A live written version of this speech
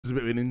a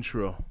bit of an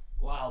intro.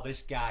 Wow,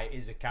 this guy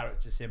is a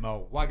character,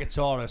 Simo.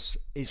 Wagataurus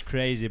is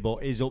crazy,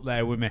 but he's up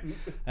there with me.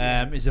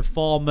 He's a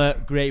former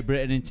Great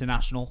Britain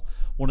international,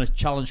 won a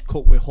Challenge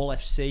Cup with Hull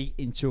FC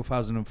in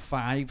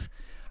 2005.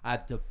 I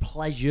had the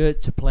pleasure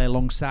to play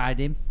alongside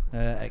him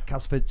at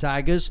Casford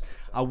Tigers.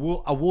 I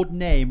would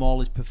name all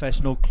his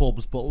professional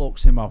clubs, but look,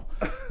 Simo,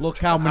 look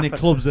how many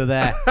clubs are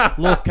there.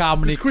 Look how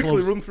many Just quickly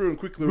clubs. run through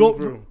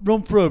them.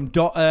 Run through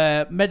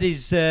them. Made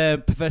his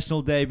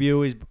professional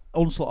debut. His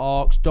Hunslet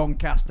Hawks,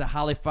 Doncaster,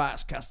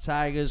 Halifax, Cast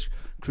Tigers,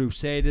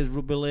 Crusaders,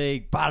 Rugby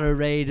League, Barra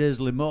Raiders,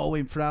 Limoux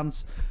in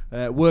France,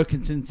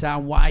 Workington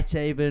Town,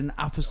 Whitehaven,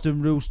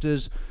 Atherstone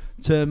Roosters,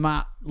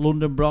 Termat,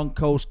 London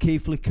Broncos,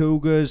 Keighley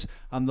Cougars,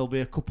 and there'll be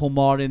a couple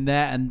more in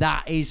there, and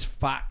that is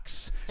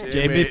Facts.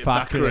 Jamie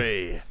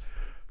Thackray.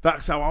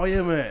 Thax, how are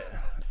you, mate?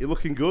 You're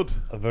looking good.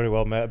 Very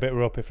well, mate. A bit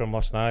ropey from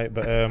last night,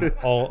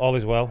 but all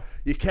is well.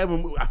 You came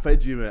and I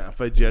fed you, mate.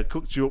 I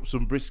cooked you up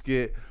some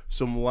brisket,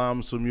 some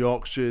lamb, some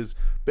Yorkshires,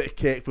 bit of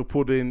cake for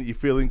pudding. You're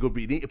feeling good,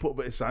 but you need to put a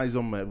bit of size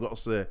on, mate. I've got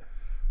to say,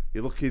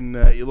 you're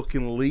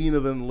looking leaner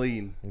than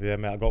lean. Yeah,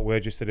 mate. I got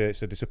wages today.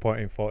 It's a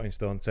disappointing 14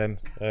 stone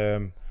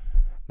 10.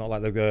 Not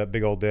like the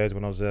big old days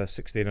when I was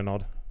 16 and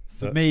odd.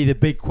 For me, the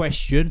big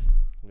question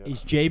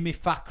is Jamie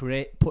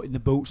Thackray putting the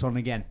boots on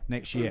again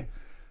next year.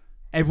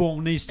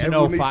 Everyone needs to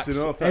know facts.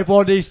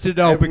 Everyone needs to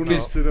know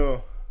because.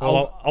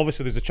 Well,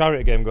 obviously there's a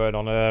charity game going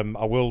on.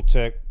 I will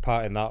take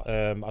part in that.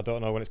 I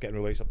don't know when it's getting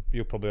released.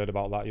 You've probably heard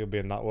about that. You'll be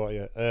in that, won't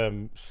you?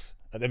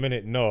 At the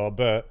minute, no.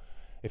 But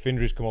if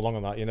injuries come along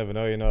on that, you never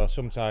know. You know,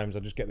 sometimes I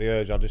just get the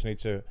urge. I just need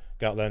to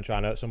get out there and try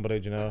and hurt somebody.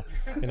 You know,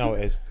 you know how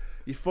it is.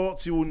 You're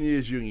 41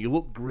 years young. You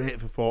look great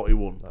for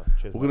 41. Oh,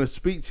 cheers, We're going to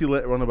speak to you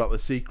later on about the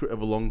secret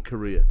of a long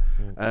career.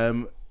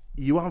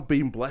 You have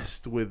been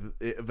blessed with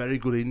a very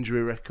good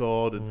injury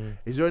record. And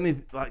is there any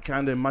like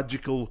kind of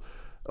magical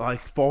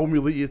like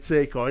formula you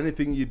take or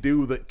anything you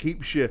do that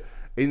keeps you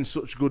in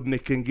such good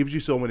nick and gives you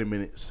so many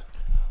minutes?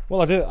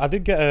 Well, I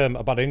did get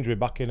a bad injury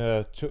back in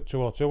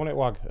 2002 when it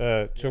Wag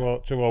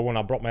 2001.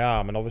 I broke my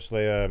arm, and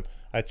obviously I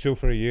had 2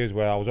 3 years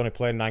where I was only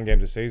playing 9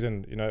 games a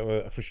season. You know, it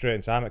was a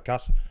frustrating time at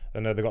Cass,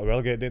 and they got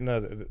relegated, didn't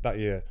they, that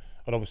year?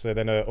 And obviously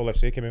then Hull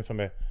FC came in for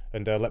me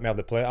and let me have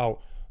the plate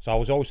out. So I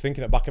was always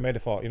thinking at the back of my head, I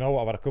thought, you know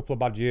what, I've had a couple of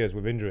bad years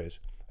with injuries,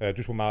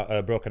 just with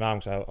my broken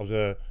arm. So I was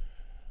a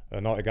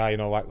naughty guy, you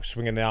know, like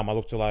swinging the arm. I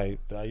love to like,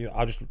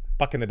 I just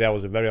back in the day I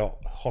was a very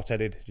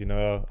hot-headed, you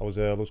know, I was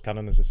a loose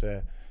cannon, as I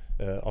say.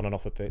 On and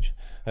off the pitch,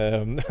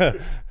 and I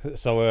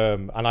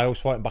always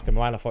thought in the back of my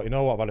mind, I thought, you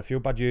know what, I've had a few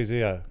bad years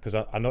here, because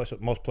I noticed that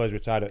most players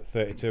retired at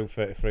 32,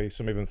 33,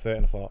 some even 30,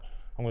 and I thought,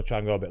 I'm going to try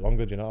and go a bit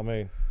longer, do you know what I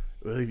mean?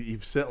 Well,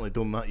 you've certainly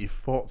done that. You're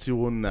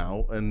 41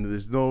 now, and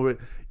there's no...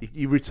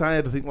 You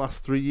retired, I think,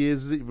 last 3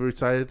 years, is it? You've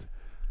retired?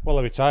 Well,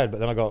 I retired,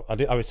 but then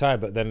I retired,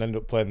 but then ended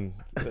up playing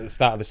at the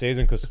start of the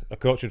season because a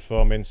coach would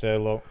phone me and say,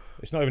 look,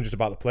 it's not even just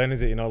about the playing,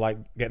 is it? You know, like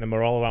getting the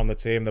morale around the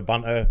team, the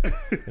banter.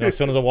 You know, as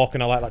soon as I walk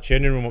in, I like that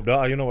changing room up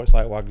there. You know what it's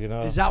like, Wag, you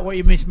know. Is that what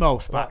you miss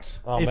most, Max?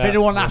 If mate,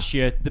 anyone asks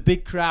you, the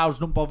big crowds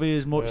don't bother you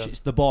as much,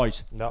 it's the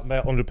boys. No,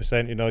 mate,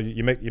 100%. You know,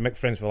 you make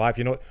friends for life.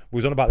 You know, we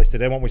was on about this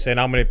today, weren't we, saying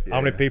how many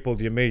people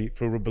do you meet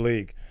through Rugby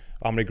League?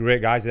 How many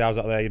great guys there was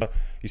out there. You know,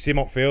 you see them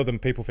up field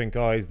and people think,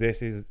 oh, he's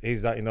this,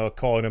 he's that, you know,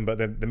 calling them, but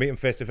then they meet them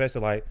face to face,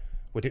 they're like,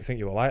 we didn't think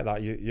you were like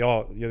that.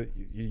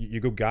 You're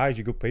good guys,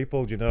 you're good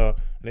people, do you know?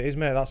 And it is,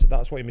 mate.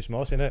 That's what you miss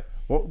most, innit?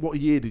 What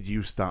year did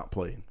you start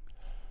playing?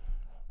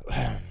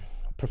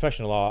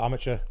 Professional or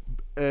amateur?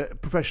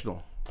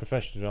 Professional.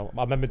 Professional.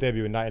 I remember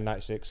debut in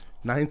 1996.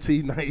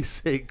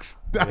 1996.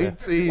 Yeah.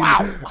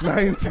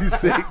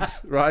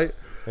 1996. Right.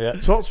 Yeah.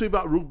 Talk to me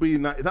about rugby.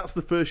 That's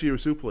the first year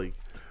of Super League.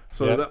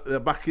 So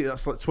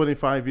that's like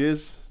 25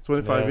 years.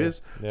 25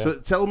 years. Yeah. So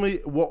tell me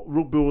what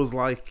rugby was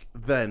like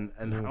then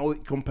and how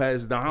it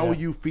compares now. How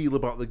you feel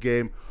about the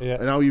game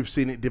and how you've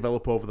seen it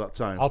develop over that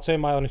time. I'll tell you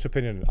my honest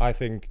opinion. I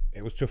think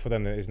it was tougher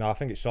than it is now. I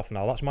think it's soft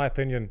now. That's my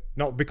opinion.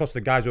 Not because of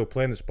the guys who are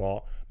playing the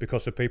sport,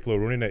 because the people who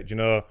are running it. Do you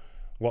know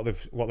what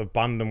they've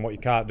banned and what you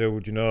can't do?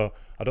 Do you know?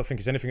 I don't think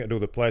it's anything to do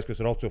with the players because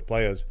they're all tough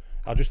players.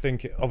 I just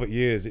think over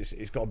years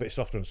it's got a bit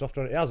softer and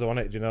softer. It has on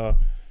it. Do you know?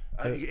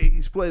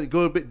 Explain it.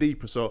 Go a bit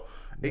deeper. So,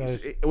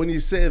 when you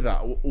say that,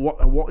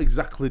 what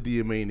exactly do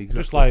you mean?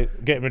 Exactly? Just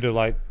like getting rid of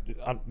like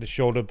the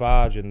shoulder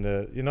barge and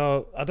the, you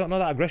know, I don't know,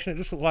 that aggression. It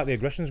just looks like the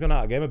aggression's gone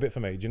out of the game a bit for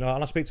me. Do you know?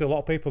 And I speak to a lot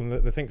of people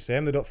and they think the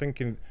same. They don't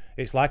thinking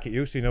it's like it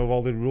used to. You know, with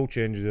all the rule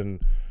changes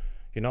and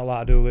you're not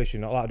allowed to do this,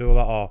 you're not allowed to do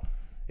that, or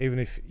even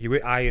if you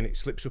hit high and it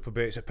slips up a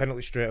bit, it's a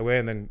penalty straight away,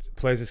 and then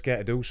players are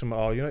scared to do something.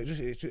 Or you know,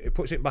 it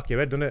puts it in the back of your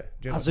head, doesn't it?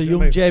 Do you As a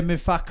young Jamie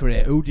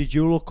Thackray, who did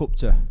you look up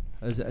to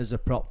as a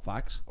prop,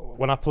 Fax?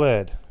 When I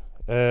played,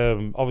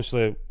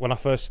 obviously when I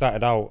first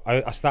started out,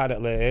 I started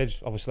at late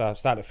age. Obviously I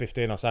started at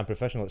 15, I signed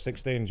professional at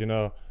 16. You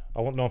know,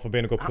 I wasn't known for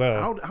being a good player.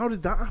 How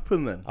did that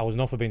happen then? I was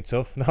known for being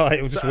tough. No,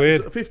 it was just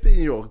weird.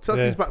 15-year-old. Take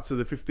us back to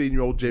the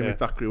 15-year-old Jamie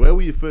Thackray. Where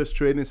were your first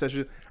training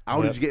session?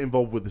 How did you get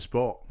involved with the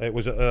sport? It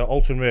was at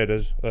Alton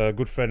Raiders. A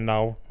good friend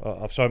now.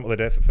 I've saw him the other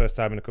day for the first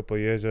time in a couple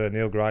of years.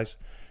 Neil Grice.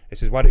 He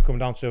says, "Why did it come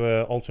down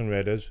to Alton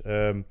Raiders?"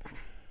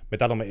 my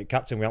dad will make it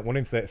captain. We haven't won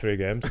in 33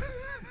 games.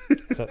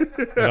 So,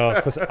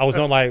 because I was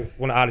not like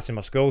one of the hardest in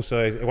my school,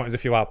 so he wanted a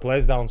few hard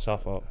players down. So I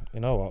thought, you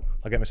know what,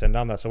 I'll get my son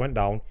down there. So I went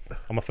down,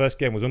 and my first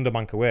game was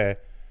Underbank away,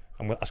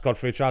 and I scored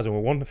 3 tries, and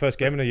we won the first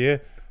game in a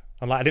year.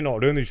 And like I didn't know what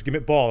to do. They just give me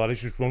the ball, I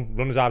just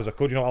run as hard as I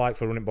could. You know what I like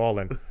for running ball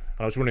then. And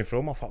I was running through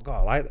them. I thought,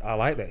 God, I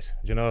like this.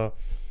 Do you know?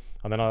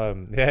 And then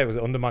it was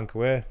at Underbank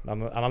away,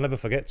 and I'll never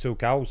forget 2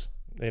 cows.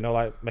 You know,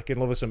 like making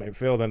love or something in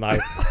field, and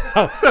like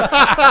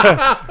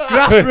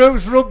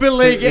grassroots rugby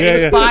league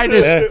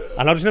spiders. Yeah.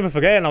 And I'll just never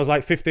forget it. And I was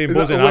like 15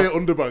 buzzing. Away at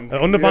Underbank.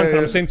 And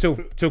I'm seeing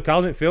two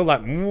cows in field,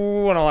 like,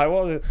 moo, and I'm like,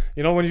 what?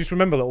 You know, when you just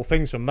remember little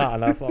things from that.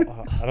 And I thought,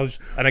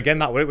 and again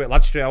that way with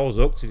Lad Street, I was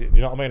hooked. Do you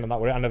know what I mean? And that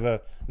way, I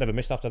never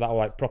missed after that. I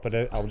like proper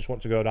day. I would just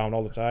want to go down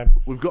all the time.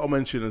 We've got to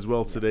mention as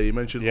well today. You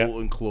mentioned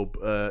Bolton Club.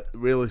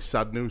 Really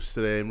sad news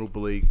today in rugby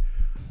league.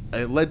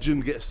 A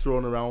legend gets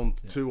thrown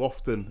around too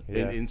often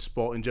in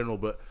sport in general,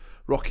 but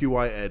Rocky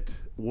Whitehead,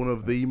 one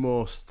of the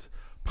most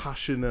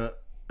passionate,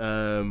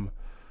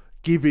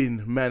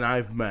 giving men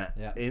I've met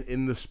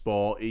in the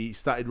sport. He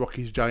started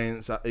Rocky's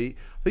Giants. I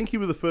think he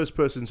was the first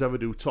person to ever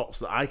do TOTS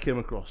that I came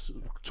across,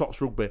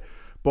 TOTS rugby.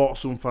 Bought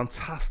some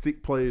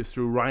fantastic players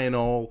through Ryan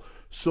Hall,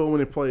 so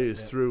many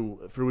players through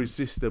his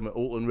system at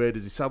Bolton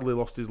Raiders. He sadly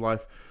lost his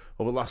life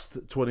over the last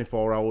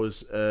 24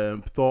 hours.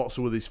 Thoughts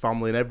are with his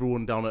family and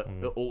everyone down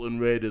at Bolton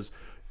Raiders.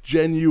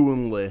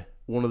 Genuinely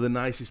one of the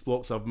nicest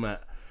blokes I've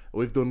met.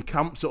 We've done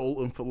camps at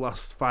Bolton for the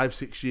last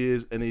 5-6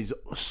 years, and he's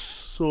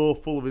so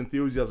full of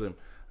enthusiasm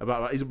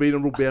about that. He's been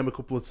on Rugby M a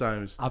couple of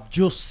times. I've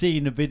just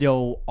seen a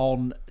video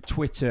on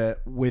Twitter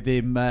with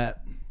him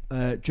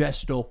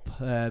dressed up,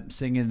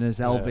 singing as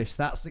Elvis.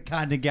 That's the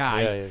kind of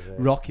guy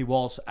Rocky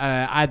was.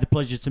 I had the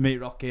pleasure to meet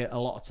Rocky a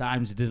lot of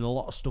times. He did a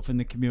lot of stuff in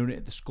the community,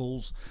 the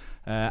schools.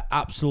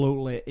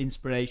 Absolutely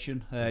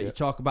inspiration. You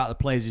talk about the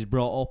players he's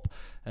brought up.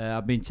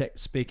 I've been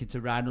speaking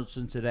to Ryan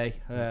Hudson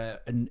today,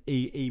 and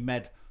he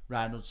made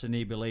Ryan Hudson,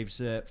 he believes,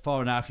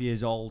 4.5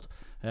 years old.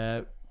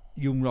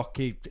 Young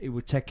Rocky, he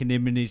was taking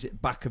him in his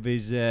back of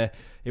his, it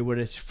was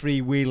a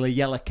three-wheeler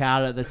yellow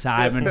car at the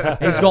time, and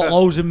he's got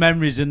loads of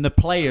memories. And the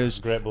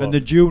players and the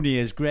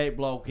juniors, great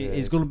bloke.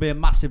 He's going to be a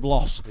massive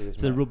loss to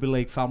the rugby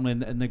league family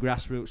and the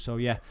grassroots. So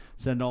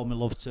send all my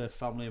love to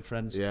family and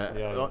friends.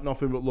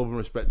 Nothing but love and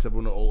respect to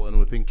everyone at Bolton, and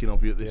we're thinking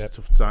of you at this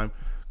tough time.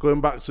 Going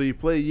back, so you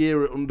play a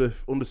year at under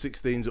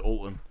 16s at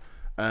Bolton.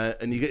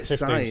 And you get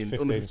signed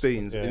under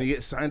 15s, and you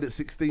get signed at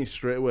 16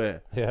 straight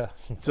away. Yeah.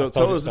 So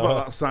tell us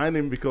about that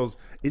signing, because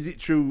is it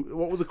true?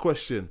 What was the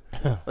question?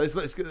 let's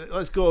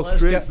go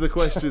straight to the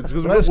questions,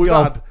 because we've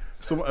had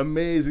some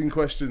amazing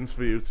questions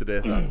for you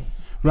today. Thanks.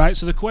 Right.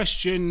 So the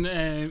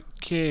question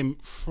came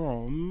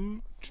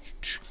from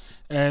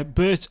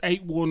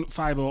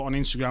Bert8150 on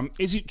Instagram.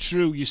 Is it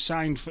true you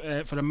signed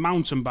for a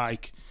mountain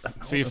bike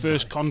for your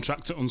first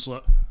contract at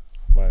Hunslet?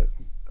 Right.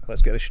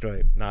 Let's get this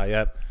straight.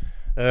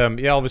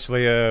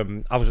 Obviously, I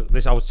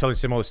was telling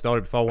Simo the story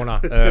before, wasn't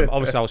I?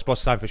 Obviously, I was supposed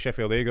to sign for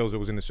Sheffield Eagles, who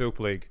was in the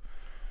Super League,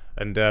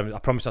 and I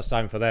promised I'd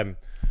sign for them.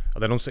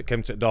 And then Hunslet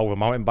came to the door with a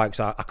mountain bike,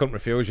 so I couldn't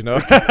refuse, you know.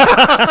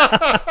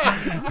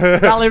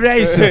 Rally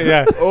racing,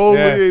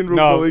 Only in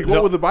rugby league.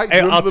 What were the bikes?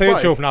 I'll tell you the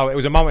truth now. It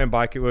was a mountain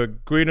bike. It was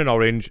green and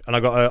orange, and I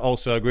got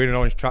also a green and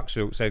orange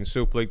tracksuit saying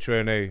Super League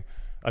trainee,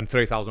 and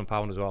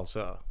 £3,000 as well.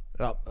 So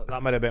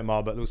that made a bit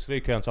more, but there was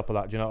 3K on top of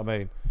that. Do you know what I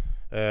mean?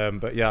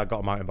 But I got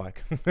a mountain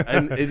bike.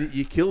 and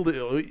you killed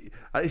it.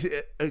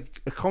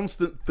 A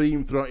constant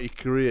theme throughout your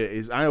career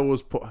is I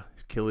always put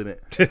killing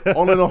it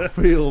on and off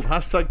field.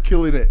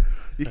 #killing it.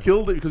 You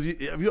killed it because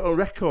have you got a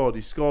record?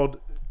 You scored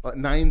like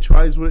 9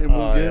 tries with it in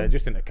one game. Yeah,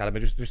 just in the academy,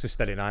 just a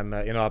steady 9,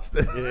 mate. You know what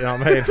I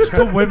mean? Just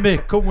come with me.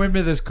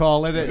 This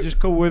call, innit? Just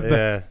come with me.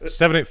 Yeah,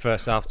 7 in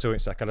first half, 2 in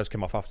second. I just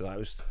came off after that. It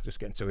was just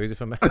getting too easy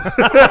for me.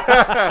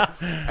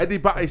 Eddie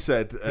Batty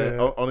said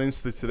on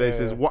Insta today,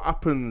 says, "What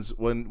happens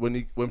when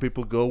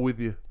people go with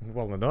you?"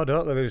 Well, no,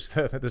 don't they?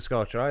 They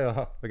score a try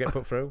or they get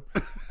put through.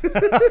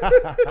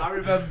 I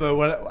remember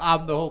when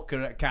I'm the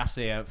hooker at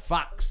Cassie.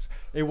 Fax,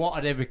 he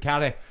wanted every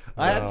carry.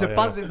 I had to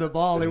pass him the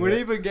ball. He was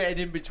even getting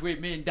in between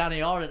me and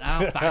Danny Orr at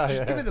half-back.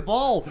 Just give me the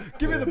ball.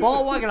 Give me the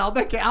ball, Wagon. I'll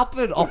make it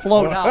happen.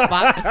 Offload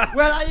half-back.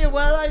 Where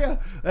are you?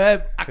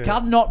 I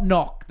cannot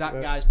knock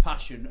that guy's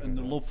passion and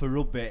the love for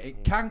rugby.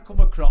 It can come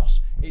across.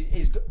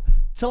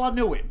 Till I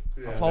knew him,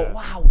 I thought,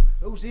 wow,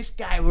 who's this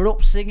guy? We're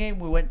up singing.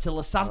 We went to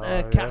La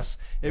Santa Cass.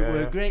 It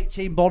was a great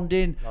team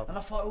bonding. And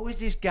I thought, who is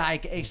this guy?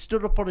 He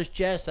stood up on his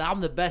chair, said,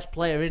 "I'm the best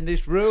player in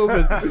this room."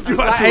 And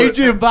like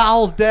Adrian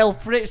Valls, Dale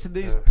Fritz, and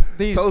these.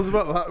 Tell us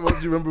about that. What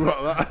do you remember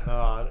about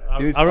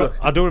that?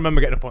 I do remember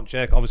getting up on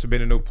check. Obviously,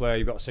 being a new player,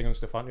 you've got to sing and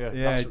stuff, haven't you?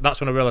 Yeah.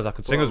 That's when I realised I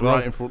could sing as well.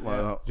 Right in front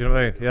like that. Do you know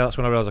what I mean? Yeah, that's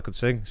when I realised I could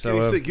sing.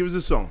 So give us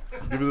a song.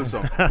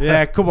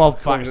 Yeah, come on,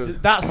 Fax.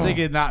 That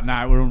singing that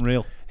night were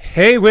unreal.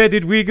 Hey, where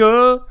did we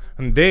go?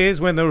 On days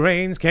when the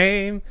rains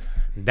came,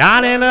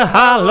 down in a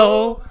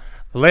hollow,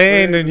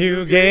 playing the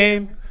new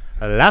game,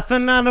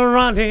 laughing and a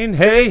running,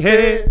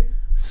 hey,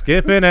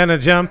 skipping and a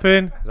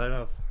jumping,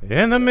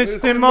 in the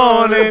misty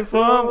morning.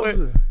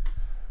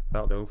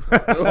 That'll do.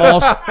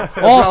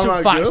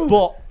 Awesome facts,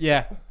 but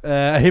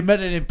yeah, he made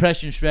an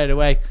impression straight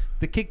away.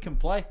 The kid can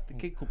play. The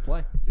kid could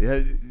play.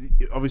 Yeah,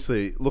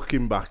 obviously,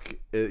 looking back,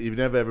 you've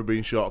never ever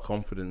been short of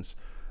confidence.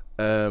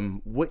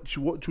 What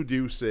would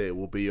you say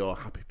will be your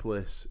happy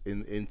place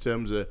in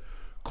terms of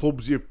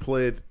clubs you've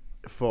played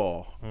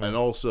for, and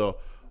also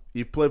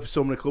you've played for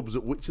so many clubs?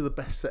 Which are the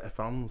best set of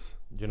fans?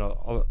 You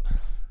know,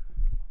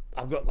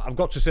 I've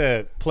got to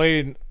say,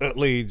 playing at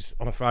Leeds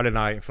on a Friday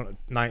night in front of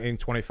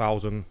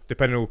 19,000-20,000,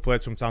 depending on who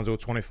played, sometimes there were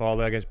 24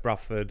 there against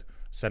Bradford,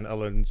 St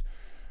Helens.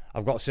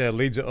 I've got to say,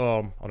 Leeds at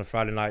home on a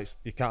Friday night,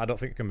 I don't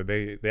think it can be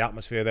beat. The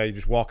atmosphere there, you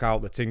just walk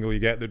out, the tingle you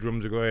get, the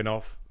drums are going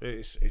off.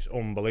 It's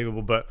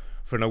unbelievable. But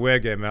for an away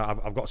game,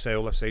 I've got to say,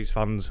 Hull FC's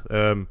fans,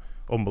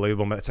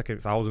 unbelievable, mate. Taking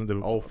 1,000, they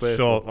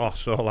were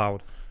so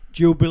loud.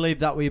 Do you believe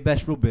that were your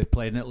best rugby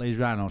playing at Leeds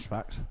Rhinos,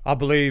 facts? I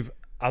believe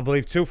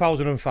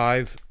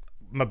 2005,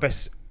 my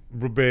best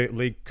rugby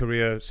league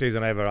career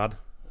season I ever had.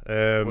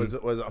 Was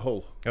it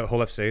Hull? At Hull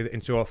FC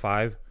in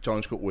 2005.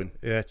 Challenge Cup win.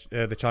 Yeah,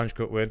 the Challenge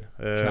Cup win.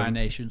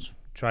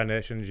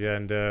 Tri-Nations, yeah,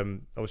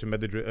 and obviously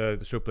made the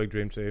Super League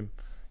dream team.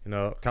 You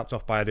know, capped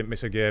off by I didn't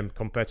miss a game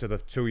compared to the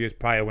 2 years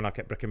prior when I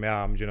kept breaking my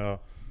arms. You know,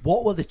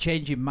 what were the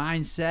changing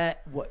mindset?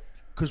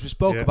 Because we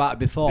spoke about it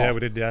before. Yeah,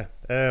 we did. Yeah,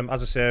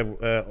 as I say,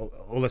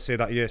 Hull FC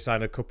that year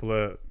signed a couple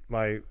of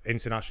like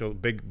international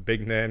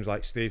big names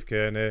like Steve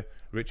Kearney,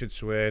 Richard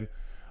Swain,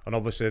 and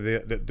obviously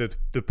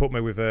they put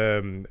me with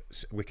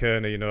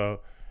Kearney. You know,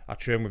 I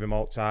trained with him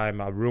all the time.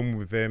 I room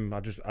with him.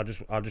 I just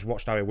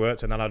watched how he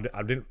worked, and then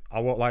I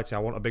won't lie to you, I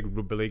wasn't a big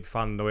rugby league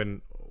fan,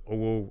 knowing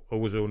who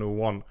was who and who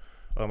won.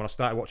 When I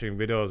started watching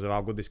videos of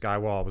how good this guy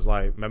was, I was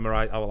like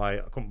memorised.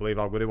 I couldn't believe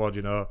how good he was,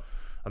 you know.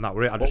 And that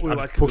was it. I just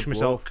pushed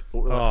myself.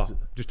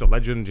 Just a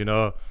legend, you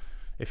know.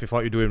 If you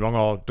thought you're doing wrong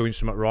or doing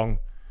something wrong,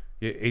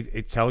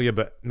 he'd tell you.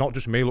 But not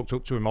just me looked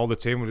up to him. All the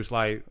team were just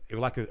like, he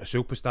was like a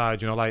superstar,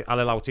 you know. Like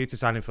Ali Lautita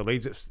signing for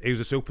Leeds, he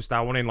was a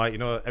superstar, wasn't he? Like, you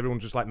know, everyone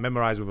just like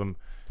memorised with him.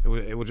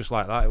 It was just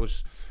like that. It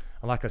was,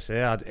 and like I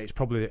say, it's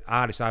probably the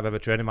hardest I've ever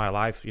trained in my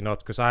life, you know,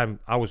 because I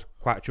was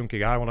quite a chunky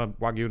guy when I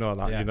wag, you know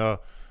that, you know,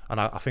 and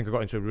I think I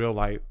got into a real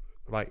like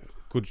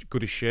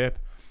goodish shape.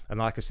 And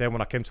like I say,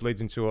 when I came to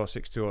Leeds in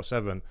 2006,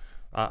 2007,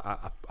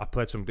 I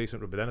played some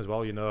decent rugby then as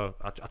well, you know.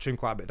 I trimmed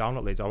quite a bit down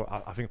at Leeds.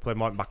 I think I played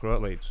more back row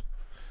at Leeds.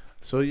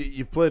 So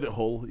you've played at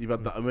Hull. You've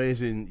had that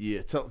amazing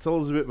year. Tell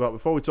us a bit about,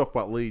 before we talk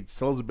about Leeds,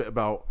 tell us a bit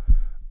about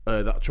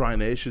that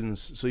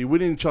Tri-Nations. So you're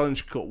winning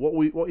Challenge Cup. What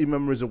are your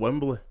memories of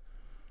Wembley?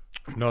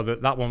 No,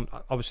 that one,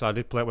 obviously I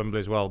did play at Wembley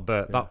as well,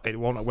 but it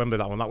wasn't at Wembley,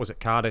 that one. That was at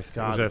Cardiff. It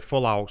was a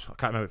full house. I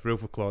can't remember if the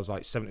roof was closed,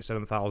 like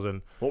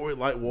 77,000. What were it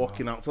like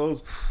walking out? Tell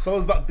us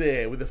that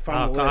day with the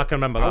family. I can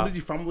remember that. How did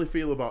your family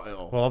feel about it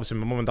all? Well, obviously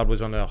my mum and dad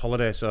was on a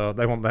holiday, so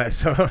they weren't there.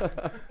 So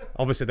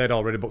obviously they'd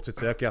already booked to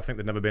Turkey. I think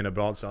they'd never been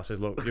abroad, so I said,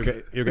 look, you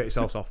get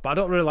yourselves off. But I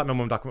don't really like my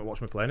mum and dad coming to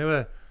watch me play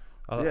anyway.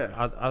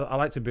 I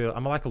like to be.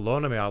 I'm like a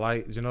loner. Me. I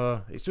like, you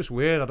know. It's just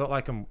weird. I don't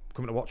like them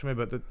coming to watch me,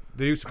 but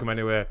they used to come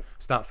anyway.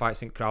 Start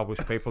fights in crowd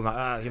with people.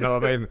 Like, you know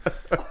what I mean?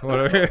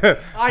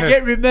 I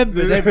get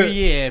remembered every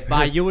year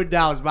by you and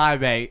Dow's, my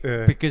mate,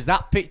 because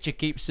that picture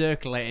keeps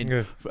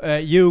circulating.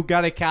 You,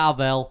 Gary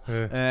Carvel,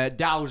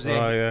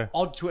 Dowsy,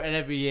 on Twitter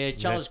every year.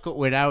 Challenge Cup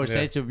winner. I would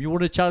say to him, "You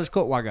won a Challenge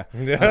Cup, Wagger?" I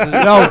said,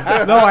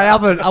 "No, I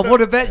haven't. I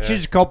won a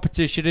veterans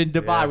competition in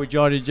Dubai with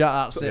Jordan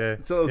Jack. That's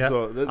it." Tell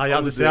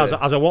us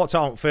as I walked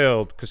out on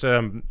field, because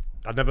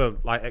I'd never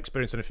like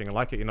experienced anything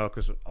like it, you know,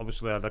 because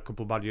obviously I had a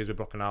couple of bad years with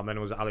Brockenham, then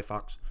I was at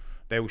Halifax.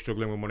 They were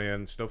struggling with money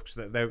and stuff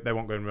because they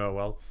weren't going real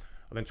well.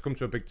 And then to come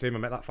to a big team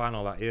and make that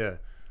final that year,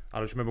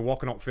 I just remember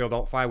walking up field,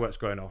 all fireworks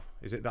going off.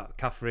 Is it that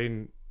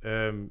Catherine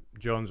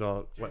Jones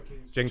or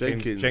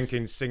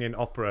Jenkins singing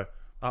opera?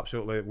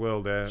 Absolutely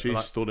world. She's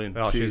stunning.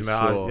 Oh, she's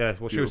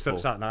well, she was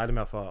sat next to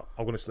me. I thought,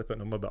 I'm going to slip at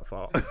number, but I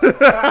thought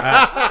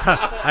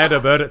I had a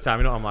bird at the time,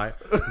 you know what I'm like.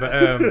 But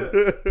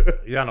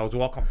and I was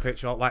walking on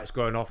pitch, all lights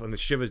going off, and the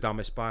shivers down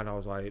my spine. I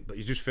was like, but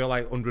you just feel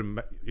like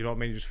 100, you know what I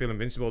mean? You just feel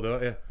invincible,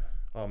 don't you?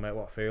 Oh mate,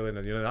 what a feeling!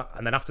 And you know that.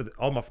 And then after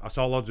I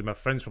saw loads of my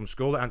friends from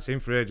school that I hadn't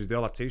seen for ages. They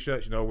all had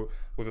T-shirts, you know,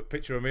 with a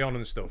picture of me on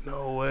and stuff.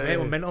 No way. Mate, it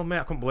was mental, mate.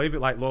 I couldn't believe it.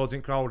 Like loads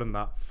in crowd and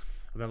that.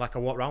 And then like I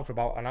walked around for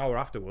about an hour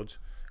afterwards.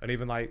 And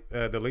even like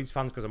the Leeds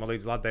fans, because I'm a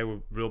Leeds lad, they were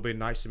real being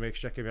nice to me,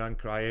 shaking my hand,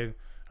 crying.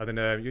 And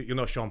then you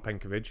know Sean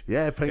Penkovich.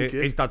 Yeah,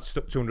 Penkovich. His dad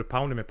stuck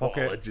 £200 in my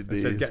pocket.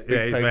 And says,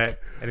 his mate.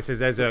 And he says,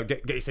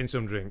 get your in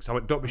some drinks. I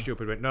went, don't be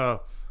stupid. He went,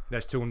 no,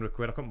 there's 200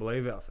 quid. I couldn't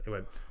believe it. He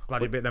went,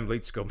 glad you beat them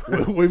Leeds scum.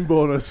 Win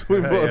bonus.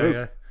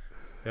 Yeah,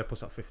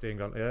 plus that 15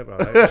 grand. Yeah,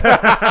 right.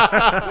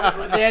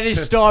 Are there any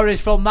stories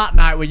from that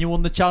night when you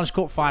won the Challenge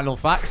Cup final,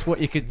 facts?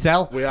 What you could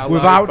tell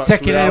without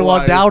taking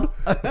anyone down?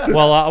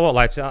 Well, I won't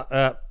lie to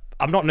you.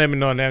 I'm not naming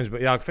no names, but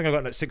yeah, I think I got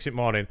in at 6 in the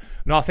morning.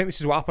 No, I think this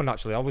is what happened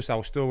actually. Obviously, I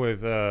was still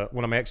with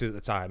one of my exes at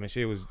the time, and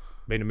she was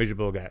being a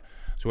miserable get.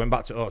 So I went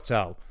back to the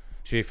hotel.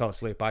 She fell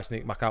asleep. I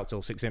sneaked back out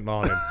till 6 in the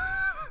morning.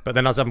 But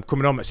then as I'm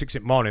coming home at 6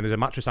 in the morning, there's a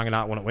mattress hanging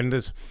out one at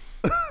windows.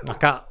 I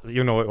can't,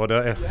 you know it would,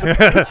 don't you?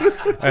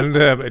 And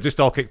it just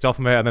all kicked off,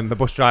 mate. And then the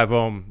bus drive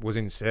home was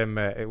insane,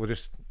 mate. It was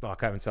just, I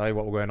can't even tell you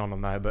what was going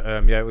on there.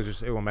 But yeah, it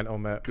was mental,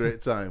 mate.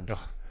 Great times.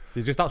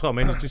 That's what I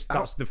mean. It's just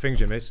that's the things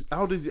you miss.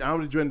 How did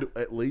you end up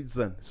at Leeds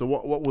then? So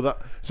what were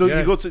that? So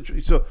you go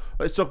to so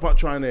let's talk about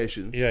Tri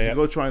Nations. Yeah. You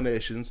go Tri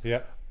Nations.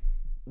 Yeah.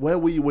 Where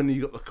were you when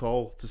you got the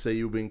call to say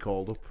you were being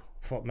called up?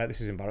 Fuck, mate,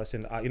 this is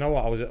embarrassing. You know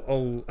what?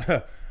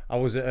 I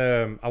was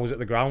at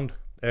the ground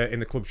in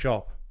the club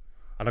shop,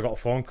 and I got a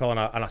phone call, and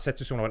I said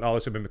to someone, I went, "Oh,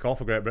 this has been my call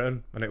for Great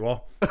Britain," and it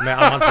was. Mate,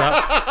 I'm onto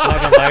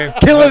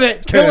that. Killing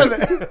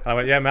it. I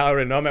went, "Yeah, mate, I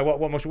already know, mate.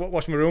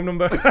 What's my room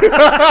number?"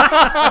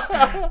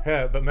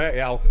 Yeah, but mate,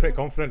 yeah, I was pretty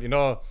confident, you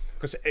know,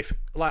 because if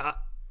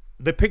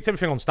they picked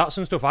everything on stats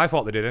and stuff, I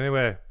thought they did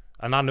anyway,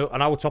 and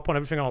I was top on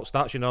everything on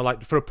stats, you know,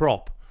 like for a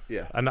prop.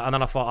 Yeah. And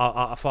then I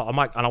thought I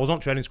might, and I was on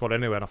training squad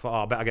anyway, and I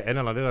thought, I bet I get in,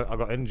 and I did. I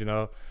got in, you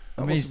know.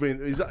 That must have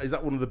been, is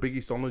that one of the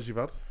biggest honours you've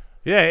had?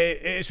 Yeah,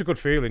 it's a good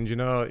feeling, you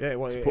know. Yeah,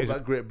 to put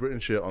that Great Britain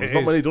shirt on. There's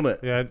not many done it.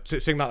 Yeah, to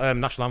sing that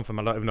national anthem,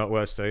 I don't even know what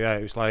words to. Yeah,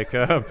 it was like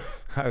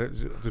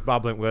just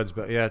babbling words.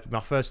 But yeah,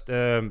 my first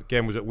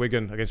game was at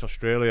Wigan against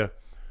Australia.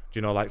 Do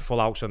you know, like full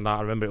house and that.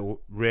 I remember it was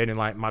raining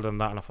like mad and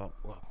that, and I thought,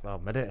 well, I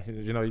made it.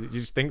 You know, you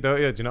just think,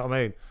 don't you? Do you know what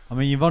I mean? I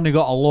mean, you've only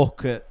got to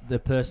look at the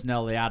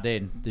personnel they had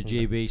in the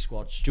GB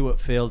squad. Stuart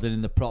Fielding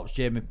in the props,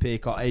 Jamie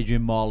Peacock,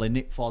 Adrian Morley,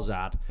 Nick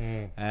Fozzard.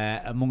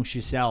 Amongst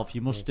yourself,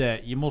 you must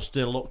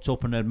have looked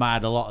up and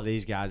admired a lot of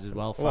these guys as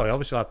well. Well,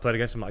 obviously I played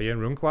against them like Ian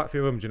Room, quite a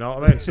few of them. Do you know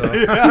what I mean? So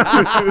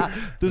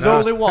there's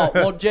only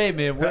one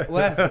Jamie.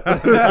 Where?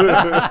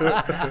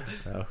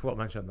 What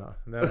mentioned that?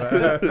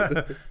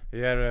 No,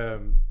 yeah.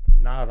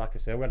 Nah, like I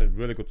say, we had a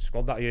really good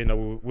squad that year. You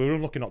know, we were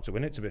unlucky not to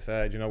win it. To be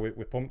fair, you know,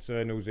 we pumped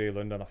New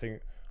Zealand, and I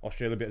think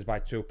Australia beat us by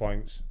 2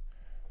 points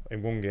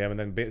in one game, and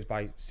then beat us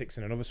by 6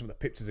 in another. Something that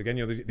pipped us again.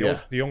 You know,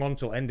 they hung on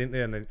till end, didn't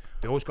they? And then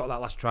they always got that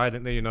last try,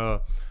 didn't they? You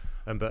know,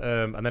 and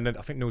then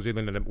I think New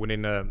Zealand ended up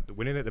winning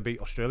it. They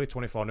beat Australia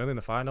 24-0 in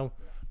the final.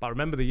 But I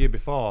remember the year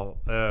before,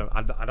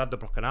 I'd had the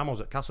broken arm. I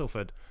was at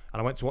Castleford, and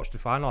I went to watch the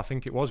final. I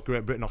think it was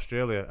Great Britain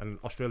Australia, and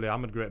Australia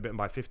hammered Great Britain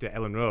by 50 at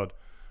Ellen Road.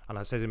 And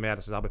I said to my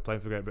head, I'll be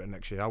playing for Great Britain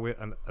next year.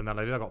 And then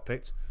I did, I got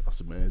picked. That's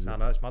amazing. I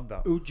know, it's mad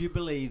that. Who do you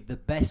believe the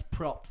best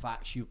prop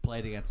facts you've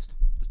played against?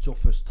 The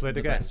toughest? Played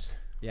against? Best?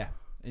 Yeah.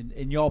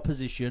 In your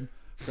position,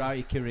 throughout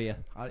your career.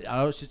 I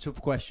know it's a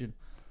tough question,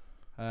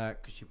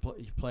 because you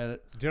played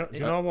it. Do you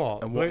know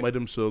what? And what made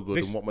them so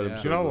good and what made them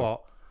so good? Do you know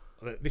what?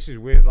 This is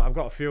weird. Like, I've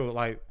got a feel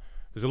like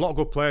there's a lot of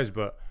good players,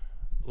 but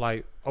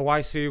like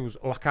OIC was,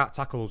 I can't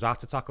tackle, was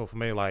hard to tackle for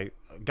me. Like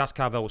Gaz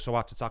Carvel was so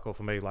hard to tackle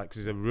for me, like,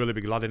 because he's a really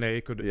big lad in it.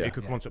 He could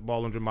come onto the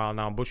ball 100 mile an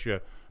hour and bush you.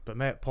 But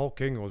mate, Paul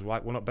King was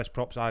like one of the best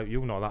props.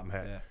 You know that,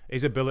 mate. Yeah.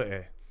 His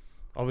ability.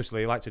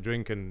 Obviously, he liked to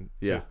drink, and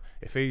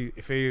if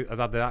he had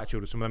had the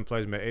attitude of some of them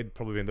players, mate, he'd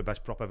probably been the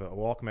best prop ever to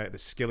walk, mate. The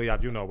skill he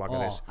had, you know,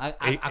 Wagger is.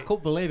 I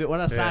couldn't believe it when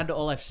I signed at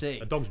Hull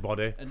FC. A dog's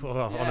body,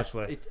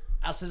 honestly.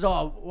 I says,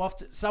 we'll have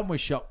to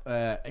sandwich shop.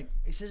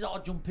 He says,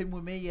 jump in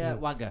with me,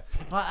 Wagger.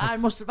 I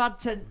must have had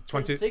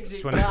 20 cigs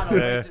in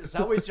the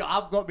sandwich shop.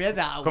 I've got my head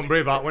out. Couldn't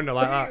breathe out window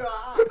like that.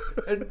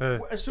 And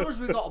as soon as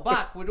we got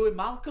back, we're doing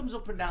Malcolms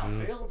up and down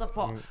the field. I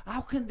thought,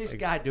 how can this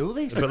guy do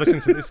this? But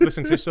listen to this.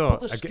 So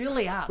the skill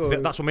he had.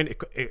 That's what I mean.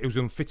 It was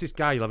the fittest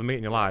guy you'll ever meet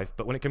in your life.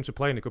 But when it came to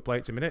playing, he could play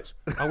 80 minutes.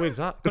 How weird's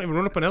that? Couldn't even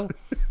run up an hill.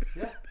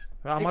 Yeah.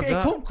 He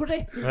couldn't, could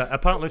he?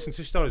 Apparently, listen to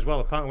his story as well.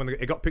 Apparently, when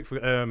he got picked for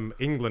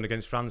England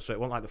against France, so it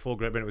wasn't like the full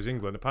Great Britain, it was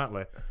England.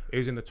 Apparently, he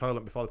was in the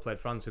toilet before they played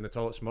France, in the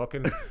toilet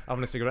smoking,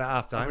 having a cigarette at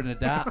half time. Having a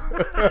dart.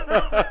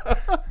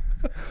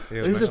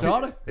 There's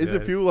a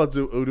few lads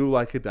who do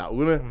like a dart.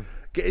 We're going to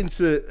get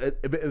into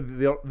a bit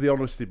of the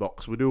honesty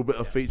box. We do a bit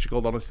of feature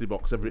called Honesty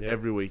Box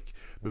every week.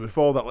 But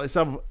before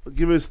that,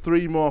 give us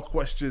 3 more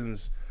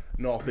questions,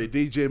 Northie.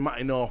 DJ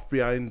Matty North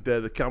behind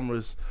the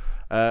cameras.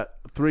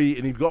 3,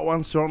 and you've got to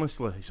answer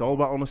honestly. It's all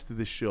about honesty,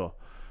 this show,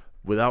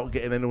 without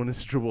getting anyone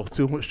into trouble,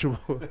 too much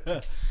trouble.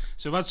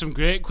 So I've had some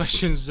great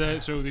questions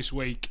through this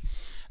week.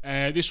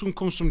 This one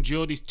comes from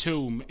Jody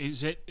Toom.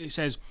 It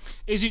says,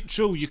 is it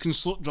true you can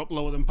slut drop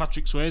lower than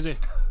Patrick Swayze?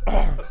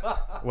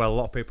 Well, a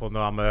lot of people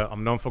know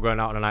I'm known for going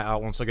out on a night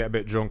out. Once I get a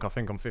bit drunk, I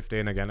think I'm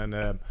 15 again,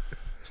 and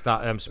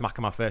start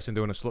smacking my face and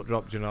doing a slut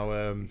drop. Do you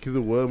know? Give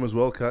the worm as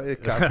well, can't you?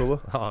 Cat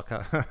colour. I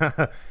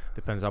can't.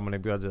 Depends how many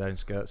birds are there in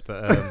skirts,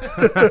 but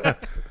I'm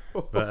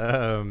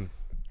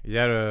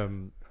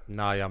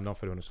not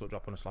for doing a slut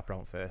drop on a slap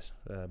around face.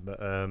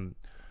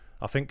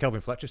 I think Kelvin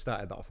Fletcher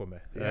started that off with me.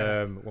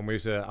 When we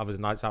used to have his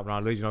nights out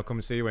around Leeds, you know, come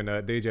and see you and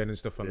DJing and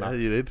stuff and that.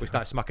 You did. We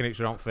started smacking each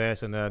other around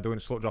face and doing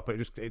a slut drop.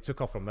 It took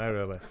off from there,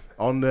 really.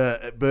 On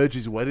at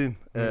Burge's wedding.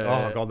 Oh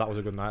my God, that was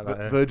a good night.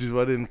 Burge's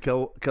wedding,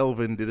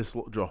 Kelvin did a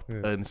slut drop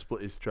and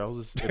split his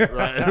trousers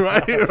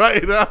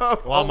right now.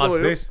 Well, how mad's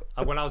this?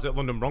 When I was at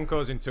London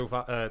Broncos in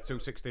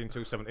 2016,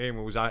 2017,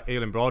 we was at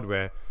Ealing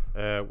Broadway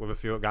with a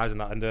few guys and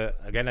that. And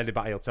again, Eddie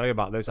Batty will tell you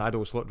about this. I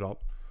do a slut drop.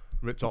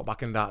 ripped out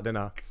back in that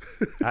dinner.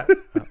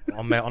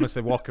 I'm mate,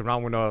 honestly walking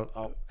around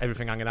with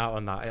everything hanging out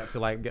on that. I had to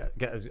like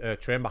get a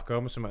train back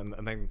home or something,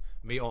 and then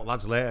meet all the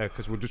lads later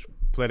because we just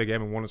played a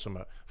game and won or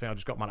something. I think I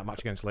just got man at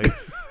match against Leeds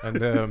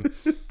and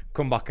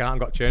come back out and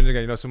got changed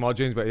again. Some more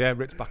jeans, but yeah,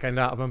 ripped back end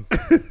out of them.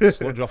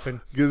 Slow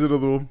dropping. Give us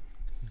another one.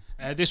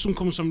 This one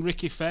comes from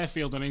Ricky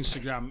Fairfield on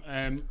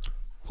Instagram.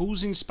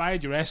 Who's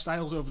inspired your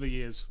hairstyles over the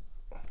years?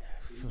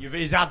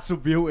 He's had some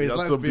beauties,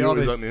 let's be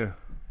honest.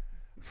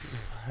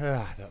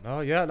 I don't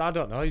know. Yeah, I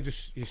don't know. You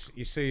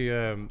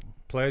see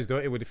players,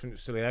 don't you, with different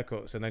silly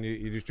haircuts, and then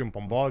you just jump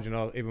on board.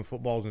 Even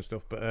footballs and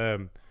stuff. But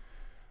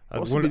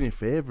what's been your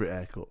favourite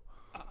haircut?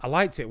 I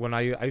liked it when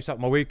I used to have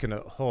my weekend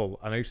at Hull,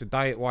 and I used to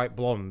dye it white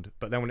blonde.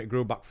 But then when it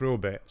grew back through a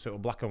bit, so it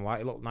was black and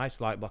white. It looked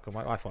nice, like black and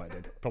white. I thought it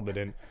did. Probably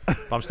didn't. But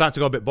I'm starting to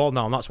go a bit bald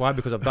now, and that's why,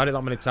 because I've dyed it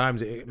that many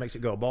times. It makes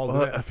it go bald.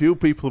 A few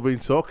people have been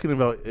talking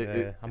about it.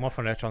 Yeah, I'm off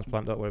for an hair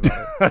transplant. Don't worry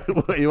about it.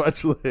 What are you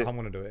actually? I'm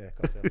going to do it.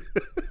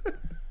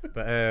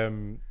 But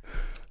and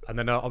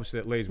then obviously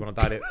at Leeds when I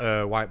dyed it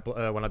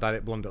when I dyed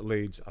it blonde at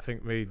Leeds, I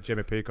think me,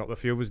 Jamie Peacock, a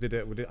few of us did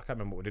it. I can't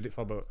remember what we did it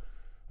for, but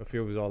a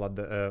few of us all had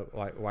the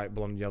like white,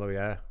 blonde, yellowy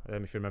hair.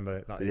 If you remember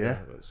it,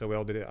 so we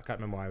all did it. I can't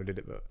remember why we did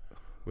it, but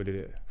we did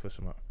it for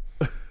something.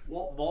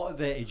 What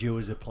motivated you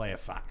as a player,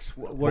 Fax?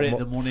 Were it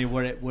the money?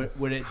 Were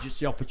it just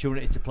the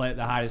opportunity to play at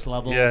the highest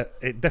level? Yeah,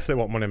 it definitely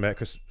wasn't money, mate.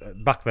 Because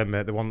back then,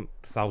 mate, they want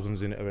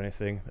thousands in it or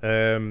anything.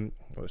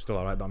 Well, it's still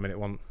alright, but I mean,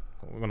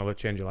 when I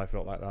change your life,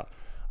 felt like that.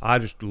 I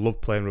just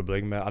love playing rugby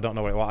league, mate. I don't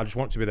know what it was. I just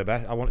want to be the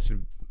best. I wanted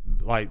to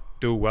like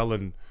do well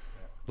and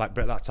like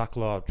break that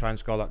tackle or try and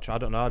score that try. I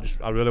don't know.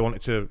 I really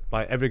wanted to,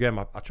 like, every game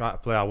I try to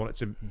play, I wanted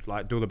to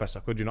like do the best I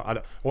could.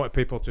 I wanted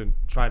people to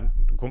try and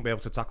couldn't be able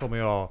to tackle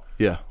me or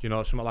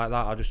something like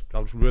that. I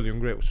was really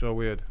hungry. It was so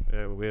weird.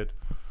 Yeah, it was weird.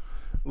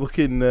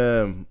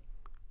 Looking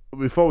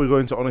before we go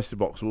into Honesty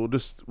Box, we'll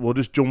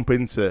just jump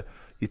into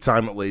your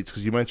time at Leeds,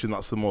 because you mentioned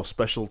that's the most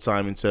special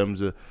time in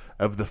terms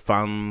of the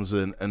fans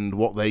and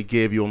what they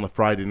gave you on the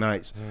Friday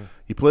nights.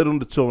 You played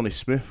under Tony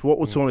Smith. What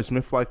was Tony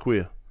Smith like with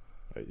you?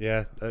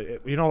 Yeah,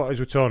 you know what it is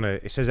with Tony?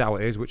 He says it how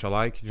it is, which I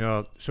like.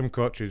 Some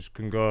coaches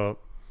can go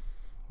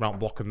round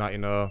block and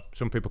that.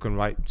 Some people can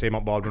write team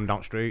up board, run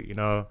down street.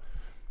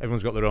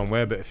 Everyone's got their own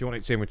way. But if you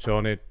want to team with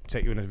Tony,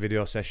 take you in a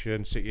video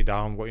session, sit you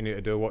down, what you need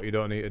to do, what you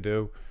don't need to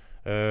do.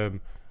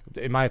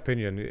 In my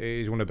opinion,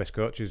 he's one of the best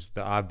coaches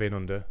that I've been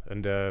under,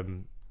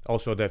 and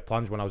also Dave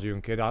Plange when I was a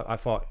young kid. I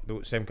thought there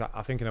was same.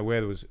 I think in a way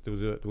there was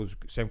the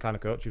same kind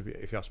of coach.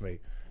 If you ask me,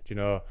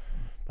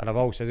 and I've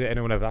always said it.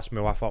 Anyone ever asked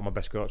me who I thought my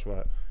best coach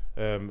were,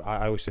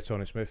 I always say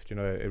Tony Smith. It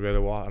really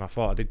was, and I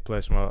thought I did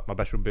play some of my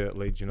best rugby at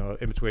Leeds. In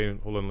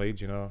between Hull and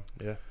Leeds. Yeah.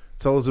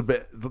 Tell us a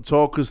bit.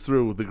 Talk us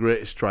through the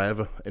greatest try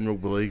ever in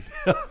rugby league.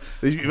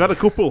 You've had a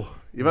couple.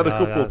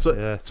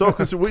 Talk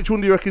us through, which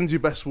one do you reckon's your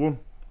best one?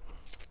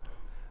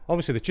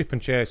 Obviously, the chip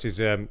and chase is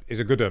a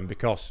good one,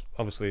 because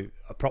obviously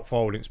a prop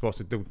forward isn't supposed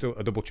to do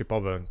a double chip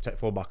over and take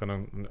full back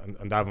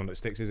and dive on that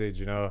sticks, is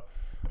it?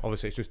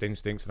 Obviously it's just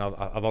instincts, and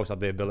I've always had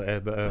the ability,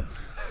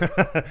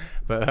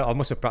 but I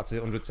must have practiced it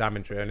 100 times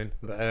in training.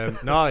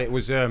 But no, it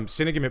was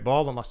CiK gave me a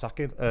ball on last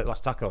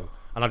tackle,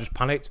 and I just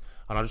panicked,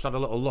 and I just had a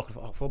little look. I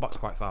thought, fullback's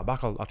quite far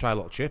back. I'll try a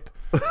little chip,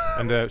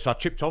 and so I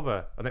chipped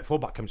over, and then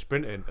fullback came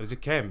sprinting. As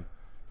it came,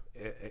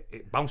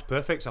 it bounced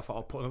perfect. So I thought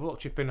I'll put another little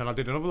chip in, and I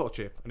did another little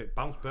chip, and it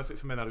bounced perfect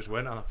for me. And I just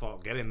went, and I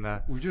thought, get in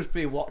there. We've just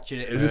been watching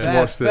it.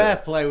 Fair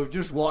play. We've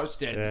just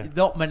watched it. Yeah.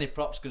 Not many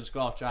props can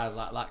score tries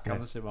like that, can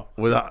they, Simo?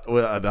 Without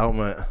a doubt,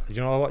 mate. Do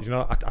you know what?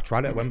 I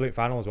tried it at Wembley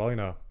final as well. I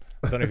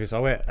don't know if you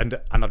saw it, and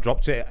I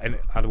dropped it, and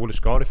I would have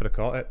scored if I'd have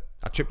caught it.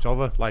 I chipped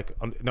over, like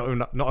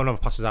not another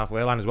past the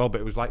halfway line as well,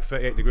 but it was like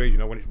 38 degrees.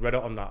 When it's red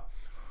hot on that,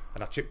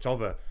 and I chipped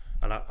over.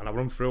 And I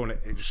run through, and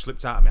it just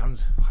slipped out of my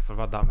hands. If I've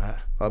had that, mate.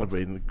 That'd have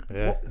been.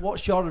 Yeah.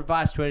 What's your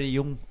advice to any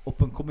young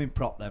up and coming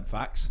prop then,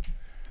 Fax?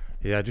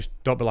 Yeah, just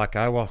don't be like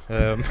I was.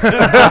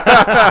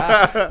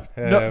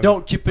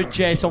 Don't chip and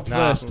chase on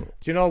first. Do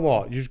you know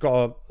what? You just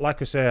gotta,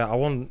 like I say, I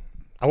won't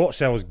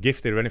say I was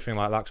gifted or anything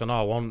like that, because I know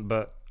I wasn't,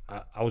 but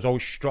I was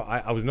always strong.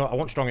 I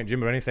wasn't strong at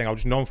gym or anything. I was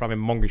just known for having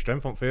mongrel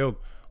strength on field.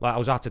 Like, I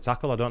was hard to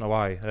tackle. I don't know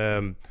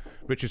why.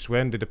 Richard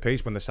Swain did a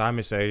piece when they signed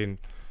me saying,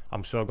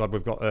 I'm so glad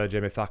we've got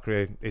Jamie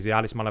Thackray. He's the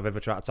hardest man I've ever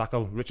tried to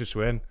tackle. Richard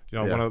Swain,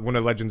 one of the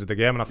legends of the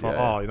game. And I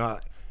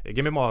thought, it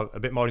gave me a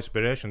bit more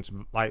inspiration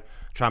to like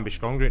try and be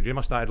stronger at gym.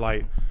 I started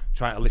like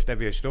trying to lift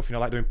heavier stuff,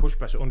 like doing push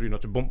press at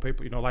 100, to bump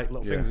people, like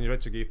little things in your head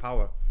to give you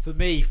power. For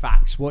me,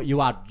 Fax, what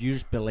you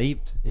just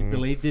believed. He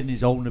believed in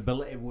his own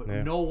ability.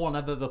 No one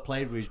I've ever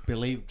played with has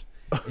believed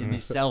in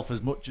himself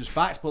as much as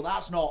Fax, but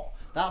that's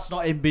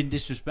not him being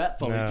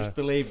disrespectful. He just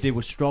believed he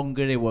was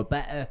stronger, he was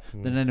better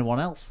than anyone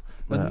else.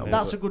 And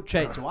that's a good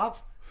trait to have.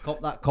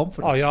 Got that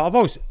confidence. Oh yeah, I've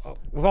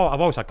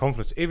always had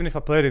confidence. Even if I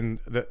played in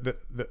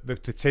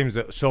the teams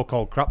that are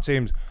so-called crap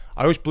teams,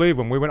 I always believe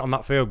when we went on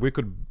that field, we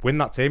could win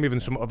that team. Even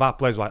some of our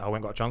players were like, "Oh, we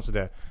ain't got a chance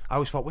today." I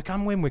always thought we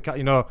can win. We can,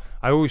 you know.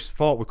 I always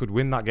thought we could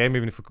win that game,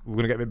 even if we're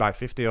going to get beat by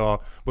 50 or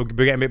we're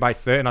getting beat by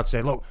 30. And I'd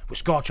say, "Look, we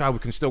score a try, we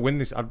can still win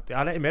this." I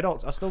let him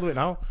I still do it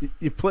now.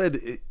 You've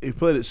played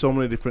at so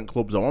many different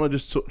clubs. I want to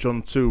just touch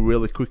on two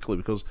really quickly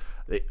because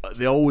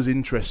they always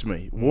interest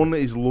me. One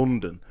is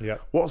London. Yeah.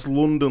 What's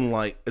London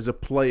like as a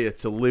player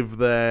to live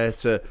there,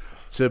 to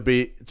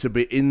be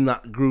in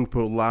that group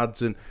of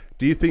lads? And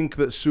do you think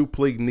that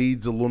Super League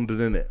needs a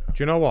London in it?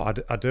 Do you know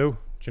what I do?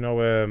 Do you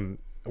know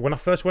when I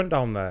first went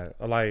down there,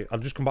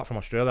 I'd just come back from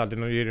Australia. I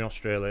did a year in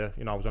Australia.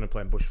 You know, I was only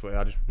playing bush footy.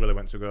 I just really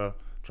went to go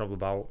travel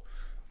about.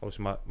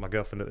 Obviously, my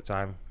girlfriend at the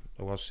time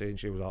I was seeing,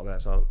 she was out there,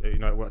 so you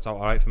know it worked out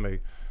alright for me.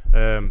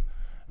 And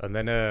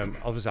then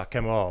obviously I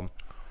came home,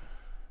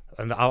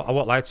 and I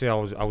won't lie to you,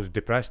 I was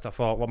depressed. I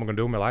thought, what am I going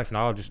to do with my life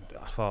now? I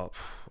thought,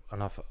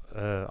 and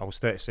I was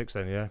 36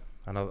 then, yeah,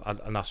 and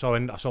I saw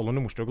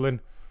London was struggling,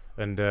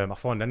 and I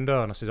phoned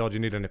Endo and I said, "Oh, do you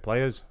need any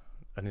players?"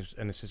 And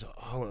he says,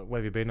 "Oh, where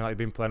have you been? I've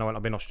been playing."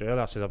 I've been in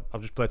Australia. I said,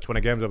 "I've just played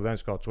 20 games over there and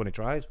scored 20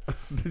 tries."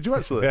 Did you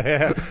actually?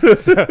 Yeah.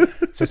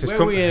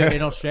 Where were you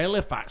in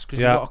Australia, Facts? Because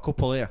you've got a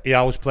couple here.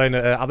 Yeah, I was playing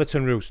at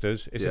Atherton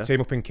Roosters. It's a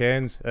team up in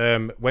Cairns.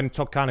 When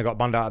Todd Carney got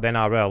banned out of the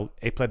NRL,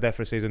 he played there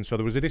for a season, so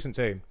there was a decent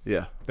team.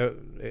 Yeah.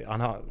 I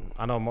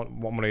know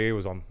what money he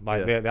was on.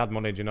 Like they had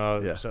money, you know.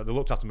 Yeah. So they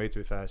looked after me, to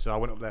be fair. So I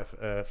went up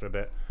there for a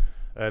bit,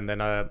 and then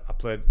I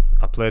played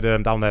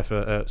down there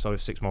for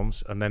 6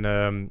 months, and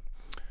then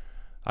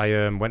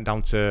I went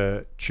down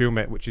to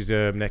Tumut, which is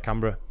near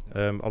Canberra.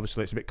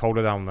 Obviously, it's a bit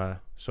colder down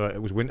there, so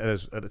it was winter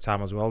at the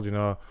time as well, you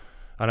know.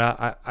 And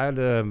I had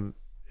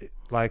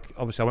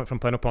obviously I went from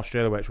playing up in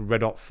Australia where it's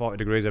red hot 40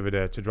 degrees every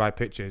day to dry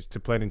pitches to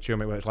playing in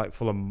Tumut where it's like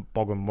full of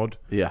bog and mud.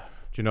 Yeah.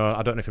 Do you know?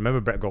 I don't know if you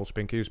remember Brett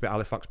Goldspink. He used to be at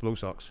Halifax Blue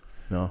Sox.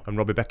 No. And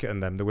Robbie Beckett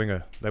and them, the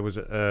winger, they was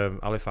at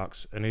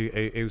Halifax, and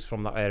he was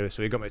from that area,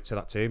 so he got me to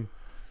that team.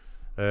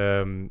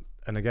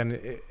 And again,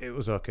 it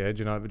was okay.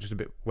 You know, it was just a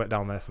bit wet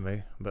down there for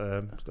me,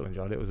 but still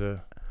enjoyed it. It was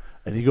a.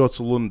 And you go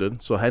to London,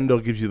 so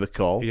Hendo gives you the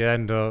call. Yeah,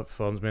 Hendo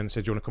phones me and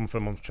says, "Do you want to come for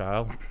a month's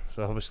trial?"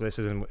 So obviously, this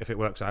is if it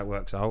works out, it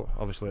works out.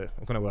 Obviously,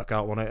 it's going to work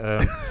out, won't it?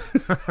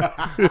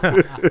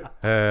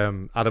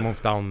 Had a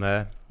month down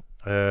there.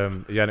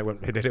 And it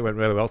went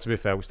really well. To be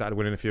fair, we started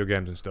winning a few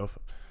games and stuff.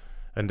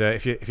 And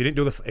if you didn't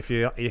do if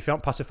you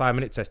don't pass a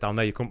 5-minute test down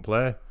there, you couldn't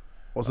play.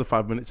 What's the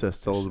 5-minute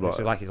test? Tell us about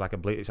it. It's like a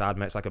bleep. It's hard,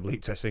 mate. It's like a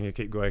bleep test thing. You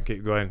keep going. I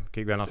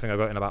think I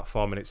got in about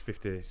 4 minutes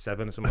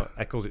 57 or something.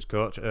 Eccles, its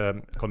coach,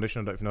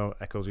 conditioner. I don't know if you know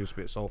Eccles used to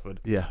be at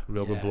Salford. Yeah,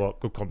 real good bloke,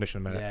 good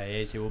conditioner, mate. Yeah,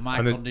 he is. Well,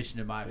 my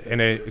conditioner, my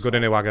good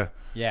in a wagger.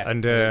 Yeah,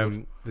 and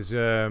there's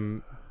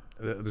a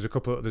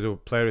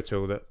player or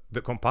two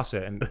that couldn't pass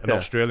it, and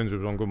Australians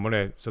were on good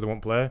money, so they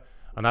won't play.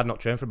 And I'd not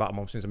trained for about a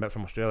month since I met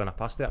from Australia, and I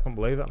passed it. I couldn't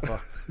believe it.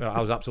 I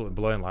was absolutely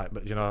blown,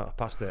 but you know, I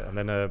passed it, and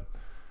then.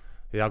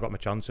 I got my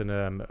chance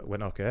and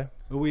went okay.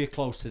 Who were you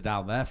close to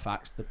down there,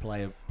 Facts, the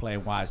playing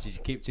wise? Did you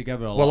keep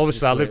together a lot? Well,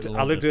 obviously I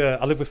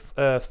lived with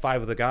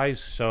 5 other guys.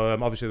 So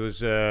obviously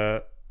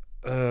there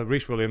was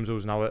Rhys Williams,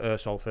 who's now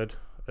at Salford.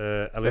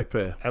 Elliot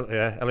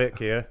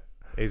Keir,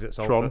 he's at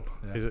Salford.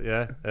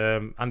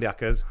 Tron, Andy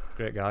Ackers,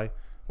 great guy,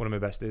 one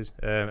of my besties,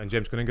 and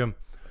James Cunningham.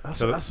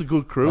 That's a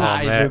good crew.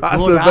 That's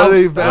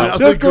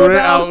a great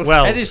house.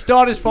 Well, any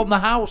stories from the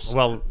house?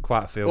 Well,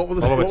 quite a few. What were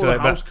the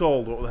house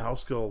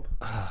called?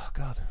 Oh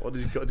God! What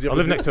did you I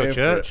live next to a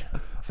church.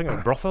 I think it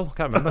was brothel. I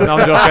can't remember. No,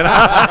 I'm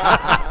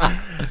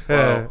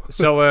joking.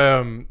 So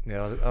I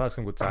had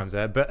some good times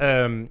there. But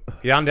Andy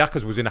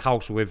Ackers was in a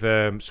house with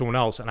someone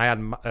else, and I had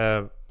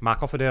Mark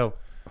Offerdale.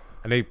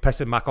 And he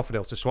pestered Mark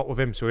Offerdale to swap with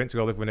him, so he went to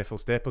go live with Niffle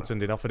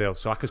Stapleton in Offerdale.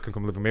 So Ackers can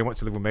come live with me. He went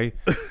to live with me.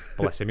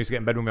 Bless him. He used to get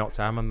in bed with me all the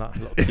time, and that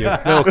little cute.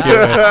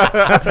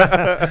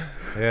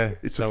 Yeah.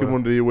 He took him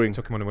under your wing.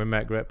 Took him under wing,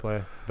 mate. Great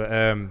player. But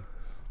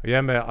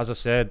yeah, mate. As I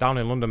said, down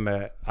in London,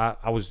 mate,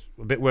 I was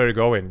a bit wary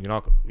going. You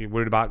know, you're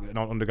worried about getting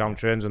on underground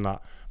trains and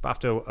that. But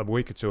after a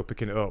week or two of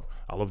picking it up,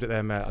 I loved it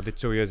there, mate. I did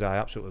 2 years. I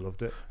absolutely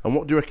loved it. And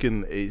what do you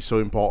reckon is so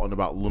important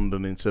about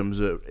London in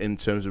terms of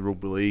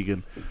rugby league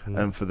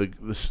and for the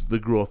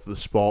growth of the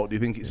sport? Do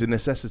you think it's a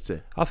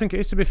necessity? I think it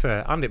is, to be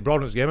fair, and it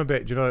broadens the game a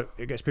bit. You know,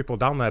 it gets people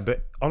down there.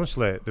 But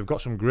honestly, they've got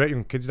some great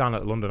young kids down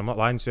at London. I'm not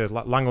lying to you.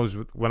 Like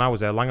Langos, when I was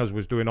there, Langos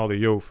was doing all the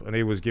youth, and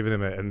he was giving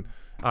them it. And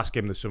ask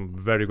him, there's some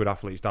very good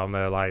athletes down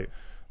there. Like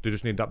they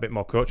just need that bit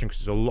more coaching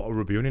because there's a lot of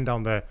rugby union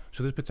down there.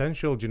 So there's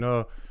potential. Do you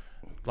know,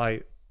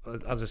 like.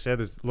 As I said,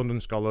 there's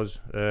London Scholars.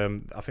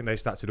 I think they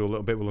start to do a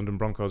little bit with London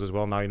Broncos as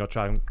well now. You know,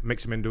 try and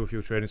mix them in, do a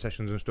few training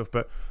sessions and stuff.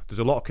 But there's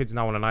a lot of kids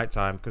now on a night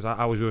time because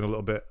I was doing a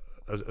little bit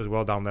as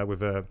well down there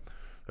with a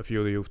few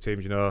of the youth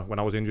teams. You know, when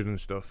I was injured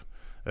and stuff.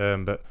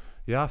 But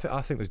yeah,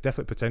 I think there's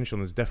definitely potential.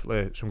 And there's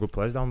definitely some good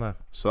players down there.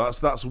 So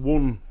that's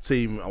one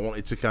team I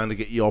wanted to kind of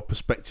get your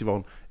perspective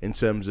on in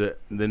terms of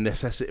the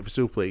necessity for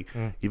Super League.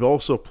 You've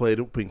also played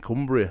up in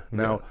Cumbria.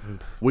 Now,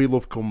 we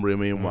love Cumbria,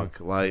 me and Wag.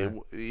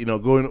 You know,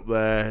 going up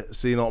there,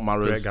 seeing all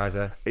Maras. Great guys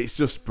there. It's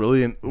just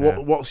brilliant.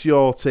 What's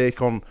your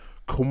take on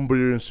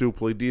Cumbria in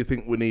Super League? Do you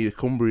think we need a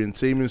Cumbrian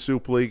team in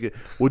Super League?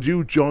 Would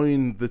you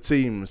join the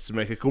teams to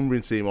make a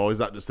Cumbrian team, or is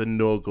that just a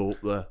no-go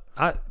up there?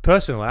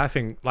 Personally, I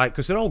think, like,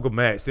 because they're all good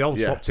mates, they all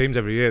swap teams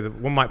every year.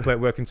 One might play at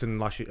Workington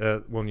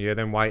one year,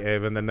 then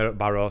Whitehaven, then they're at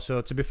Barrow.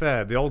 So to be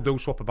fair, they all do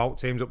swap about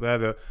teams up there.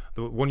 The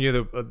one year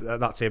they're at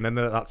that team, then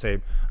they're at that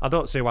team. I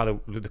don't see why they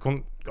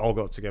couldn't all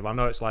go together. I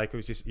know it's like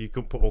just you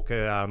couldn't put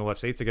OKR and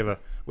OFC together,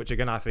 which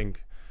again I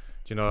think,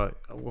 you know,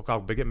 look how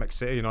big it makes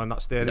City, you know, in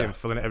that stadium,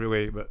 filling it every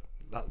week. But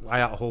I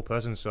am a whole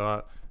person,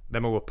 so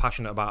them who were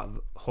passionate about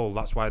Hull,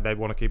 that's why they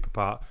want to keep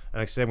apart.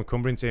 And the same with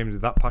Cumbrian teams, they're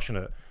that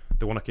passionate,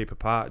 they want to keep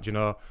apart, you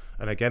know.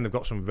 And again, they've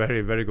got some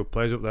very, very good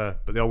players up there,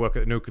 but they all work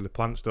at the nuclear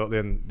plants, don't they?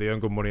 And they earn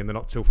good money, and they're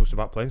not too fussed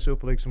about playing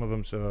Super League, some of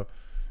them. So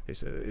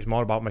it's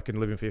more about making a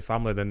living for your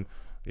family than,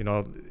 you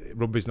know,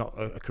 rugby's not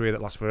a career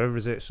that lasts forever,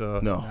 is it? So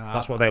no,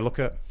 that's what they look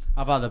at.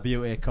 I've had the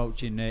beauty of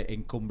coaching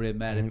in Cumbria and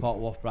Mary Port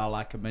Loughborough,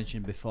 like I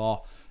mentioned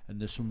before, and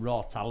there's some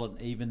raw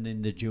talent even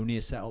in the junior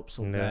setups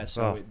up there.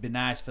 So it'd be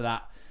nice for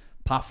that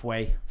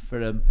pathway for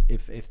them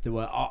if they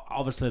were.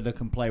 Obviously, they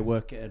can play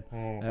work at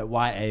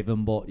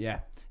Whitehaven, but yeah,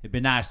 it'd be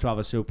nice to have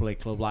a Super League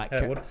club like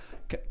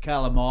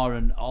Carlamore,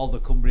 and all the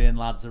Cumbrian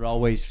lads are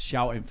always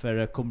shouting for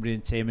a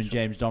Cumbrian team and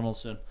James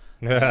Donaldson.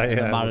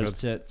 The Maras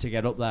to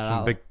get up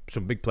there.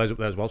 Some big players up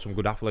there as well. Some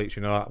good athletes.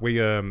 You know, we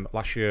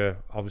last year,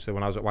 obviously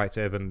when I was at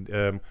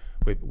Whitehaven,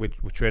 we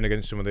trained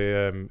against some of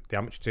the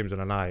amateur teams on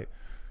a night,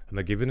 and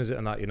they're giving us it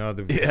and that. You know,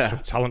 there's some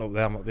talent up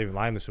there. I'm not even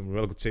lying. There's some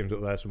really good teams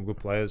up there. Some good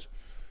players.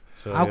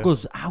 So, how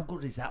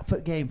good is that for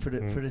a game for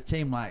the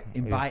team? Like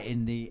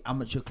inviting the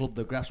amateur club,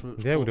 the grassroots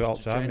we do it all clubs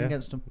the to time. train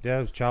against them. Yeah,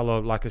 it was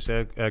Charlo, like I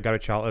said, Gary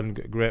Charlton,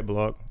 great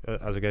bloke.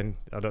 As again,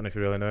 I don't know if you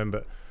really know him,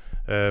 but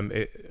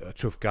a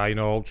tough guy, you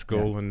know, old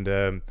school, and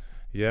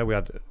we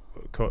had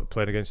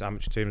played against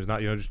amateur teams and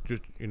that. You know,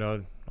 just you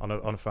know, on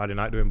a Friday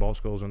night doing ball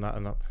schools and that.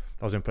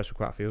 I was impressed with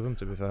quite a few of them,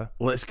 to be fair.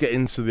 Let's get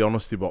into the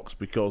honesty box,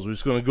 because we're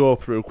just going to go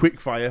through quick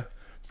fire.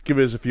 Just give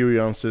us a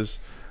few answers.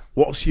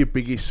 What's your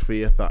biggest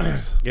fear,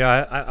 Thax?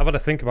 Yeah, I've had to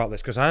think about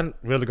this because I haven't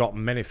really got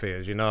many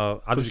fears. You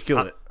know, I just kill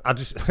it. I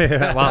just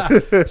well,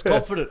 it's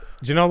confident.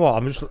 Do you know what?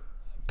 I'm just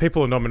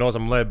people who know me knows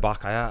I'm laid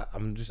back. I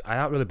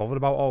ain't really bothered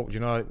about you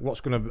know,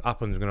 what's going to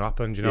happen is going to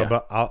happen. You know,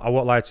 but I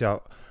won't lie to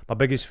you. My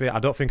biggest fear, I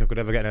don't think I could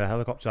ever get in a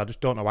helicopter. I just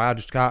don't know why. I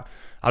just can't.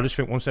 I just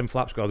think once them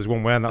flaps go, there's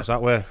one way and that's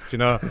that way. Do you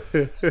know?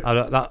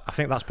 I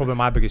think that's probably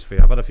my biggest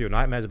fear. I've had a few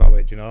nightmares about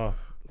it. Do you know?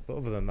 But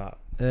other than that,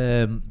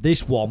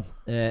 this one.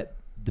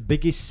 The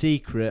biggest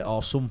secret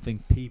or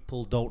something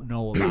people don't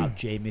know about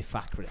Jamie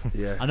Thackray.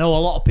 Yeah. I know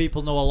a lot of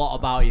people know a lot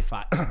about you,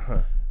 Thax,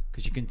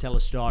 because you can tell a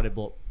story,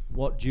 but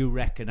what do you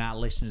reckon our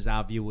listeners,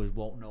 our viewers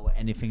won't know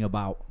anything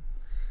about?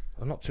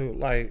 I'm not too,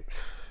 like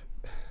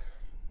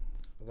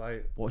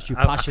what's your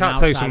passion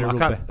outside of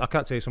rugby? I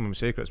can't tell you some of my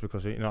secrets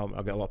because, you know,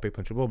 I get a lot of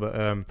people in trouble, but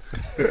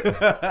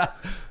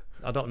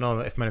I don't know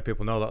if many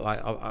people know that.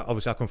 Like,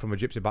 obviously I come from a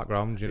gypsy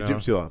background, you know.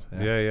 Gypsy lad?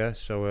 Yeah.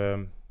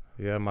 So,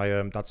 my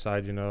dad's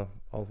side, you know,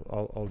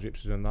 all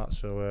gypsies and that.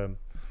 So,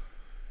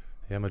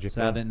 I'm a gypsy.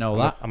 So I didn't know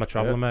that. I'm a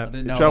traveller, mate. I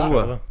didn't know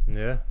Traveller?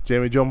 Yeah.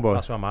 Jamie John Boy?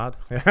 That's why I'm mad.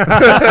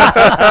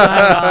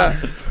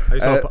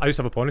 I used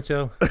to have a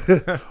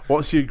ponytail.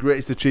 What's your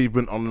greatest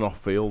achievement on and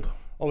off field?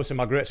 Obviously,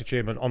 my greatest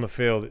achievement on the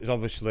field is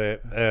obviously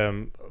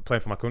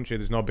playing for my country.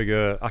 There's no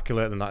bigger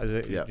accolade than that, is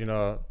it? Yeah. You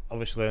know,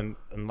 obviously, and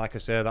like I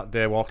say, that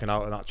day walking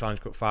out in that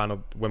Challenge Cup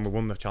final, when we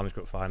won the Challenge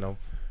Cup final,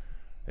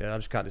 I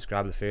just can't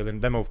describe the feeling.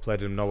 Them who've played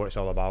them know what it's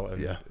all about,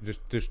 and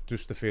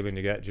just the feeling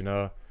you get, you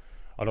know.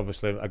 And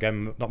obviously,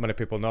 again, not many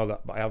people know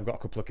that, but I have got a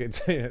couple of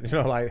kids, you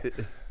know, like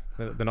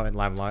they're not in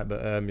limelight,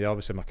 but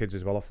obviously my kids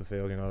as well off the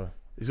field, you know.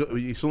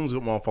 Your son's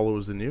got more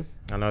followers than you.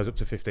 I know, he's up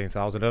to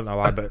 15,000. I don't know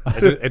why, but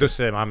it does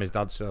say I'm his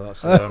dad, so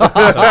that's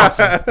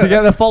to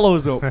get the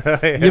followers up.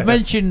 You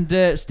mentioned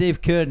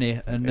Steve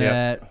Kearney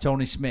and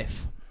Tony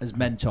Smith as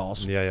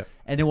mentors. Yeah.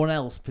 Anyone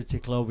else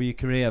particular over your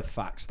career,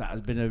 Thax, that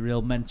has been a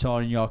real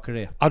mentor in your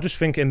career? I just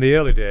think in the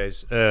early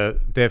days,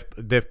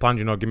 Dave Planned,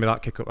 you know, give me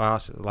that kick up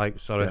arse. Like,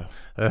 sorry,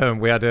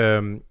 we had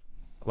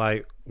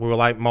like we were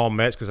like more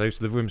mates because I used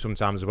to live with him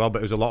sometimes as well. But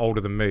he was a lot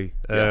older than me,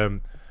 we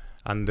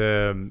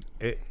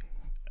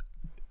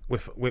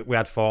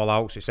had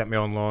fallouts. He sent me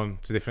on loan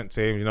to different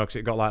teams, you know, because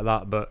it got like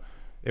that. But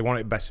he wanted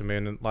it better me,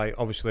 and like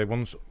obviously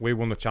once we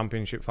won the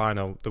championship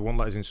final, they wouldn't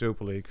let us in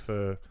Super League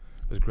for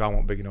his ground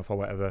wasn't big enough or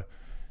whatever.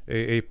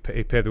 He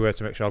paved the way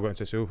to make sure I got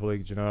into Super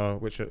League, you know,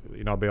 which,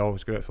 you know, I'll be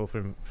always grateful for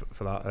him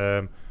for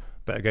that.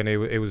 But again, he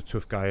was a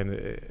tough guy,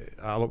 and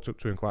I looked up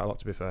to him quite a lot,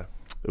 to be fair.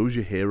 Who's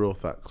your hero,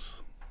 Thax?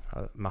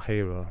 My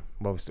hero?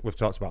 Well, we've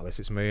talked about this.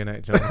 It's me,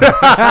 innit? You know?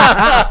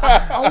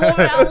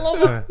 I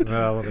love it. No,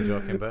 I love it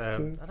joking, but I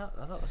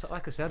don't,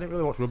 like I said, I didn't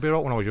really watch rugby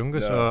when I was younger,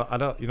 so I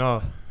don't, you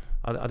know,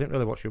 I didn't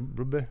really watch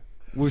rugby.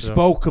 We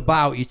spoke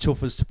about your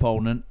toughest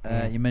opponent.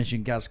 You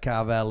mentioned Gaz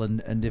Carvel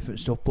and different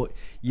stuff, but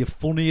your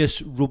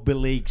funniest rugby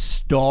league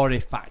story,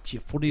 Thax.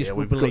 Your funniest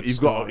rugby league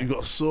story. You've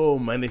got so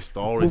many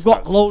stories. We've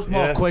got loads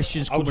more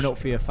questions coming up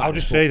for you, Thax. I'll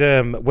just say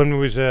when we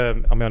was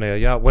I'm on here.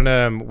 Yeah, when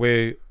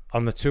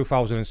on the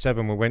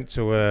 2007, we went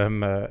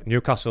to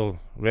Newcastle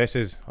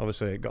races.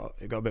 Obviously, it got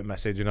a bit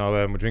messy. You know,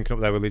 we're drinking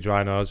up there with Lee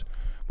Drynos.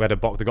 We had a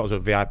box. They got us a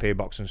VIP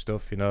box and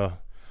stuff. You know,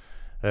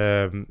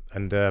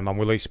 and I'm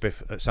with Lee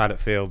Spiff at side at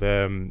field,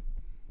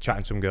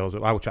 chatting some girls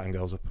up. I was chatting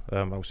girls up.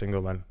 I was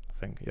single then, I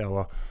think. Yeah,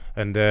 well,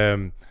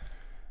 and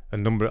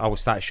I was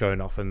started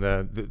showing off, and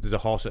there's a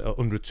horse at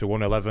 100 to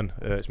 111.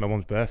 It's my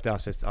mum's birthday. I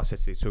said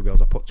to these two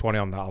girls, I put 20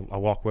 on that.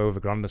 I'll walk away with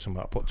a grand or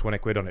something. I put 20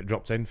 quid on it,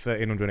 dropped in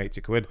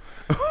 1,380 quid.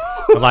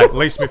 And like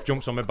Lee Smith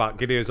jumps on my back,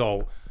 giddy as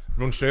all,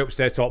 runs straight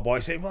upstairs, top boy,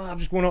 saying, "Well, I've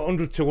just won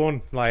 100 to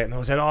 1." Like, and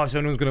I said, "Oh,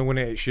 someone's gonna win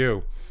it. It's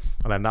you."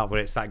 And then that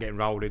way it started getting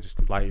rowdy,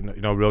 just like you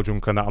know, real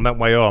drunk and that. I went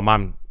way home,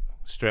 man.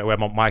 Straight away,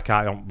 I'm on my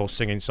car, I'm both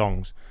singing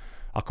songs.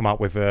 I come out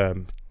with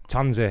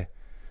Tansy.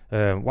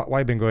 Why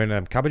you been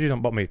going cabbages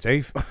on bottom of your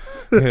teeth?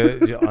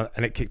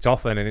 And it kicked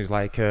off, and he's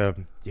like,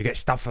 you get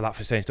stabbed for that,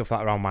 for saying stuff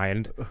like that around my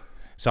end.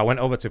 So I went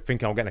over to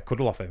thinking I was getting a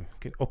cuddle off him.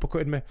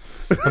 Uppercutted me.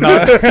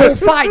 In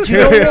fact, you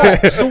know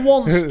what?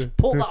 Someone's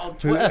put that on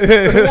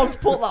Twitter. Someone's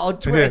put that on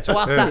Twitter to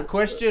ask that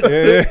question.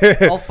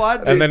 I'll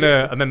find it.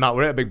 And then that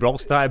were it, a big brawl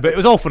started. But it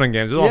was all fun and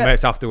games. It was all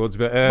mates afterwards.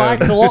 But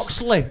Michael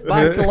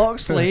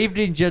Oxley,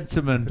 evening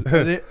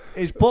gentlemen.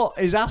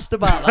 He's asked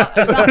about that.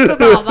 He's asked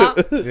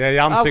about that.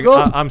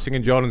 Yeah, I'm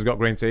singing Jordan's Got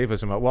Green Teeth or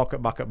something.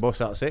 Walk back at bus,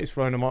 that's it. He's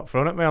throwing at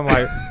me. I'm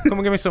like, come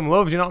and give me some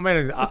love. Do you know what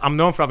I mean? I'm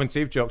known for having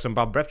teeth jokes and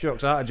bad breath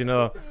jokes, aren't I? Do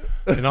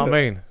you know what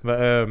I mean?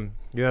 But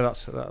yeah,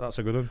 that's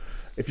a good one.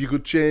 If you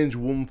could change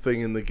one thing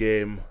in the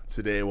game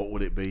today, what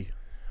would it be?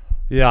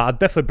 Yeah, I'd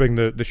definitely bring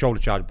the shoulder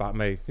charge back.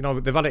 Me, you know,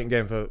 they've had it in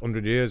game for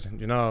 100 years.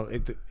 You know,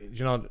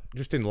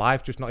 just in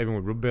life, just not even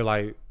with rugby.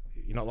 Like,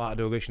 you're not allowed to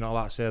do this, you're not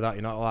allowed to say that,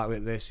 you're not allowed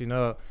with this. You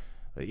know,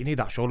 you need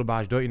that shoulder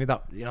barge, don't you? You need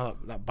that, you know,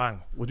 that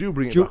bang. Would you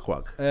bring it back,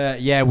 Wag?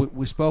 Yeah,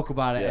 we spoke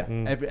about it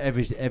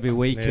every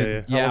week.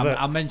 Yeah,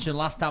 I mentioned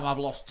last time I've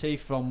lost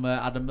teeth from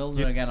Adam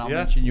Milner again. I'll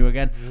mention you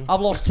again.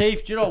 I've lost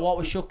teeth. Do you know what?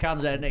 We shook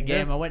hands at the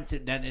game. I went to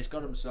the dentist,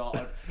 got them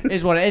sorted. It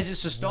is what it is.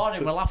 It's a story.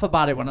 We laugh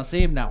about it when I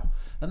see him now.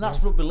 And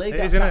that's rugby league.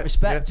 That's that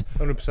respect.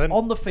 100%.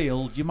 On the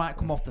field, you might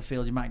come off the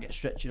field, you might get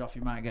stretched off,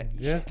 you might get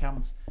shake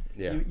hands.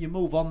 Yeah. You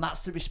move on.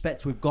 That's the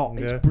respect we've got.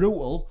 It's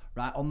brutal,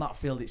 right? On that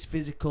field, it's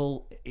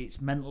physical, it's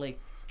mentally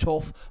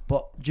tough.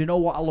 But do you know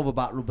what I love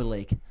about rugby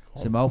league,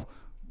 Simo?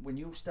 When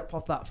you step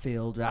off that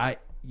field, right,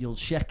 you'll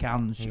shake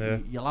hands,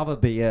 you'll have a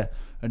beer,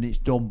 and it's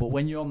done. But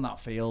when you're on that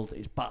field,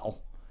 it's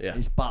battle. Yeah.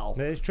 It's battle.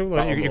 Yeah, it's true.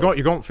 Like,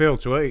 you got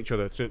field to hate each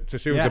other, to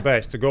see who's the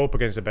best, to go up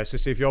against the best, to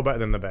see if you're better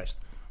than the best.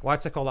 Why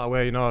take all that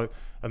away, you know?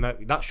 And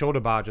that shoulder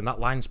barge and that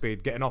line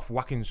speed, getting off,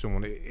 whacking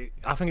someone.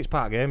 I think it's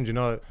part of games, you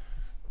know.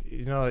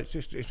 You know, it's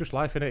just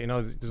life, innit? You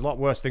know, there's a lot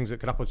worse things that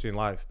could happen to you in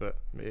life, but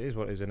it is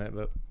what it is, innit?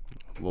 But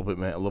love it,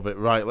 mate. I love it.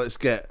 Right, let's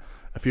get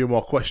a few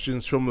more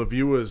questions from the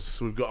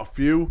viewers. We've got a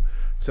few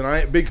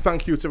tonight. Big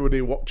thank you to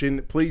everybody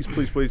watching. Please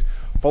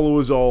follow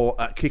us all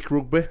at CiK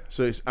Rugby.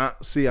 So it's at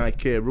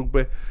CiK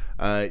Rugby.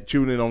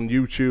 Tune in on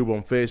YouTube,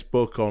 on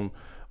Facebook, on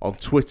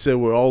Twitter.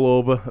 We're all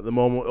over at the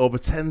moment. Over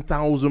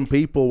 10,000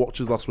 people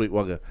watched us last week,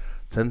 Wagger.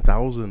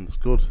 10,000. It's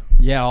good.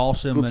 Yeah,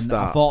 awesome. Good and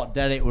start. I thought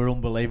Derek were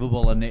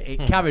unbelievable, and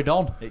it carried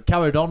on. It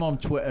carried on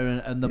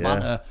Twitter and the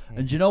banter.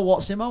 And do you know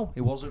what, Simo?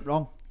 He wasn't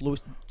wrong.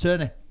 Lewis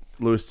Turner.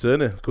 Good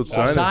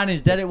signing.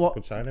 Signings, Derek. What?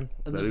 good signing.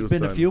 And there's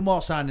been a few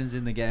more signings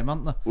in the game,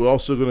 haven't there? We're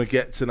also going to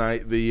get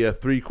tonight the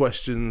 3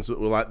 questions that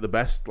were like the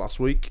best last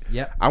week.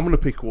 Yeah. I'm going to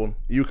pick one.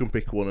 You can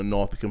pick one, and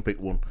North can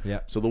pick one. Yeah.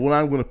 So the one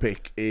I'm going to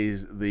pick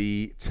is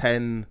the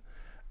 10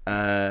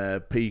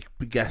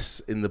 guests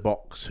in the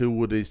box. Who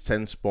would his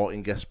 10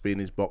 sporting guests be in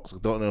his box? I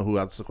don't know who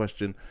answered the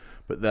question,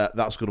 but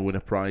that's going to win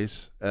a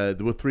prize. There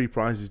were 3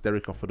 prizes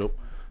Derek offered up,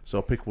 so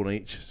I'll pick one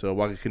each. So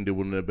Wagger can do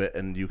one in a bit,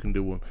 and you can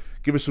do one.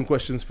 Give us some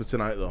questions for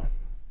tonight, though.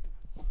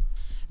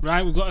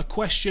 Right, we've got a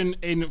question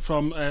in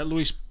from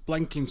Lewis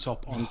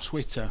Blenkintop on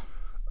Twitter.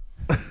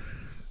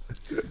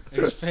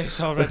 His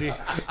face already.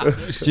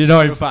 Do you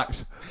know, in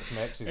fact?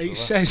 It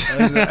says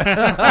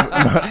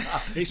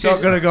It's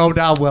not going to go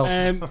down well.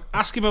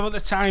 Ask him about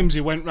the times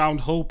he went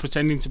round Hull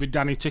pretending to be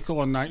Danny Tickle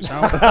on nights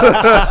out.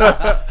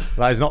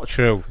 That is not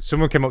true.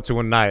 Someone came up to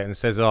one night and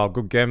says, "Oh,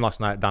 good game last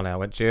night, Danny." I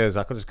went, "Cheers."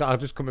 I just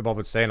couldn't be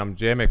bothered saying I'm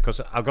Jamie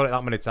because I've got it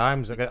that many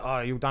times. I go, "Oh,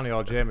 you Danny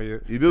or Jamie?"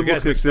 You do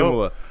look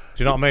similar.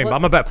 Do you know what I mean? But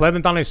I'm a better player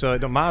than Danny, so it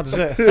don't matter,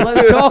 does it?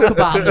 Let's talk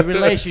about the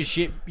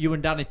relationship you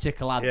and Danny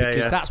Tickle had,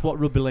 because that's what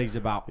rugby league's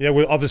about. Yeah,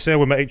 we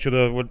met each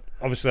other.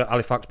 Obviously, at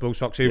Halifax Blue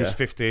Sox. He was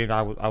 15.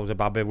 I was a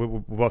babby. We were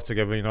both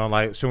together. You know,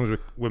 like as soon as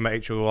we met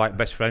each other, we were like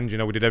best friends. You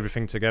know, we did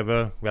everything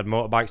together. We had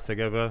motorbikes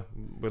together.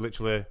 We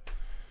literally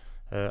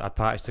had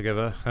parties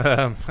together.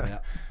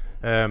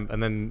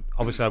 And then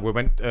obviously we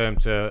went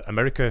to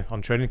America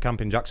on training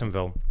camp in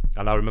Jacksonville,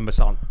 and I remember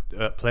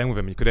playing with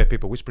him. You could hear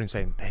people whispering,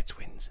 saying, "They're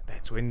twins.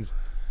 They're twins."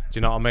 Do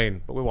you know what I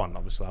mean? But we won,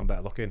 obviously. I'm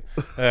better looking.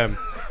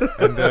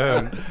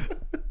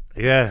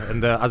 Yeah,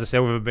 and as I say,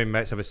 we've been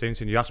mates ever since.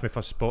 And you asked me if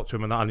I spoke to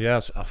him and that, and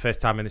yeah, I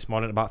FaceTimed him this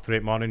morning at about 3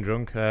 in the morning,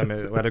 drunk. We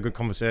had a good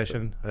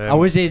conversation.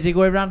 How is he? Is he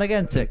going round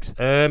again,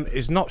 Tix?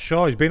 He's not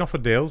sure. He's been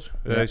offered deals.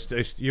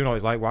 You know,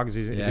 he's like Wags.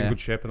 He's in good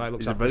shape, and that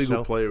looks. He's a very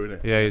good player,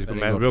 isn't he? Yeah, he's a good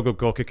man. Real good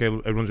goal kicker.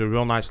 He runs a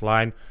real nice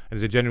line, and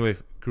he's a genuinely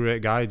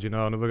great guy. You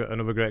know,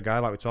 another great guy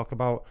like we talk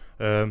about.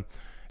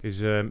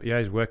 He's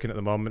working at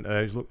the moment.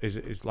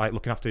 He's like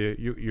looking after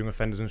young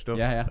offenders and stuff.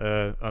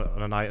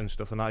 On a night and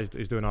stuff, and that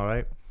he's doing all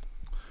right.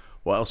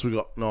 What else we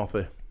got,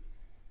 Northie?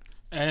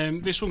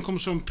 This one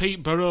comes from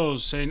Pete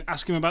Burrows saying,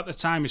 ask him about the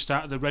time he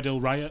started the Red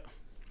Hill Riot.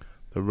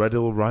 The Red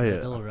Hill Riot.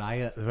 Red Hill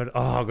Riot.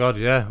 Oh God,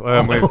 yeah. I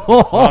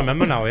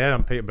remember now. Yeah,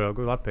 I'm Peter Burrows.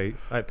 Good lad, Pete.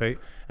 Right, Pete.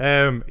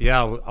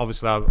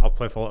 Obviously I'll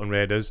play for Bolton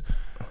Raiders.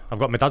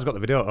 My dad's got the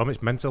video at home.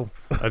 It's mental.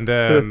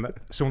 And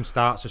someone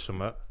starts or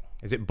something.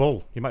 Is it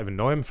Bull? You might even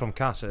know him from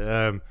Cass.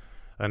 They're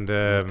like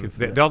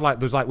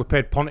we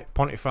paid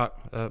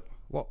Pontefract.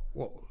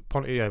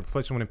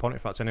 Played someone in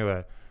Pontefract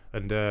anyway.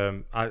 And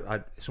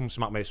someone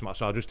smacked me,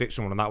 so I just hit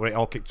someone, and that when it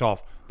all kicked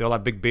off, they all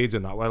had big beards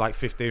and that. We're like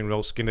 15,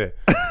 real skinny.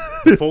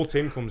 The full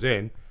team comes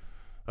in,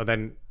 and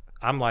then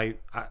I'm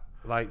like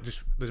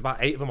there's about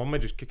 8 of them on me,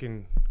 just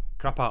kicking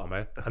crap out of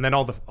me, and then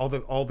all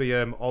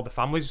the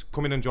families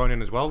come in and join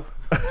in as well.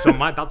 So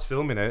my dad's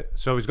filming it,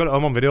 so he's got it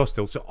home on video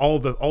still. So all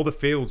the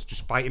fields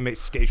just fighting me.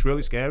 It's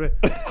really scary.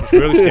 It's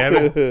really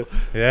scary.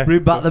 Yeah.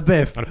 Bring back the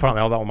biff. And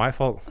apparently all that was my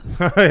fault.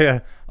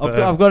 Yeah.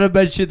 I've got to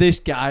mention this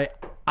guy,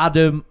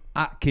 Adam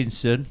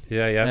Atkinson.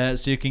 Yeah.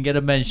 So you can get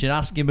a mention.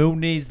 Ask him who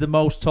needs the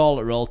most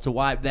toilet roll to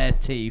wipe their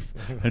teeth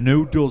and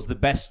who does the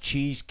best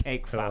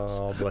cheesecake fats.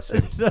 Oh, bless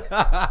him.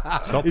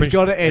 He's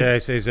got it in.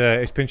 Yeah,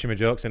 he's pinching my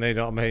jokes, and you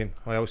know what I mean?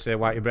 I always say,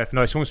 wipe your breath.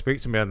 No, if someone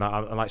speaks to me and that,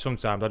 and like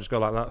sometimes I just go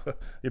like that.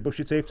 You brush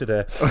your teeth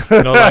today?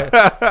 You know, like,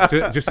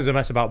 just as a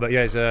mess about. But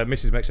yeah,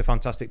 Mrs. makes a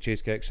fantastic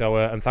cheesecake. So,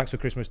 and thanks for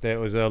Christmas Day. It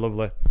was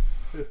lovely.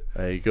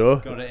 There you go.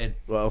 Got it in.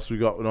 What else we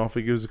got?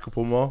 Northie, give us a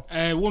couple more.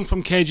 One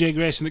from KJ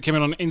Grayson that came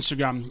in on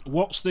Instagram.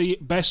 What's the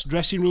best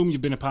dressing room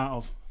you've been a part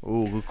of?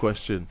 Oh, good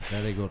question.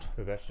 Very good.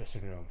 The best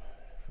dressing room.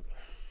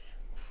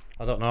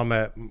 I don't know,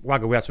 mate.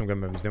 Wagger, we had some good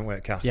movies, didn't we,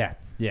 at Cass? Yeah.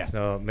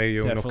 So me,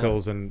 you,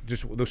 Knuckles, and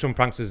just there were some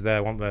pranksters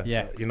there, weren't there?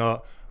 Yeah. You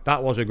know,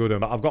 that was a good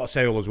one. But I've got to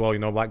say as well, you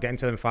know, like getting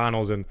to them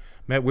finals, and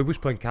mate, we was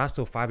playing Cass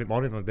till 5 in the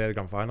morning on the day of the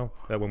grand final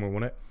when we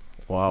won it.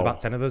 Wow. About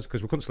 10 of us,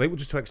 because we couldn't sleep. We were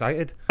just too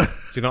excited. Do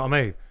you know what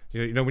I mean?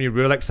 You know when you're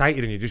real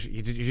excited and you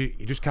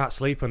just can't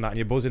sleep and that, and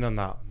you're buzzing on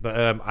that. But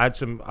I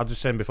was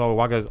just saying before,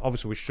 Wagger,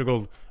 obviously we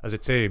struggled as a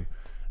team.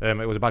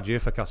 It was a bad year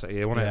for Cass that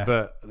year, wasn't it?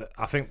 But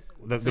I think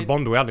the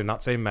bond we had in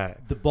that team, mate.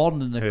 The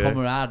bond and the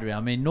camaraderie. I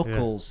mean,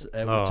 Knuckles,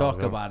 we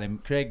talk about him.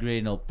 Craig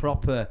Greenhill,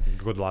 proper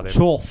good lad,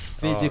 tough,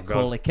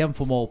 physical. He came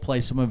from all,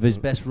 played some of his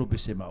best rugby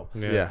simo.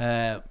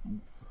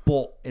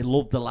 But he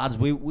loved the lads.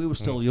 We were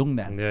still young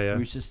then. We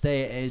used to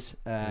stay at his.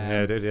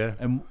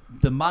 And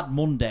the Mad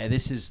Monday,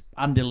 this is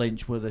Andy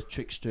Lynch with a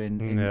trickster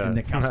in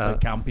the Casper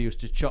camp. He used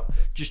to chop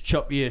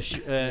your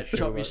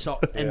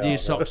end of your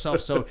socks off.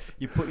 So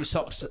you put your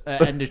socks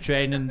end of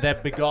train and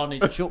they'd be gone.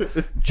 He'd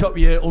chop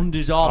your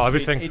undies off. Oh,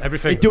 everything.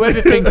 He'd do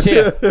everything to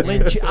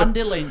you.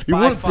 Andy Lynch. You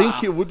wouldn't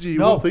think it, would you?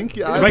 You wouldn't think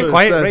it.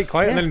 Very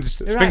quiet, and then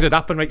things would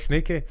happen, right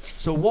sneaky.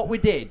 So what we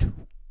did,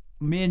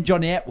 me and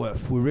Johnny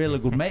Etworth were really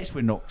good mates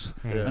with Nux,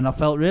 and I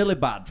felt really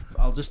bad.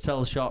 I'll just tell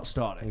a short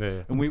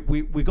story. And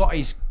we got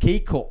his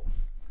key cut.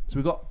 So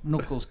we got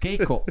Knuckles' key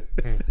cut.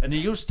 And he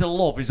used to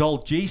love his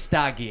old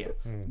G-Star gear,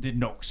 did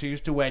Nux. He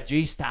used to wear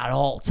G-Star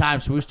all the time.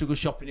 So we used to go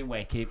shopping in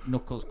Wakey.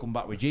 Knuckles come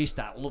back with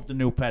G-Star. Loved the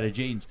new pair of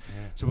jeans.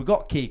 So we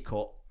got key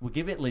cut. We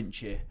give it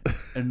Lynchy,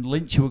 and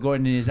Lynchy were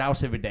going in his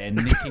house every day and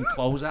nicking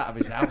clothes out of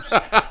his house,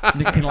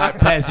 nicking like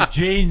pairs of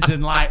jeans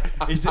and like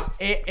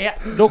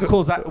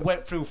Knuckles that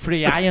went through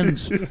 3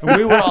 irons, and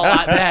we were all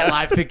like there,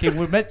 like thinking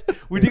we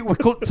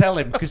couldn't tell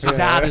him because he's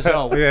hard as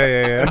well.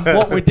 And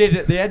what we did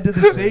at the end of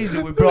the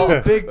season, we brought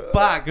a big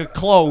bag of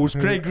clothes,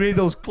 Craig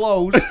Greenhill's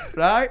clothes,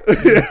 right,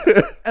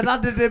 and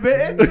handed him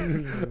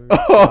it.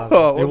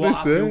 What we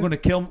were going to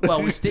kill him.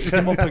 Well, we stitched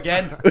him up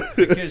again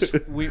because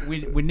we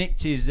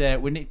nicked his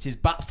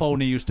bat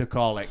phone, he used to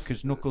call it,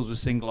 because Knuckles was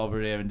single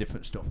over here and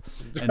different stuff.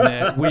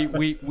 And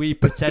we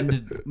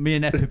pretended, me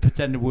and Epi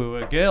pretended we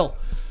were a girl.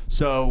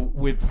 So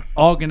we've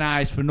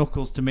organised for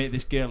Knuckles to meet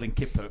this girl in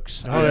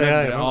Kippocks.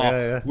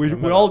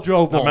 We all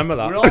drove up. I remember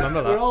that.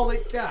 We're all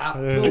in car,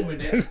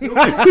 filming it.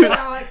 Knuckles in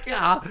our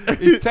car.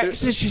 He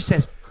texts us, she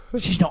says,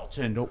 she's not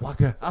turned up,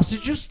 Wagger. I said,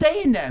 just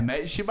stay in there,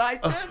 mate. She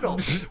might turn up.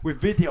 We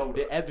videoed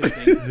it,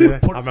 everything.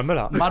 I remember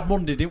that. Mad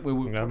Monday, didn't we?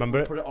 We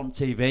put it on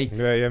TV.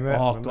 Mate.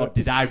 Oh, God,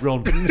 did I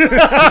run.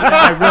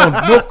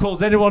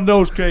 Knuckles, anyone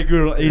knows Craig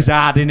Greenhill, he's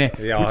hard, innit?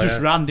 We just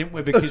ran, didn't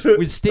we? Because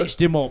we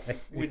stitched him up.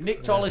 We'd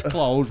nicked all his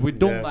clothes. We'd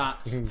done that.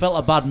 Felt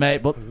a bad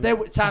mate, but there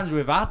were times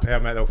we've had. Yeah,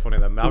 mate, they were funny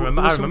then. I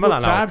remember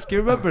that times. now. Can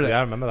you remember it? Yeah,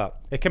 I remember that.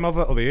 He came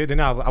over the other year,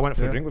 didn't I? I went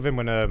for a drink with him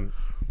when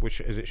which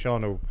is it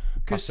Sean who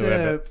Because passed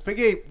away?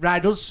 Figgy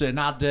Ryan Hudson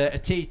had a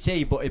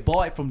TT, but he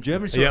bought it from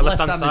Germany, so Yeah,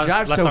 left-hand left-hand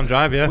drive. left-hand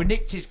drive, yeah. We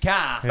nicked his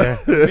car,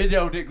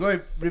 videoed it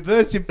going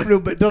reversing through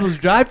McDonald's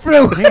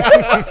drive-through,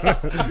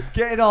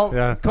 getting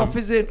all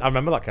coffees in. I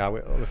remember that car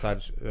with the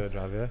side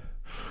drive, yeah.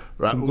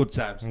 Right. Some good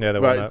times. Yeah, they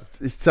were Right, that.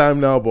 it's time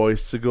now,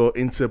 boys, to go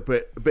into a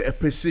bit of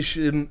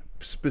position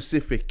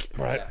specific,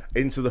 Right.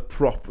 into the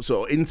prop,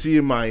 so into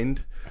your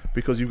mind,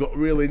 because you've got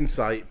real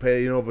insight,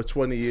 playing over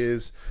 20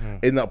 years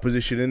in that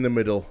position in the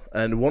middle,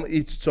 and I want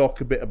you to talk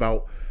a bit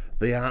about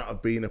the art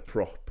of being a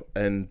prop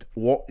and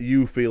what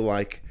you feel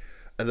like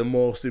are the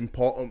most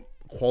important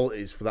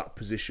qualities for that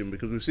position,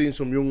 because we've seen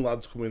some young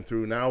lads coming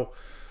through now.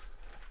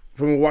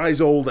 From a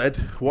wise old Ed,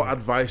 what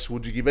advice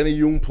would you give any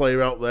young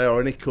player out there or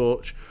any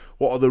coach?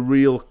 What are the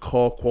real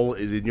core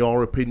qualities, in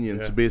your opinion,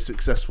 to be a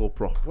successful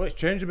prop? Well, it's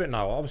changed a bit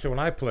now. Obviously, when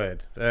I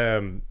played,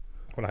 when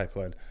I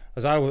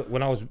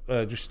was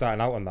just starting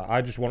out on that,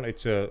 I just wanted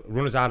to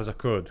run as hard as I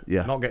could,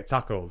 not get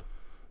tackled,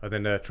 and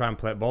then try and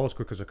play ball as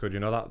quick as I could. You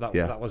know,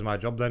 that was my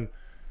job then.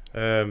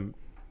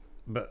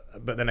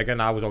 But then again,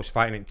 I was always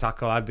fighting in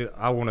tackle. I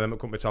was one of them that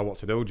couldn't be told what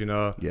to do. Do you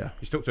know? Yeah.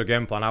 You stuck to a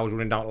game plan. I was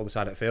running down the other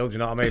side of the field. Do you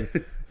know what I mean?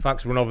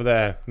 Facts, run over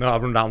there. No, I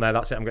run down there.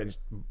 That's it. I'm getting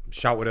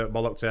shouted at,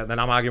 bollocked at. Then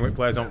I'm arguing with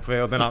players on the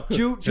field. Then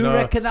do you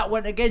reckon that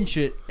went against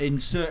you in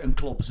certain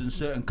clubs and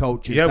certain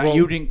coaches? Yeah, that well,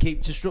 you didn't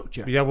keep to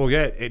structure. Yeah, well,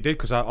 yeah, it did,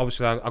 because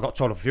obviously I got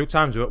told off a few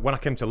times. But when I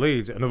came to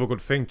Leeds, another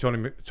good thing,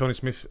 Tony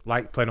Smith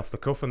liked playing off the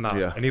cuff and that,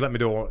 and he let me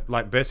do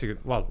basically.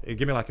 Well, he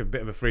gave me like a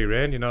bit of a free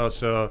rein, you know.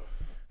 So.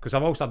 Because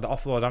I've always had the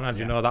offload, and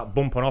you know, that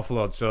bump on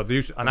offload. So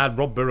and I had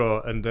Rob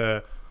Burrow and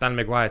Dan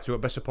Maguire, two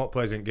of the best support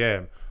players in the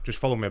game, just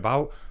follow me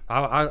about.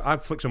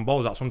 I'd flick some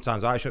balls out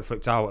sometimes I should have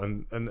flicked out,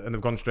 and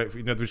they've gone straight for,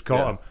 you know, they've just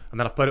caught them. And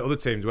then I've played at other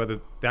teams where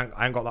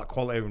I ain't got that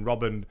quality, and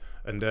Rob and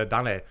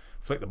Danny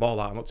flick the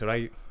ball out and look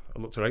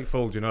to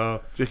eightfold, you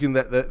know. Do you reckon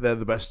that they're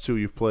the best two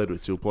you've played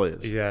with, two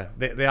players? Yeah,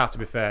 they are, to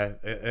be fair,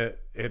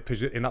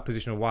 in that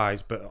position of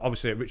Wise. But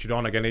obviously Richard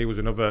Horn again, he was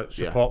another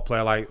support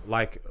player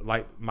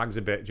like Mags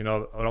a bit, you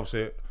know. And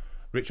obviously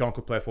Rich Horn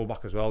could play full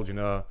back as well, you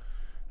know.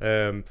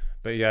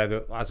 But yeah,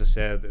 as I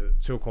said,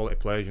 two quality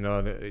players, you know,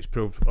 and it's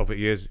proved over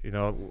years, you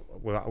know,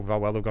 with how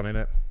well they've gone in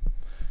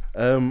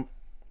it.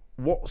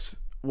 What's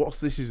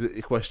this is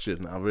the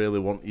question I really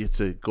want you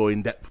to go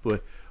in depth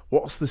with.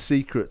 What's the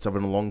secret to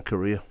having a long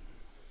career?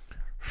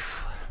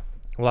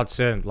 Well, I'd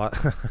say, like,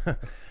 do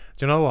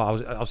you know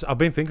what? I've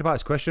been thinking about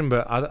this question,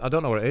 but I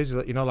don't know what it is.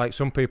 You know, like,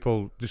 some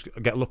people just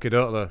get lucky,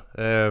 don't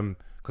they?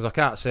 Because I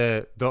can't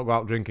say don't go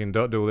out drinking,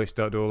 don't do this,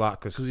 don't do that.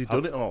 Because you've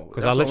done it all.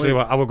 Because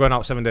I was going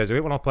out 7 days a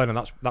week when I was playing, and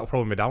that's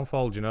probably my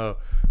downfall. Do you know?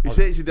 You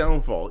say it's your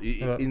downfall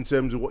in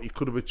terms of what you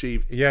could have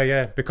achieved.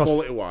 Yeah, because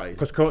quality-wise.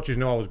 Because coaches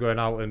knew I was going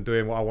out and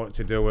doing what I wanted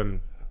to do,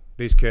 and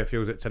these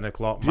curfews at 10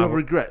 o'clock. Do you have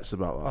regrets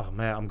about that? Oh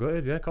mate, I'm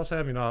gutted. Yeah, of course I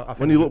am. You know,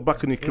 when you look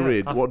back on your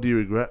career, what do you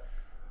regret?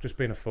 Just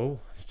being a fool.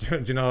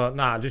 Do you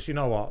know? Just, you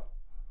know what?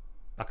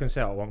 I can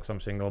say what I want because I'm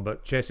single,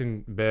 but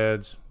chasing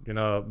birds, you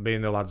know,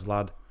 being the lad's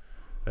lad,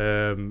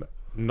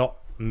 not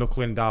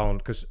knuckling down,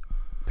 because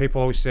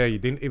people always say you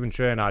didn't even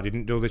train hard, you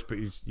didn't do this, but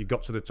you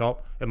got to the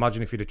top.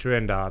 Imagine if you'd have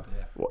trained hard,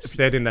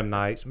 stayed in them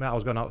nights. Mate, I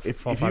was going out for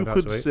 4 or 5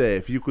 nights a week.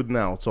 If you could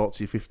now talk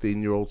to your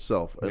 15-year-old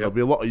self, and there'll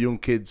be a lot of young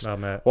kids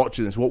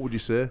watching this, what would you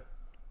say?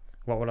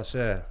 What would I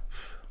say?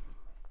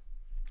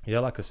 Yeah,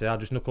 like I say, I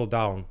just knuckled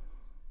down,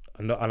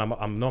 and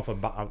I'm known for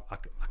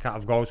I can't.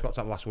 I've always got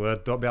to have the last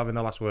word. Don't be having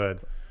the last word.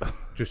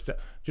 Just do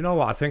you know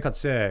what I think I'd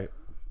say?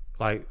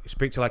 Like,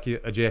 speak to like a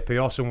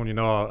JP or someone, you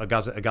know, a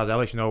Gaz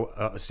Ellis, you know,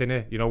 a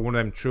Cine, you know, one of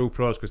them true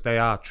pros, because they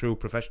are true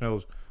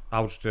professionals. I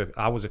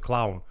was a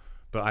clown,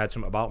 but I had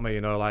something about me,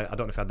 you know, like, I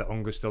don't know if I had the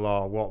hunger still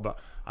or what, but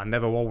I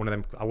never wore one of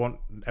them. I want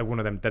one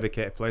of them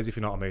dedicated players, if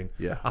you know what I mean.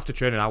 Yeah. After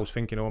training, I was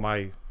thinking, who am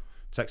I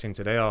texting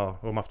today, or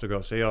who am I have to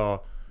go see,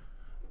 or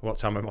what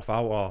time I'm off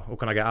out, or who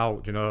can I get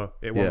out, you know.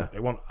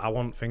 I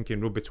wasn't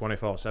thinking rugby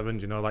 24/7,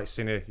 you know, like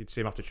Cine, you'd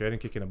see him after training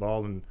kicking a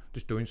ball and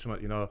just doing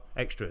something, you know,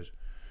 extras.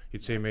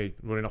 You'd see me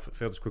running off the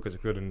field as quick as I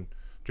could and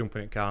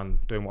jumping in the car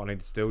and doing what I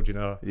needed to do, you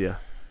know. Yeah.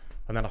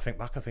 And then I think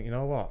back, you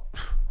know what?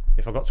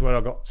 If I got to where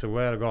I got,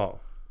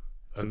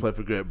 to play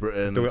for Great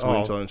Britain, do and it to win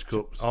all, Challenge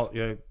Cups.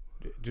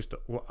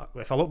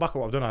 If I look back at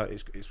what I've done,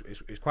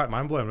 it's quite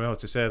mind blowing, really,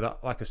 to say that.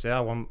 Like I say,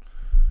 I want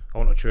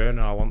a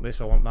trainer, I want this,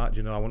 I want that.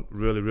 You know, I want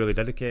really, really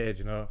dedicated.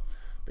 You know,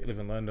 but you live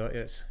and learn, don't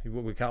you?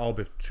 We can't all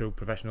be true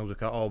professionals. We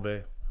can't all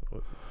be.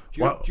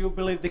 Do you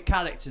believe the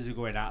characters are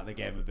going out of the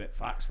game a bit,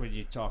 Facts, when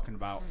you're talking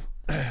about?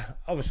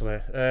 Obviously,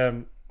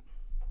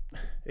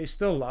 it's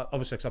still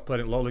obviously because I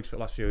played in low leagues for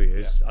the last few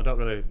years. Yeah. I don't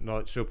really know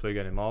it's Super League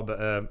anymore, but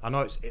I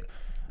know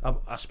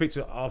I speak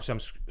to, obviously I'm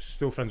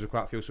still friends with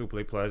quite a few Super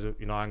League players.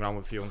 You know, I hang around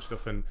with a few and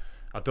stuff, and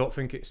I don't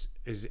think it's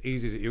as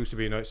easy as it used to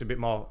be. You know, it's a bit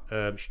more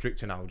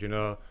stricter now. Do you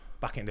know?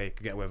 Back in the day, you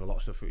could get away with a lot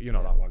of stuff. You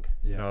know that wag.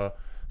 Yeah. You know,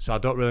 so I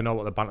don't really know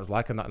what the banter's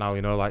like in that now.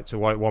 You know, like to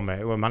what it was, mate.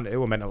 It were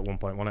mental at one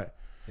point, wasn't it?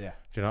 Yeah.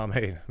 Do you know what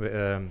I mean? But,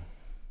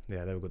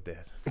 yeah, they were good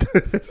days.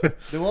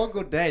 They were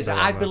good days.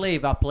 I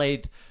believe I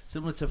played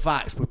similar to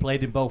Facts. We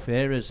played in both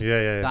eras.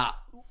 Yeah. That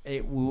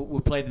we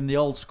played in the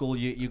old school.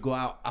 You go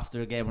out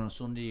after a game on a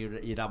Sunday.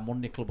 You'd have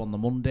Monday club on the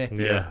Monday.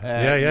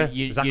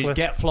 Exactly. You'd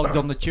get flogged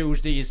on the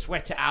Tuesday. You'd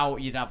sweat it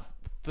out. You'd have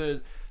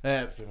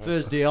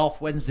Thursday off,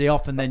 Wednesday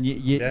off, and then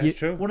it's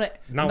true. Won it.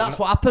 Now, and that's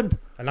what happened.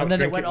 And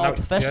then it went all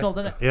professional,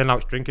 didn't it? Yeah, now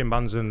it's drinking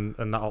bans and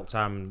that all the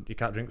time. You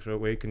can't drink for a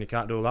week and you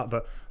can't do that.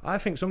 But I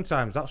think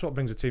sometimes that's what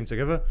brings a team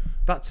together.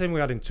 That team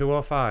we had in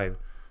 2005,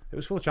 it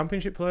was full of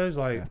championship players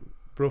like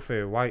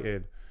Bruffy,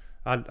 Whitehead.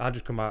 I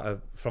just come out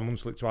from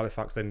Hunslet to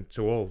Halifax, then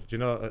to Hull. Do you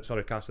know?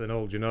 Castle and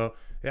Hull. Do you know?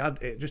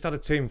 It just had a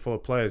team full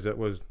of players that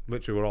was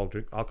literally were all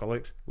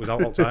alcoholics. Was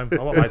out all the time.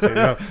 I want my team. You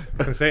know,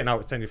 I can say it now.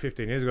 It's 10 or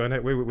 15 years ago,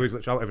 innit? We was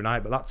literally out every night.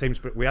 But that team,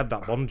 we had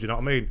that bond. Do you know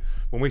what I mean?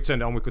 When we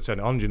turned it on, we could turn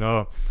it on. Do you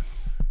know?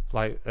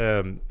 Like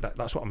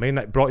that's what I mean.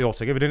 It brought you all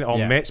together, didn't it?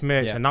 All mates.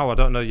 Yeah. And now I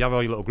don't know. You have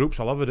all your little groups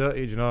all over, don't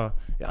you? Do you know?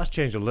 It has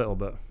changed a little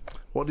bit.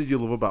 What did you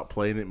love about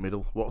playing in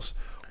middle? What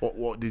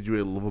did you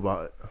really love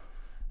about it?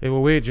 It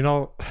was weird, you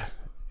know.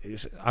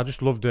 I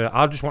just loved it.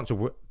 I just want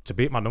to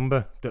beat my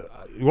number.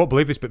 You won't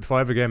believe this, but before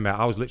every game, mate,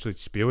 I was literally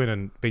spewing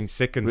and being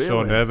sick and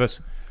so nervous.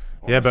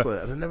 Honestly,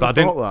 yeah, I never but I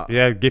didn't. thought that.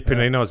 Yeah, gipping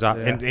in was that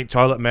in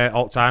toilet, mate,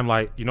 all the time.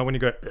 Like, you know, when you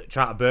go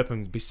try to burp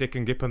and be sick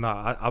and gipping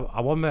that.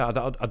 I won, mate. I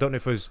don't know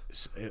if it was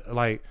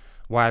like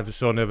why I was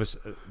so nervous,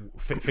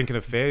 thinking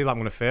of failure. Like I'm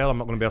going to fail. I'm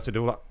not going to be able to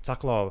do that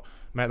tackle or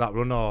make that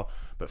run or.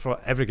 But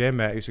for every game,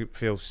 mate, I used to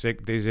feel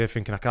sick, dizzy,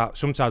 thinking I can't.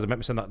 Sometimes it made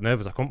me sound that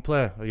nervous. I couldn't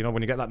play. You know,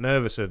 when you get that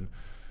nervous and.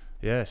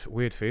 Yeah, it's a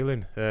weird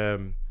feeling. Yeah,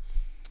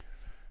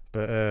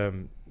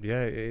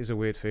 it is a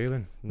weird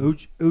feeling. Who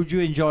do you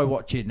enjoy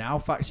watching now,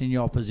 Fax, in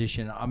your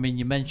position? I mean,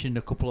 you mentioned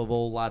a couple of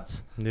old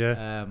lads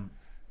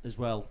as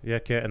well. Yeah,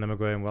 Kate and them are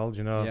going well, do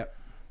you know. Yep.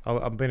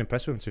 I've been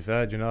impressed with them, to be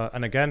fair, do you know.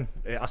 And again,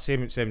 I see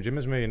him at the same gym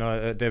as me, you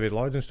know, David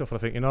Lloyd and stuff, and I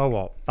think, you know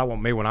what, that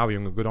wasn't me when I was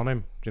young and good on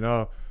him, do you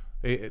know.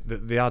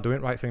 They are doing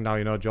the right thing now,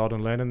 you know,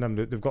 Jordan Lane and them,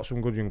 they've got some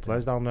good young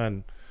players down there,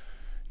 and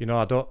you know,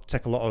 I don't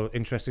take a lot of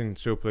interest in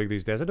Super League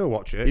these days. I do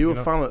watch it. Are you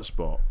a fan of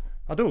sport?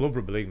 I do love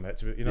rugby league,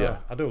 mate. You know,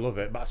 I do love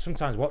it, but I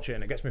sometimes watch it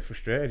and it gets me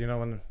frustrated. You know,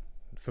 when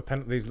for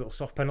these little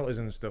soft penalties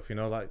and stuff. You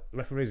know, like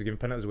referees are giving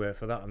penalties away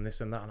for that and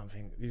this and that, and I'm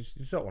thinking you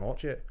just don't want to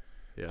watch it.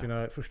 Yeah. Do you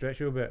know, it frustrates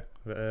you a bit.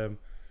 But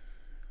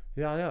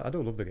yeah, I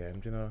do love the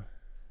game. Do you know?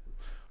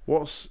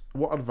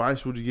 What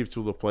advice would you give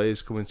to other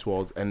players coming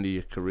towards end of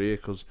your career?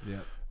 Because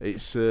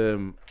it's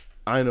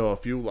I know a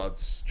few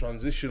lads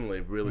transitionally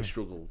have really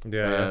struggled.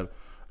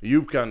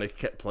 You've kind of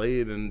kept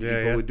playing and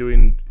you're probably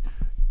doing,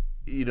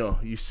 you know,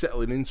 you're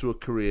settling into a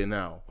career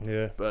now.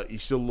 Yeah. But you're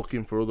still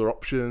looking for other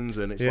options,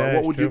 and it's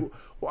like,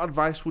 what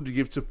advice would you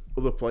give to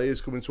other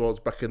players coming towards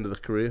back end of the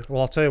career?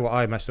 Well, I'll tell you what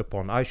I messed up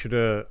on. I should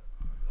have,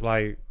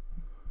 like,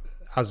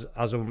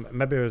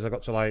 maybe as I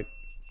got to like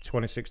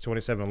 26,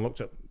 27, and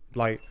looked at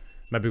like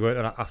maybe going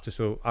to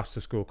after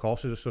school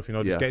courses and stuff. You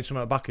know, just getting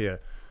something at the back of you,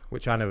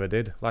 which I never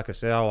did. Like I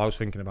say, all I was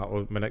thinking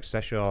about my next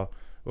session or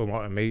who I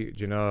want to meet.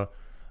 You know.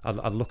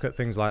 I'd look at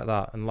things like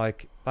that, and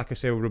like I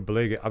say with rugby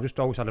league, I've just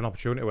always had an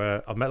opportunity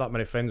where I've met that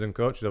many friends and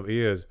coaches over the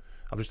years.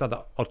 I've just had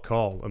that odd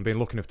call and been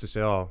lucky enough to say,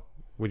 "Oh,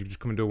 would you just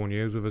come and do 1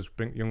 year with us,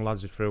 bring young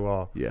lads through?"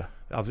 Or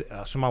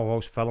somehow I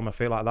always fell on my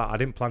feet like that. I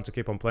didn't plan to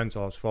keep on playing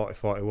until I was 40,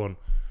 41. Do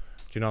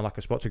you know, like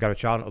I spoke to Gary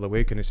Charlton the other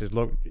week, and he says,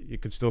 "Look, you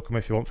could still come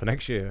if you want for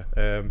next year."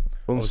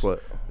 Hunslet?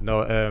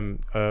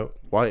 No,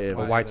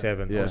 Whitehaven.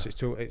 Whitehaven. Yeah.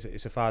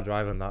 It's a far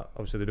drive on that.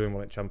 Obviously, they're doing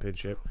well in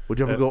Championship. Would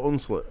you ever go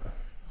Hunslet?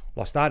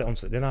 Well, I started at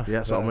Hunslet, didn't I? Yeah,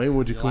 that's what I mean.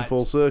 Would you come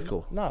full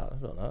circle? No,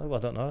 I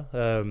don't know.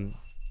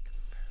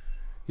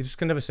 You just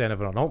can never say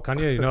never or not, can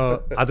you? You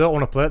know, I don't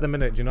want to play at the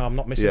minute. You know, I'm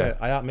not missing it.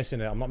 I aren't missing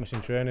it. I'm not missing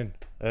training.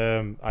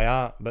 I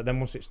aren't. But then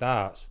once it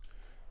starts,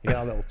 you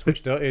get a little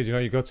twitch, don't you? You know,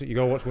 you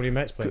go watch one of your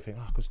mates play. You think,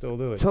 I could still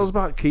do it. Tell us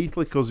about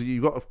Keithley, because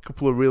you've got a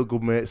couple of real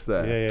good mates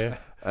there. Yeah.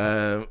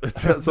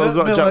 Tell us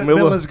about Jack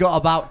Miller. Miller's got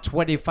about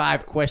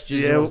 25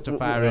 questions he wants to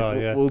fire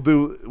in. We'll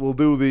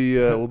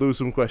do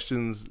some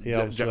questions.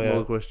 Jack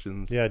Miller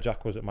questions. Yeah,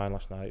 Jack was at mine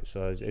last night,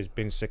 so he's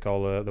been sick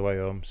all the way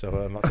home, so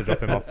I had to drop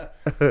him off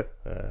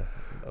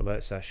a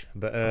late sesh.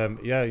 But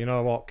you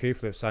know what,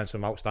 Keithley have signed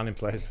some outstanding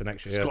players for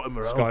next year. Scott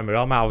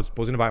Morrell. Man, I was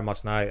buzzing about him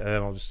last night. I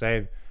was just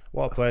saying,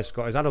 what a player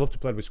Scott is. I'd love to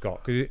play with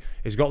Scott because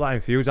he's got that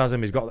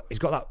enthusiasm. He's got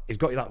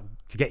that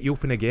to get you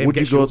up in a game. Would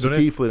you go to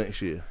Keithley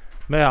next year?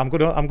 Mate, I'm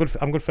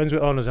good friends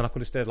with owners, and I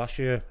could have stayed last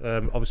year.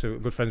 Obviously, we're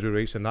good friends with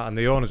Reece and that, and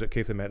the owners at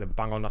Keithley, mate, they're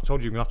bang on. I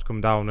told you you're gonna have to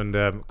come down and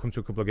come to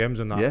a couple of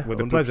games and that. Yeah, with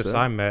the players that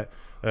sign, mate,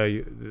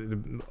 they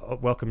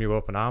welcome you with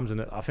open arms,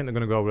 and I think they're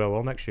gonna go real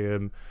well next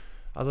year.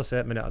 As I say,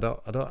 at the minute,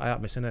 I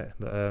ain't missing it,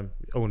 but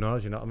who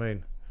knows? You know what I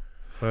mean?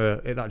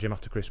 Hit that gym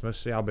after Christmas,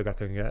 see how big I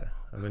can get.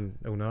 I mean,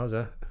 who knows,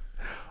 eh?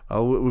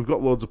 We've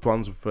got loads of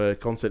plans for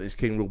Content is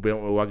King Rugby,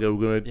 aren't we, Wagga?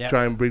 We're going to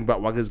try and bring back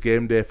Wagga's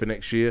game day for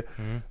next year.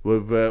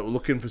 We're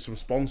looking for some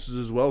sponsors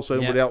as well, so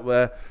anybody out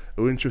there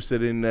who are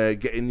interested in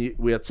getting...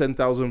 We had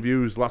 10,000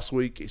 views last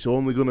week. It's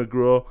only going to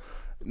grow.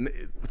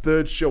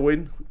 Third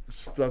showing.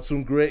 We had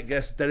some great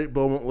guests, Derek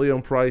Beaumont,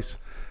 Leon Price,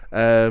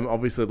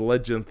 obviously the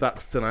legend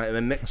Thax tonight, and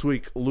then next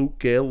week Luke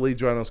Gale,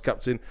 Leeds Rhinos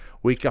captain.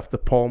 Week after,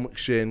 Paul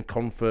McShane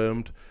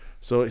confirmed.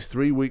 So it's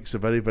 3 weeks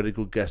of very, very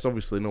good guests.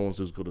 Obviously, no one's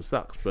as good as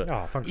Thacks, but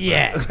Oh, thanks.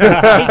 Yeah,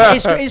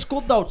 it's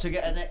good though to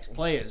get an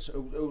ex-players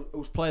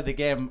who's played the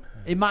game.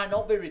 He might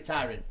not be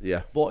retiring,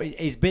 yeah. but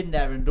he's been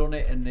there and done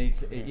it, and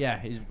he's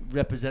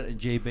representing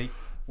GB,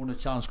 won a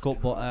Challenge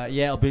Cup. But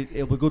it'll be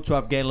good to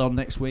have Gail on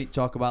next week,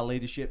 talk about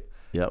leadership,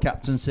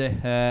 captaincy,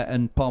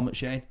 and Paul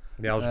McShane.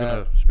 Yeah, I was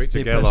going to speak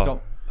to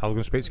Gail. I was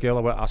going to speak to Gail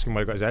about asking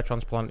where he got his hair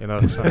transplant. You know,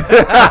 so.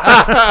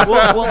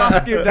 we'll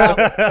ask him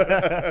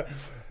now.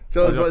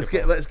 So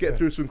let's get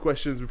through some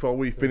questions before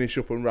we finish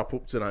up and wrap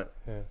up tonight.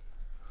 Yeah.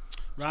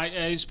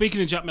 Right,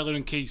 speaking of Jack Miller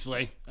and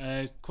Keithley,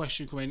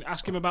 question coming.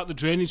 Ask him about the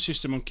drainage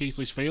system on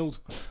Keithley's field.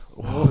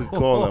 Oh,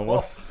 go on then.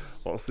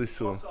 What's this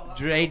one?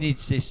 Drainage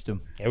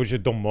system. It was a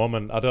dumb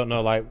moment. I don't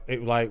know.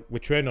 We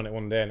trained on it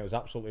one day and it was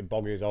absolutely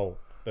boggy as all.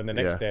 Then the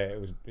next day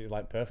it was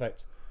like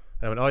perfect.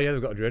 And I went, oh yeah,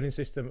 they've got a drainage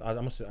system.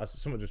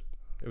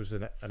 It was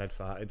an head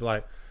fart.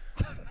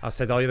 I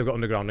said, oh, you've got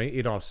underground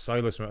heating or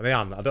soil or something. They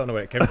haven't. I don't know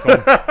where it came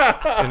from.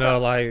 And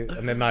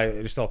then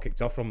it just all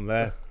kicked off from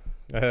there.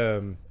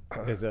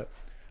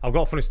 I've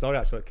got a funny story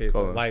actually, Keith.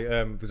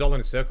 There's all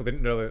in a circle. They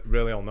didn't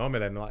really all know me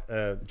then.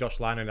 Josh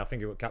Lynnon, I think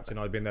he was captain.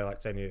 I'd been there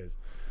like 10 years.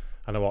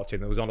 And I walked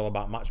in. It was all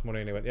about match money,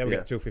 and he went, "Yeah, we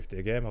get $250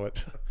 a game." I went,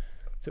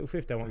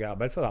 $250? I won't get out of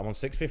bed for that. I'm on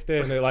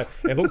 $650. And they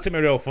looked at me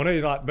real funny.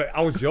 But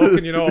I was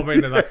joking, you know what I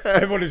mean? And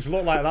everybody just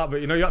looked like that.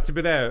 But you had to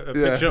be there at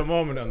picture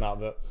moment and that.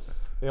 But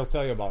he'll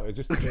tell you about it.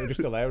 It was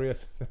just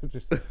hilarious. You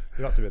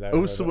had to be there.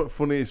 Who's some of the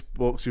funniest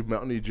blokes you've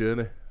met on your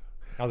journey?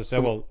 As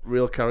I say,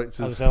 real characters.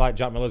 As I say, like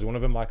Jack Miller's one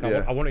of them.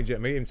 I wanted you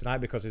to meet him tonight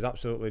because he's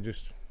absolutely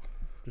just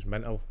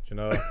mental.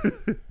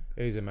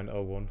 He's a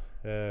mental one.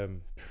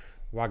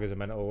 Wag is a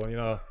mental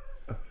one.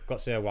 Got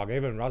to say Wag.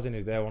 Even Razin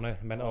is there, wasn't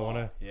he? Mental,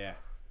 wasn't he? Yeah.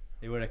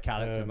 He was a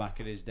character back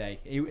in his day.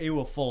 He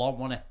was full on,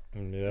 wasn't he?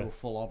 Yeah. He was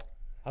full on.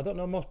 I don't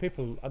know. Most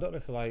people, I don't know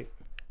if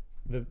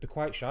they're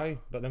quite shy,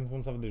 but then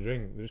once having the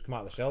drink, they just come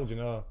out of the shells,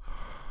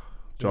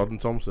 Jordan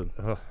Thompson.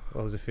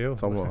 What does he feel?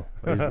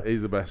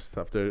 He's the best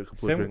after a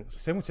couple of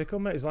drinks. Same with CiK,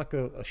 mate. He's like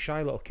a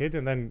shy little kid,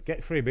 and then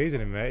get 3 beers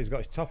in him, mate. He's got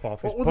his top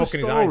off. He's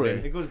poking his eyes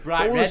in. It goes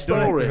bright red,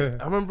 doesn't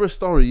it? I remember a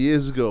story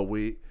years ago.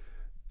 We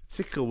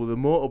tickle with a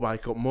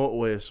motorbike up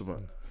motorway or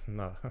something.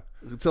 No.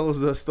 Tell us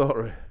that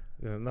story.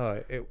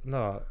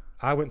 No.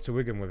 I went to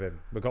Wigan with him.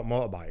 We got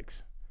motorbikes.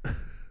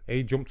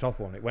 He jumped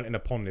off one. It went in a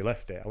pond. He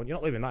left it. I went, "You're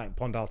not leaving that in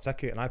pond. I'll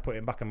take it." And I put it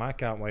in back of my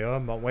car on way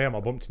home. On way home, I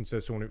bumped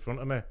into someone in front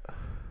of me,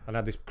 and I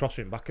had this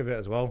crossing back of it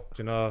as well.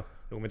 It was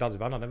my dad's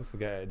van. I'll never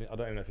forget it. I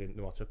don't even know if he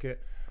knew I took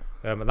it.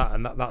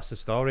 That's the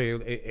story.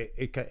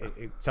 He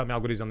told me how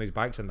good he's on these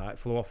bikes and that. It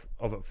flew off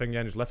of a thing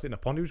and just left it in a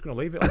pond. He was going to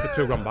leave it like a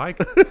 $2,000 bike.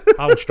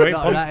 I was straight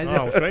pond.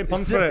 I was straight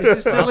pond for it. Is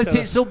it still at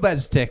its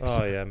sunbed sticks?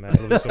 Oh yeah, mate.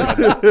 I love the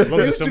sunbed.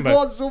 He used to go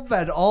on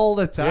sunbed all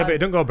the time. Yeah, but it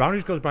don't go brown. It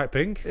just goes bright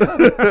pink. That's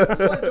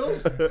what it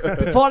does.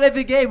 Before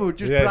every game, it would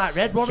just bright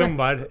red, wasn't it?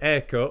 Sunbed,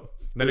 haircut.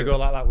 Then he go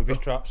like that with his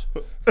traps.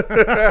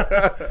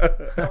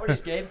 That was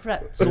his game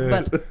prep.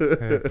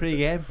 Sunbed.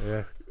 Pre-game.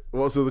 Yeah.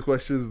 What's other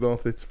questions,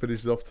 Northy, to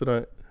finish off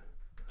tonight?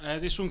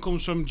 This one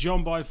comes from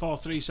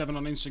JohnBoy437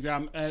 on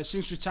Instagram.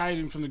 Since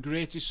retiring from the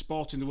greatest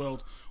sport in the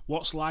world,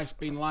 what's life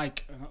been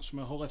like? And that's from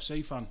a Hull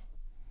FC fan.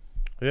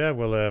 Yeah,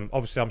 well,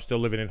 obviously I'm still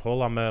living in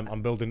Hull.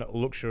 I'm building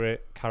luxury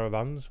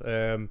caravans.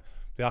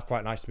 They are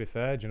quite nice, to be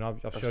fair.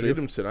 I've showed seen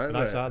them tonight.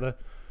 Nice out there.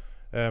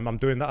 I'm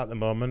doing that at the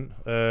moment.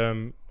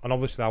 And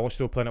obviously I was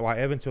still playing at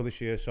Whitehaven until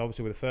this year. So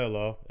obviously with the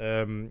furlough,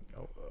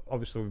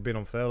 obviously we've been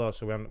on furlough,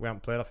 so we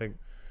haven't played. I think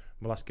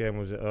my last game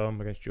was at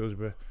home against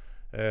Dewsbury.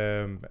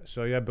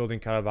 So yeah, building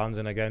caravans,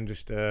 and again,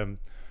 just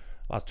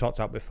as talked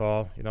about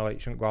before, you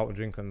shouldn't go out and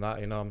drink and that.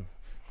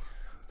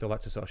 Still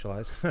like to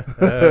socialise.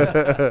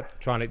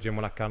 Try and hit gym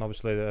when I can.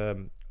 Obviously,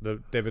 the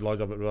David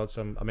Lloyd's over at Road,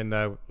 so I'm in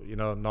there,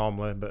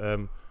 normally. But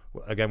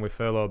again, with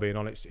furlough being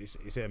on, it's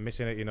hit and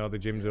missing it. The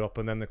gyms are up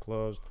and then they're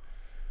closed.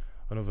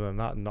 And other than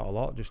that, not a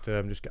lot. Just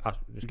getting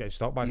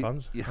stopped by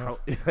fans. Your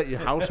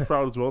house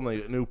proud as well. Now you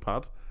got a new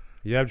pad.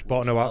 Yeah, I've just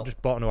bought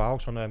a new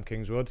house on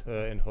Kingswood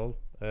in Hull.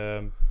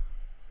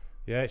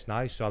 Yeah, it's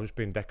nice. So I've just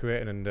been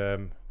decorating and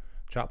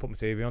trying to put my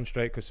TV on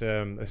straight because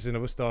this is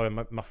another story.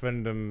 My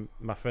friend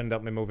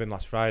helped me move in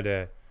last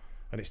Friday,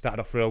 and it started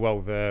off real well.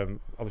 With,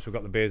 obviously we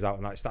got the beers out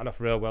and that. It started off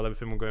real well.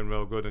 Everything was going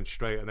real good and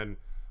straight. And then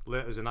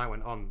later as the night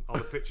went on, all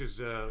the pictures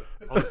started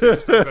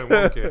going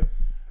wonky.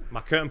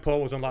 My curtain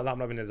pole was on like that. I'm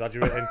not even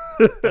exaggerating.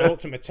 Then I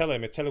looked at my telly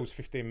was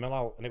 15mm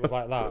out, and it was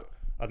like that.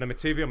 And then my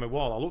TV on my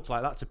wall, I looked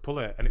like that to pull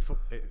it, and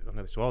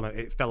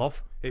it fell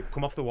off. It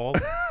come off the wall.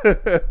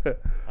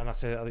 And I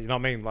said, you know what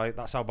I mean? Like,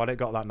 that's how bad it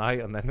got that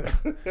night. And then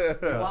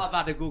well, I've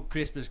had a good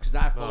Christmas because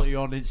I follow you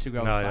on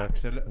Instagram,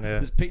 facts, and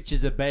there's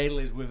pictures of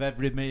Baileys with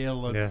every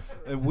meal and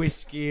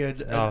whiskey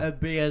and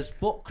beers.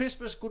 But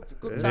Christmas, good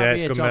time of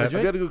year to have you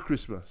had a good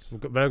Christmas?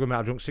 Very good, mate.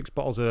 I drunk 6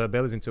 bottles of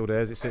Baileys in 2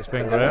 days. It's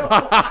been great.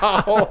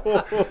 Wow.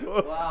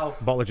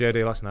 Bottle of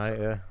JD last night.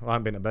 Yeah, I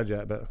haven't been to bed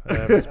yet, but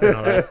it's been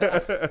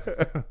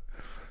alright.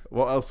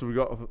 What else have we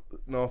got?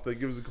 Northy,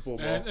 give us a couple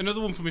more. Another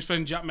one from his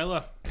friend Jack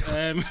Miller.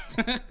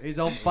 He's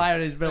on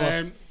fire, is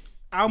Miller.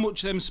 how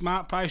much of them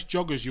smart price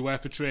joggers you wear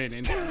for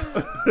training,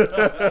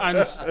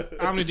 and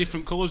how many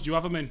different colours do you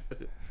have them in?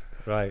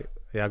 Right.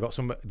 Yeah, I got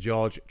some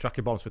George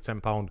tracky bottoms for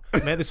 £10.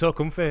 Mate, they're so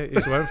comfy.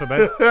 He's wearing for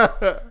me.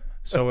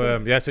 So so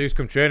I used to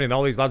come training.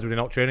 All these lads were in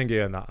hot training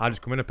gear and that. I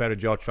just come in a pair of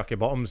George tracky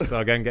bottoms. So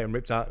again, getting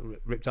ripped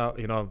out.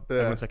 You know,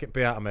 everyone taking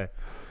pee out of me.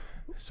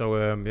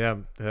 So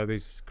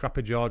these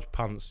crappy George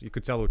pants. You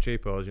could tell they were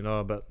cheapos, you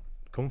know, but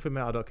comfy,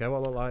 mate. I don't care what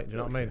I look like. Do you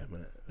know what I mean?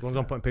 As long as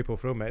I'm putting people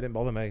through, mate, it didn't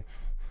bother me.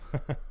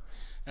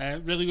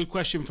 Really good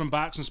question from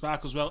Barks and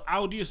Sparkle as well.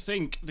 How do you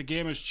think the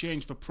game has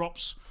changed for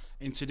props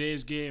in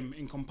today's game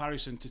in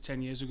comparison to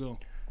 10 years ago?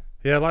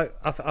 Yeah, like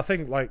I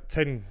think like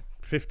 10,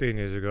 15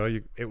 years ago,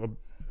 it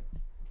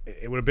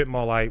were a bit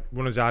more like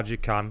run as hard as you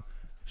can.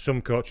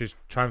 Some coaches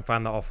try and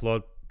find that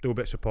offload, do a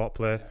bit of support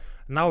play. Yeah.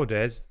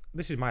 Nowadays,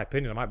 this is my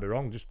opinion, I might be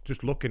wrong,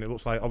 just looking, it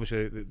looks like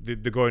obviously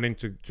they're going in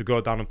to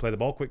go down and play the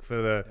ball quick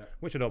for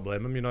which I don't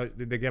blame them, you know,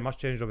 the game has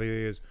changed over the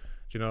years,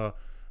 you know,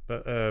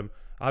 but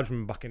I just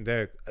remember back in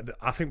the day,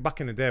 I think back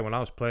in the day when I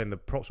was playing, the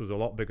props was a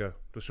lot bigger.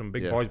 There's some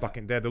big boys back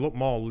in the day, they look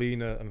more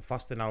leaner and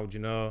faster now, you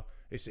know.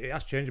 It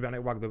has changed a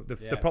bit, Wag.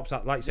 The props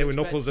that, like say with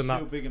Knuckles and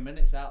that. Bigger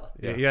minutes out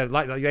there.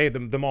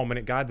 The more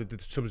minute guy, the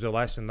subs are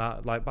less and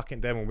that. Like back in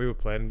the day when we were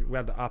playing, we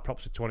had our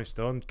props at 20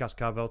 stone, Gas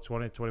Carvel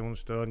 20, 21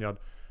 stone. You had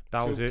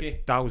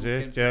Dowsy,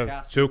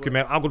 CiK,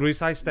 mate. How good was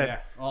side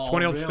step? Yeah.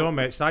 20 on stone,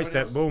 mate. Side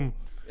step, boom.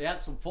 He had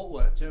some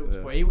footwork too,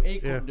 but he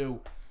couldn't do.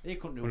 He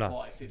couldn't do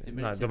 40, 50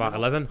 minutes. No, about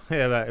 11.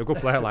 Yeah, a good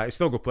player. Like he's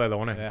still a good player though,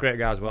 wasn't he? Great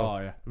guy as well. Oh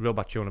yeah. Real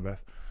bad tuna,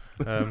 Beth.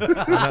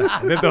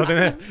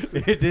 Didn't he?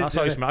 He did. That's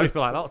how he smelled. He'd be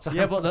like that all the time.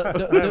 Yeah, but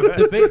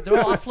the big, they're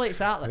all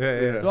athletes out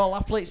there. Yeah. They're all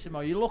athletes.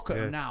 You look at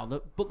them now,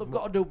 but they've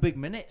got to do big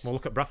minutes. Well,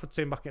 look at Bradford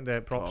team back in the day,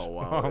 props. Oh,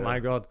 wow, my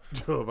God.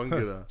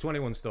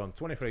 21 stone,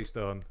 23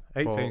 stone,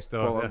 18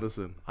 stone.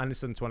 Paul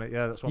Anderson 20.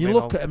 Yeah, that's what you I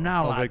mean. look at them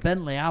now, like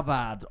Bentley,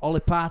 Havard,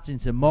 Ollie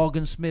Partington,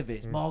 Morgan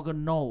Smithies,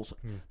 Morgan Knowles.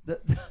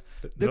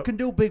 They can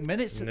do big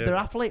minutes. They're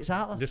athletes,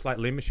 aren't they? Just like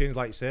lean machines,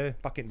 like you say.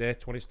 Back in the day,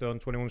 20 stone,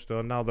 21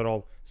 stone. Now they're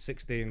all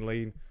 16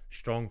 lean,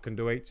 strong, can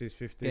do 80s,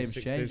 50s, Game's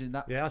 60s. changing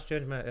that. Yeah, that's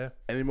changed, mate. Yeah.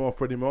 Any more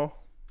for any more?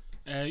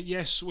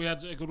 Yes, we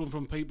had a good one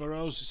from Pete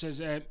Burrows. It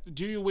says,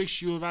 do you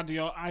wish you have had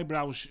your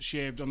eyebrows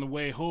shaved on the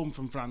way home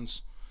from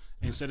France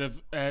instead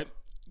of...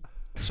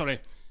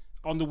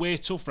 on the way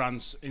to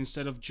France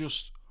instead of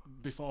just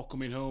before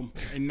coming home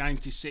in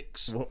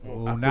 96?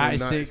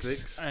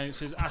 96. It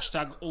says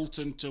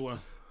 #Ulton Tour.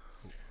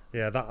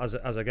 Yeah, that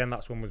as again,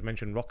 that's one was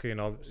mentioned. Rocky, you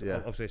know,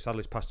 obviously sadly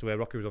he's passed away.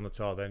 Rocky was on the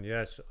tour then.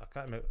 Yes, I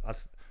can't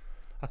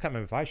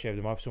remember if I shaved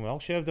them or if someone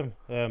else shaved them.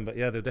 But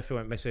yeah, they definitely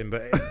went missing.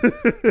 But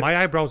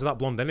my eyebrows are that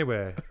blonde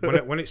anyway.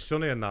 When it's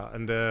sunny and that,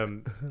 and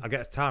I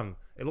get a tan,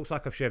 it looks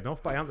like I've shaved them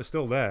off, but I am. They're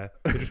still there.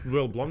 They're just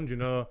real blonde, you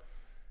know.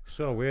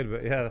 So weird,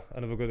 but yeah,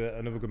 another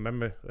good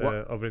memory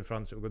over in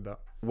France. It was good that.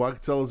 Wag,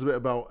 tell us a bit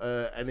about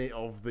any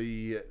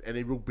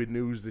rugby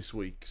news this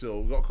week. So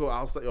we've got to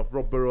I'll start you off.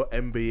 Rob Burrow,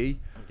 MBE,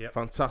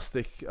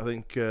 fantastic. I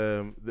think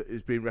that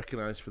he's been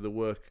recognised for the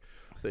work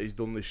that he's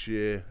done this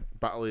year,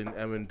 battling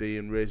M&D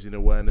and raising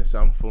awareness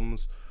and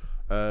funds.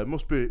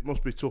 Must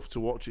be tough to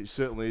watch. It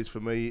certainly is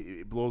for me.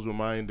 It blows my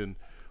mind, and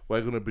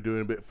we're going to be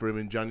doing a bit for him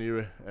in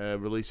January,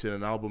 releasing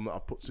an album that I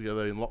put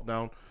together in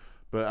lockdown.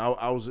 But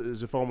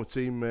as a former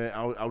teammate,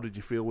 how did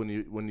you feel when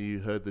you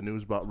heard the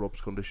news about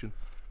Rob's condition?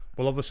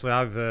 Well, obviously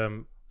I've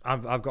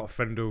got a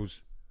friend who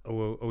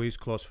his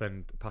close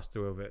friend passed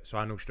away with it, so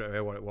I knew straight away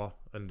what it was.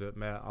 And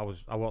mate,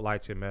 I won't lie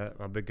to you, mate.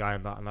 I'm a big guy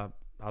in that, and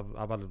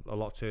I've had a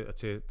lot of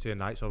tear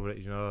nights over it.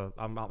 You know,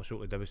 I'm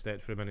absolutely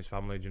devastated for him and his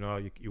family. You know,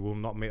 you will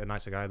not meet a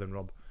nicer guy than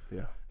Rob.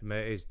 Yeah,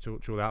 mate, it is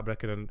truly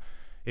heartbreaking. And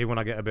even when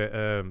I get a bit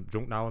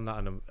drunk now and that,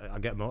 and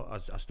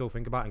I still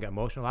think about it and get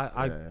emotional.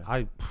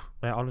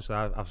 Mate, honestly,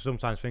 I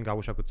sometimes think I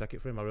wish I could take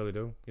it for him. I really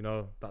do. You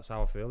know, that's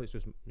how I feel. It's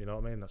just, you know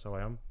what I mean. That's how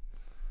I am.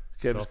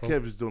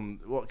 Kev's done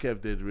what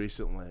Kev did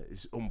recently.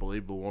 It's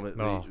unbelievable, wasn't it?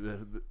 No.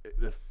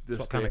 That's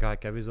what kind of guy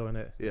Kev is, though, isn't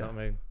it? Yeah. You know what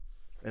I mean?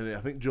 And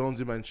I think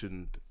Jonesy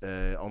mentioned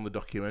on the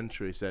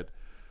documentary, he said,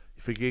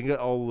 if you can get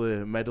all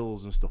the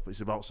medals and stuff,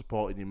 it's about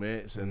supporting your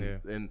mates.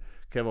 And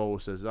Kev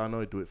always says, I know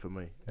he'd do it for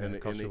me. Yeah, and he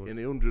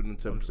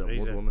 110%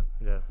 would, wouldn't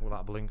he? Yeah, with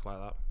that blink like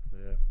that.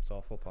 Yeah, it's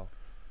awful, pal.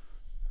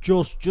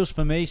 Just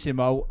for me,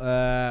 Simo,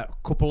 a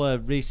couple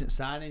of recent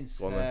signings.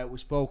 We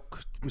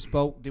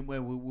spoke, didn't we?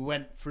 We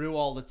went through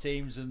all the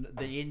teams and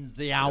the ins,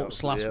 the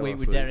outs last week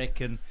with Derek,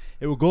 and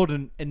it was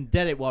good. And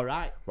Derek were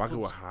right.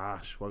 Waggle were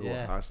harsh.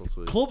 Last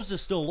week. Clubs are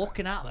still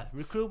looking at the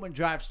recruitment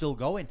drive, still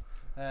going.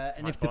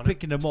 And if they're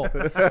picking them up,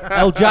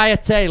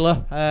 Eljaya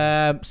Taylor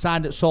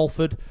signed at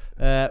Salford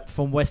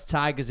from West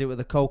Tigers. It was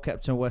the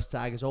co-captain of West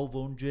Tigers, over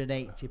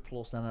 180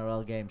 plus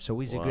NRL games. So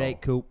he's a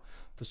great coup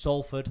for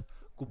Salford.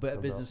 Good bit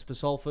of business for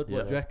Salford.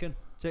 What do you reckon?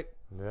 CiK?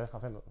 Yeah, I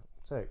think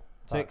CiK.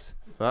 Ticks.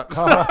 Thanks.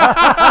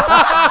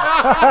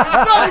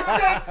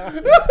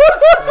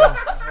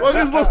 Well,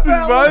 he's lost his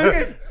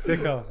mind.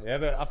 CiK.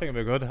 Yeah, I think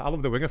it'll be good. I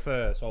love the winger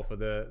for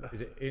Salford.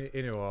 Is it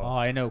Inu? Oh,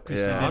 I know,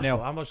 Christian Inu.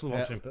 I'm actually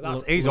watching.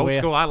 He's old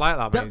school. I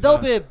like that.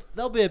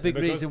 There'll be a big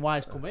reason why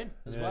he's come in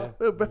as well.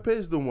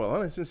 Bepe's done well,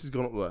 hasn't he, since he's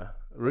gone up there.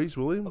 Reece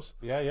Williams.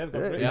 Yeah, Yeah,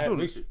 Reece, he's done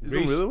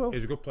Reece really well.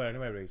 He's a good player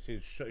anyway, Reece.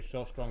 He's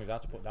so strong, he's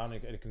hard to put down, he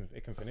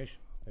can finish.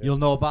 Yeah. You'll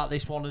know about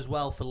this one as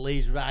well for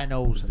Leeds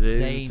Rhinos.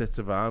 Zane Zane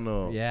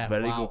Tetevano,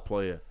 very good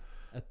player.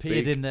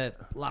 appeared in the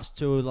last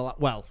two of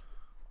the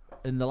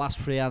in the last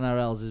 3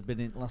 NRLs, has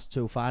been in the last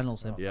 2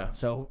 finals. Yeah.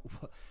 So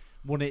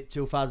won it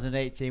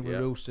 2018 with Yeah.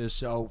 Roosters.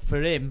 So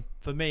for him,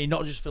 for me,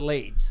 not just for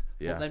Leeds,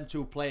 Yeah. but them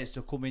 2 players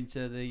to come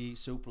into the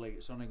Super League,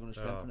 it's only going to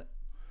strengthen it.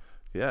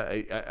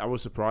 Yeah, I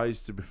was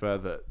surprised, to be fair,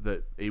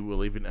 that he will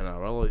leave in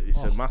NRL.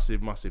 It's a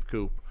massive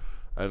coup,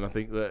 and I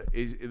think that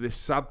the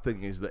sad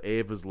thing is that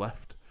Ava's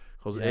left,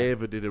 because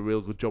Ava did a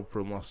real good job for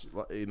him last,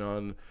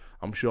 and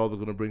I'm sure they're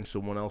going to bring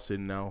someone else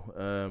in now.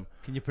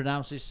 Can you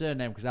pronounce his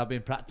surname? Because I've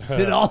been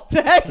practicing all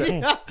day.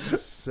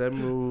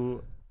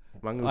 Semu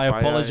Mangu. I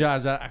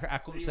apologise, I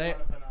couldn't say it.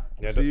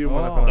 Yeah, See you,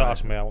 don't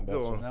ask me, I won't be Go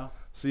able on. to. No.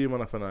 See you,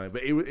 Manafanai.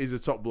 But he's a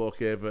top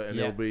bloke, Ava, and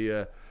he'll be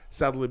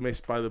sadly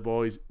missed by the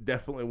boys.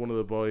 Definitely one of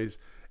the boys.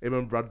 Him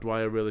and Brad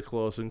Dwyer are really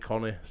close, and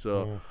Connie.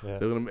 So they're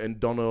gonna, and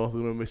Dono,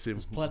 they're gonna miss him.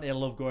 There's plenty of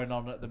love going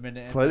on at the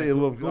minute. Plenty of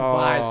love.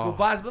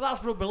 Goodbyes, but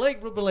that's rugby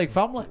league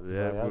family.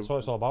 Yeah, That's what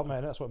it's all about,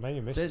 mate. That's what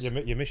you miss. You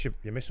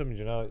miss them.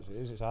 You know,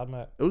 it's hard,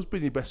 mate. Who's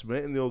been your best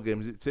mate in the old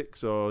game? Is it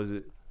Tix or is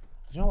it?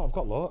 You know what? I've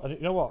got low. You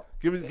know what?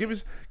 Give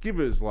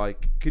us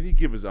like. Can you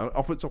give us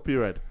off the top of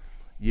your head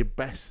your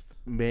best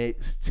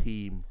mates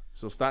team?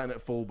 So starting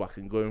at fullback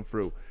and going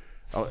through.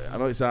 I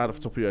know it's hard off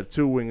the top of your head.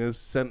 2 wingers,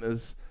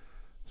 centres,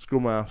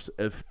 scrum halves.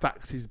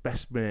 Thack's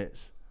best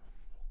mates.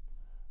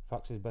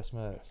 Fax's best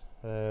mates.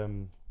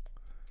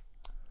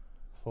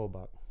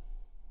 Fullback.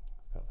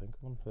 Can't think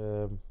of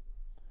one.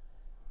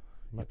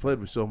 You played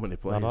with so many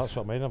players. No, that's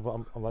what I mean.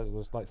 I'm like,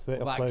 there's like 30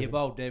 What about players.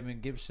 Gibbo, Damon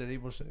Gibson? He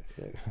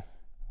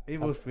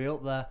must be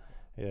up there.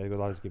 Yeah, good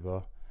lads,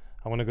 Gibbo.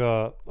 I'm going to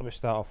go, let me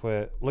start off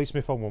with Lee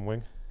Smith on one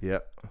wing. Yeah.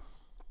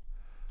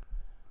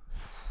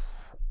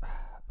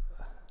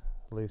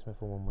 Lee Smith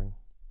on one wing.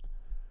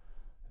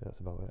 Yeah, that's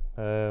about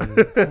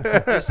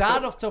it. It's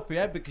hard off the top of your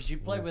head because you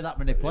play with that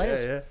many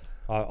players. Yeah.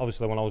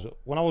 Obviously, when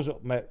I was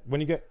up, mate,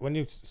 when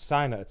you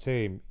sign at a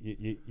team,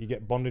 you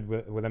get bonded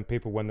with them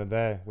people when they're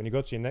there. When you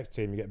go to your next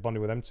team, you get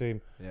bonded with them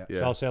team. Yeah.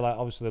 So I'll say, like,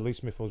 obviously Lee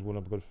Smith was one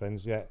of my good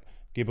friends. Yeah,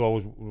 Gibbo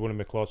was one of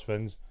my close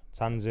friends.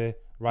 Tansy,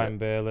 Ryan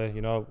Bailey.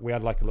 You know, we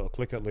had like a little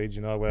clique at Leeds.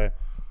 You know, where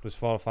there's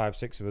 4 or 5,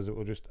 6 of us that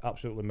were just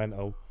absolutely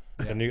mental.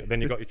 And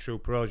then you got your true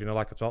pros. You know,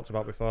 like I talked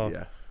about before.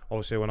 Yeah.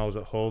 Obviously, when I was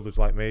at Hull, there's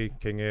like me,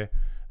 Kingy,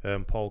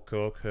 Paul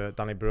Cook,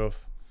 Danny Brough.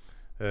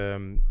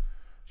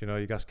 You know,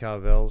 you guys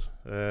Carvels.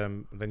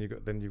 Then you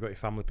got your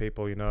family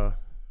people. You know,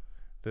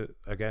 that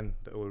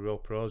were real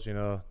pros. You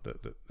know,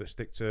 that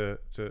stick to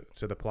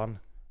the plan.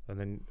 And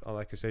then,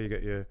 like I say, you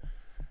get your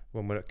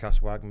when we're at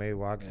Cass Wag, me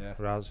Wag,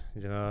 Raz.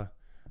 You know,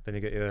 then you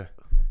get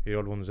your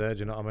odd ones there. Do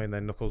you know what I mean?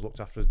 Then Knuckles looked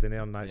after us, didn't he,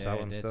 on nights out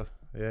and stuff.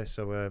 Yeah.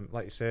 So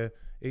like you say,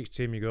 each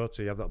team you go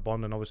to, you have that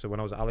bond. And obviously, when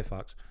I was at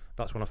Halifax,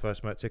 that's when I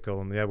first met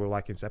Tickle, and we're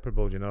like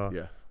inseparable. Do you know?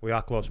 Yeah. We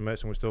are close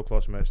mates, and we're still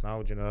close mates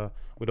now. Do you know?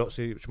 We don't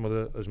see each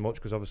other as much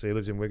because obviously he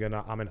lives in Wigan.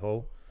 I'm in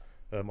Hull.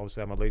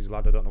 Obviously, I'm a Leeds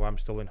lad. I don't know why I'm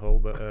still in Hull,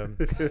 but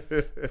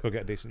if I could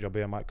get a decent job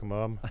here, I might come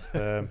home.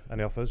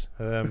 Any offers?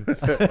 So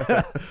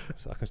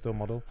I can still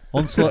model.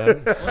 Onslaught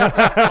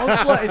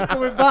is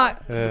coming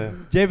back.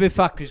 Jamie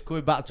Thackray is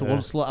coming back to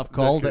Onslaught. I've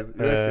called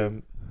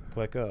it.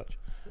 Play coach,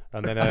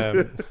 and then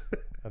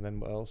and then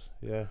what else?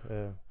 Yeah,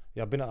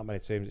 I've been at that many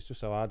teams. It's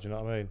just so hard. Do you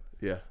know what I mean?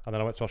 Yeah. And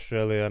then I went to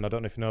Australia, and I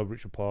don't know if you know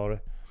Richard Plory.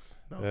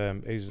 No.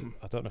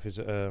 I don't know if he's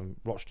at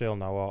Rochdale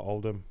now or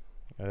Oldham.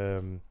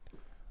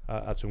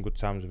 I had some good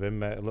times with him,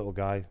 mate. A little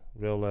guy,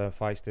 real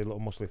feisty,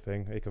 little muscly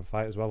thing. He can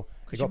fight as well.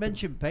 Because you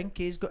mentioned Penke,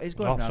 he's going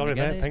Oh, sorry,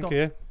 again. mate,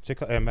 Penke,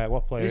 yeah. Mate,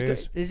 what player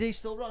is he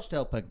still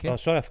Rochdale, Penke? Oh,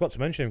 sorry, I forgot to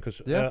mention him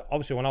because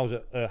obviously when I was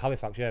at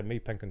Halifax, me,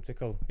 Penke and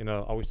Tickle, you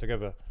know, always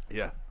together.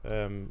 Yeah.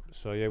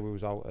 So yeah, we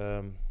was out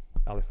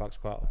Halifax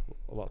quite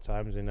a lot of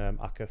times in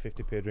Acca,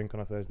 50p a drink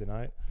on a Thursday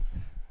night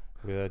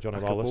with Johnny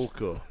Lawless.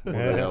 What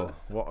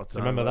a time! Do you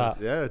remember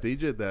that? Yeah, I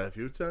DJ'd there a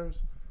few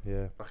times.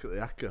 Yeah. Back at the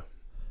Acca.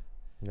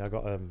 Yeah, I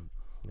got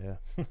yeah.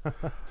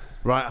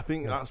 Right, I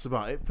think that's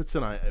about it for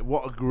tonight.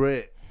 What a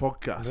great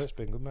podcast. It's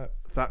been good, mate.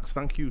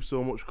 Thank you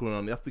so much for coming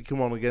on. You have to come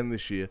on again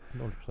this year.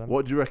 100%.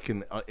 What do you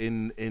reckon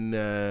in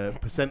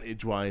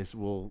percentage wise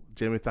will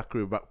Jamie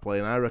Thackray be back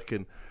playing? I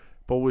reckon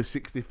probably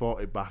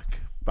 60-40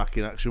 back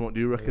in action. What do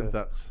you reckon,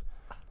 Thax?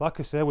 Like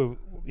I say,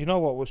 you know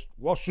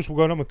what's just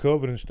going on with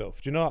COVID and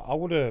stuff. Do you know, I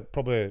would have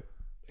probably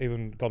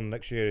even gone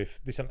next year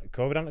if this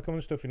COVID hadn't come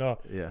and stuff, you know.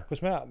 Yeah.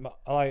 Because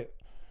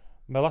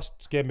my last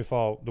game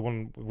before the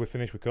one we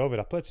finished with COVID,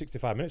 I played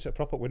 65 minutes at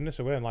proper Widnes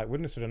away, and like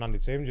Widnes are an handy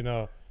team, you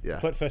know. Yeah. I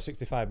played first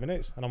 65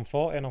 minutes, and I'm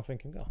 40, and I'm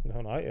thinking, oh,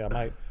 all right, yeah,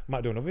 I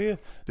might do another year.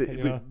 I'm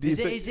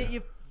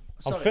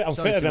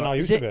fitter than I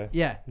used to be.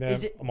 Yeah.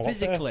 Is it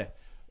physically?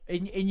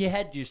 In your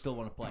head, do you still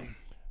want to play?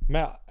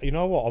 Mate, you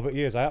know what? Over the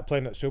years, I am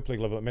playing at Super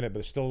League level at the minute, but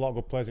there's still a lot of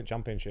good players in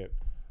Championship,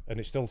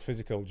 and it's still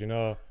physical, do you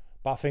know?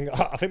 But I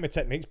think my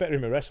technique's better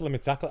in my wrestling, my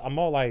tackle. I'm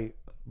more like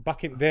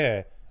back in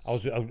there. I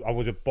come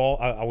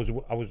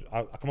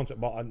onto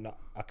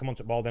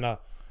the ball, then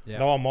Yeah.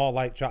 No, I'm more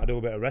like trying to do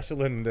a bit of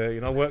wrestling,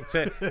 work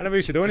it. I never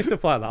used to do any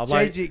stuff like that. I'm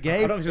Change like, it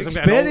game. I don't know, it's just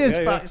I'm getting old. Experience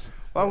Yeah, facts.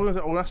 Well, I want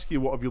to ask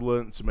you, what have you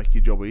learnt to make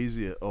your job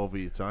easier over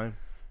your time?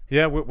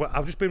 Yeah,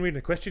 I've just been reading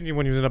a question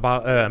when you was in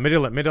about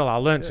middle. I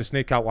learned to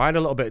sneak out wide a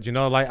little bit,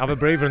 like have a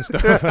breather and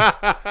stuff.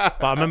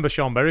 But I remember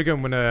Sean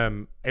Berrigan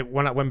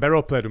when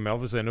Berrow played with me,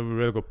 obviously another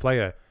really good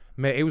player.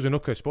 Mate, he was a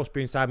hooker, supposed to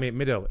be inside me at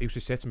middle. He used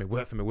to say to me,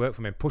 work for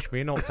me, and push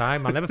me in all the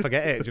time. I'll never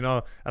forget it,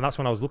 And that's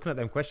when I was looking at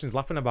them questions,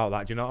 laughing about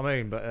that, do you know what I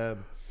mean? But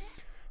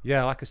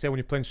yeah, like I say, when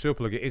you're playing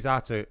Super League, it is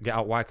hard to get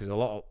out wide because a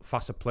lot of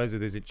faster players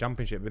there is in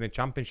Championship. But in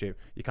Championship,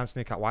 you can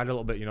sneak out wide a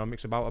little bit,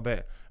 mix about a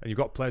bit. And you've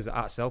got players that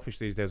aren't selfish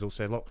these days who'll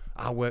say, look,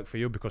 I'll work for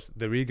you because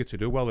they're eager to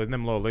do well in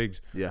them low leagues.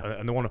 Yeah.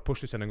 And they want to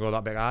push this in and go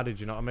that bit harder,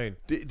 do you know what I mean?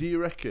 Do you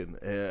reckon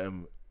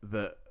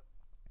that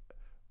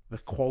the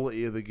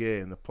quality of the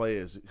game, the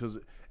players, because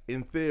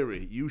in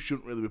theory, you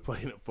shouldn't really be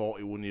playing at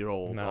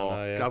 41-year-old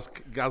Gaz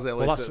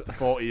Ellis at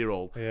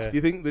 40-year-old. Yeah. Do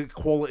you think the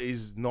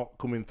quality's not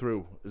coming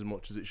through as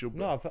much as it should be?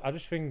 No, I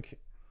just think,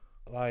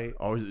 like...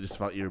 Or is it just the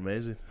fact you're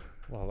amazing?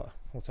 Well,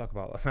 we'll talk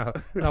about that now.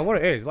 No, what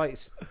it is, like,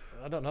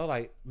 I don't know,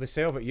 like, they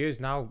say over years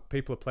now,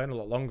 people are playing a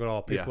lot longer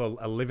or people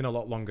are living a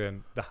lot longer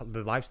and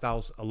the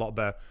lifestyle's a lot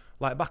better.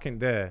 Like, back in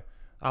the day,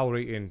 I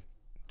was eating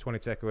 20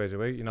 takeaways a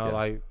week,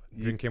 like,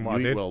 drinking what I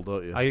did. You eat well,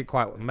 don't you? I eat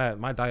quite...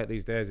 My diet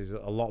these days is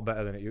a lot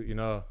better than it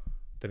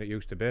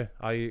used to be.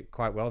 I eat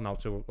quite well now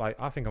too. Like,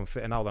 I think I'm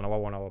fitter now than I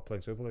was when I was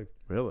playing Super League.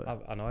 Really?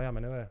 I know I am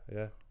anyway,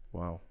 yeah.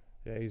 Wow.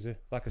 Yeah, easy.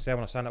 Like I say,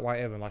 when I signed at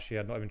Whitehaven last year,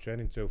 I'd not even trained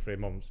in 2 or 3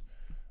 months.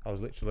 I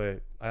was literally...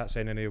 I ain't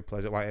saying any who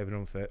plays at Whitehaven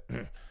unfit,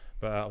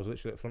 but I was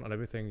literally at front on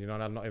everything, and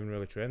I'd not even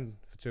really trained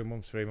for 2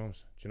 months, 3 months.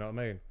 Do you know what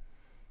I mean?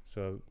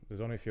 So there's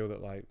only a few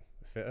that, like,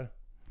 fitter.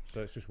 So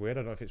it's just weird.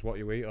 I don't know if it's what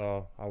you eat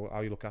or how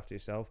you look after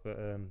yourself, but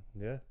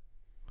yeah.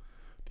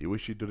 Do you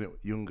wish you'd done it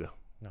younger?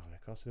 No,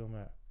 of course I do,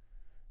 mate.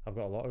 I've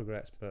got a lot of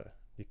regrets, but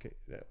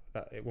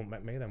it wouldn't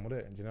make me then, would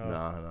it? Do you know?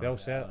 No. They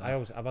always say,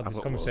 I've had this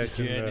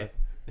conversation.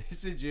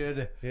 It's a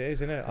journey. Yeah, it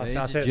is, isn't it?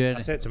 I say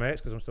it to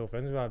mates because I'm still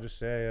friends with her. I just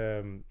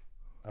say,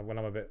 when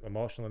I'm a bit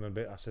emotional and a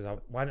bit, I says,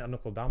 why didn't I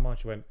knuckle down more?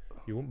 She went,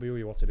 you wouldn't be who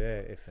you are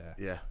today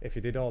if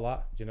you did all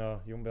that. You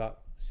wouldn't be that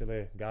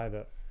silly guy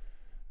that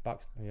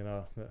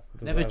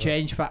never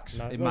change facts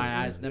in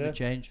my eyes. Never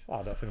change. Well,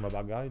 I don't think I'm a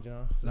bad guy. Do you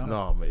know?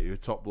 No, mate, you're a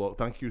top bloke.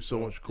 Thank you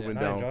so much for coming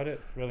down. I enjoyed it.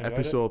 Really enjoyed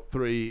Episode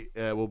 3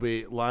 will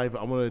be live.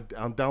 I'll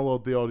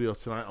download the audio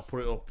tonight. I'll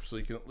put it up so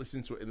you can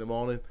listen to it in the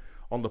morning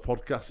on the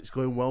podcast. It's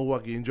going well,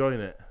 Waggy. Enjoying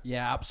it?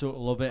 Yeah,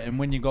 absolutely love it. And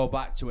when you go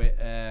back to it,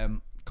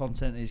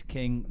 content is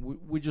king.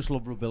 We just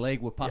love rugby league.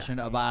 We're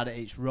passionate about it.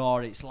 It's raw.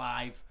 It's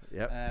live.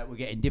 Yep. We're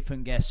getting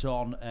different guests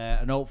on,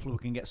 and hopefully we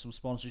can get some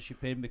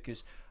sponsorship in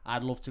because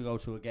I'd love to go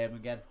to a game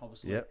again.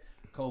 Obviously,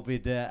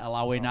 COVID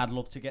allowing, I'd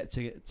love to get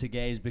to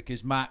games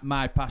because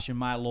my passion,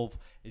 my love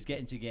is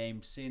getting to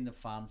games, seeing the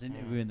fans,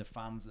 interviewing the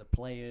fans, the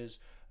players,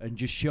 and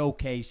just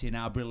showcasing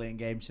our brilliant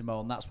game,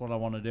 Simone. That's what I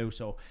want to do.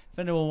 So if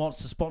anyone wants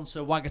to sponsor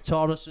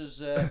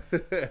Wagataurus's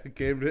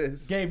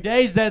game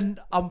days, then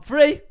I'm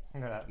free.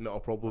 Not a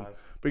problem.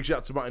 Big shout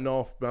out to Matty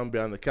North, man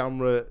behind the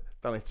camera.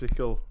 Danny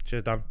Tickle.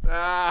 Cheers, Dan.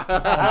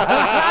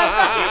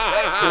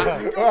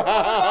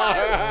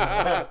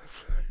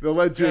 The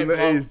legend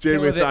that is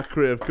Jamie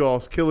Thackray, of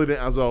course, killing it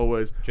as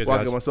always. Cheers,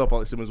 Wag and myself,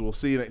 Alex Simmons. We'll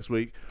see you next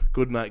week.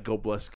 Good night. God bless.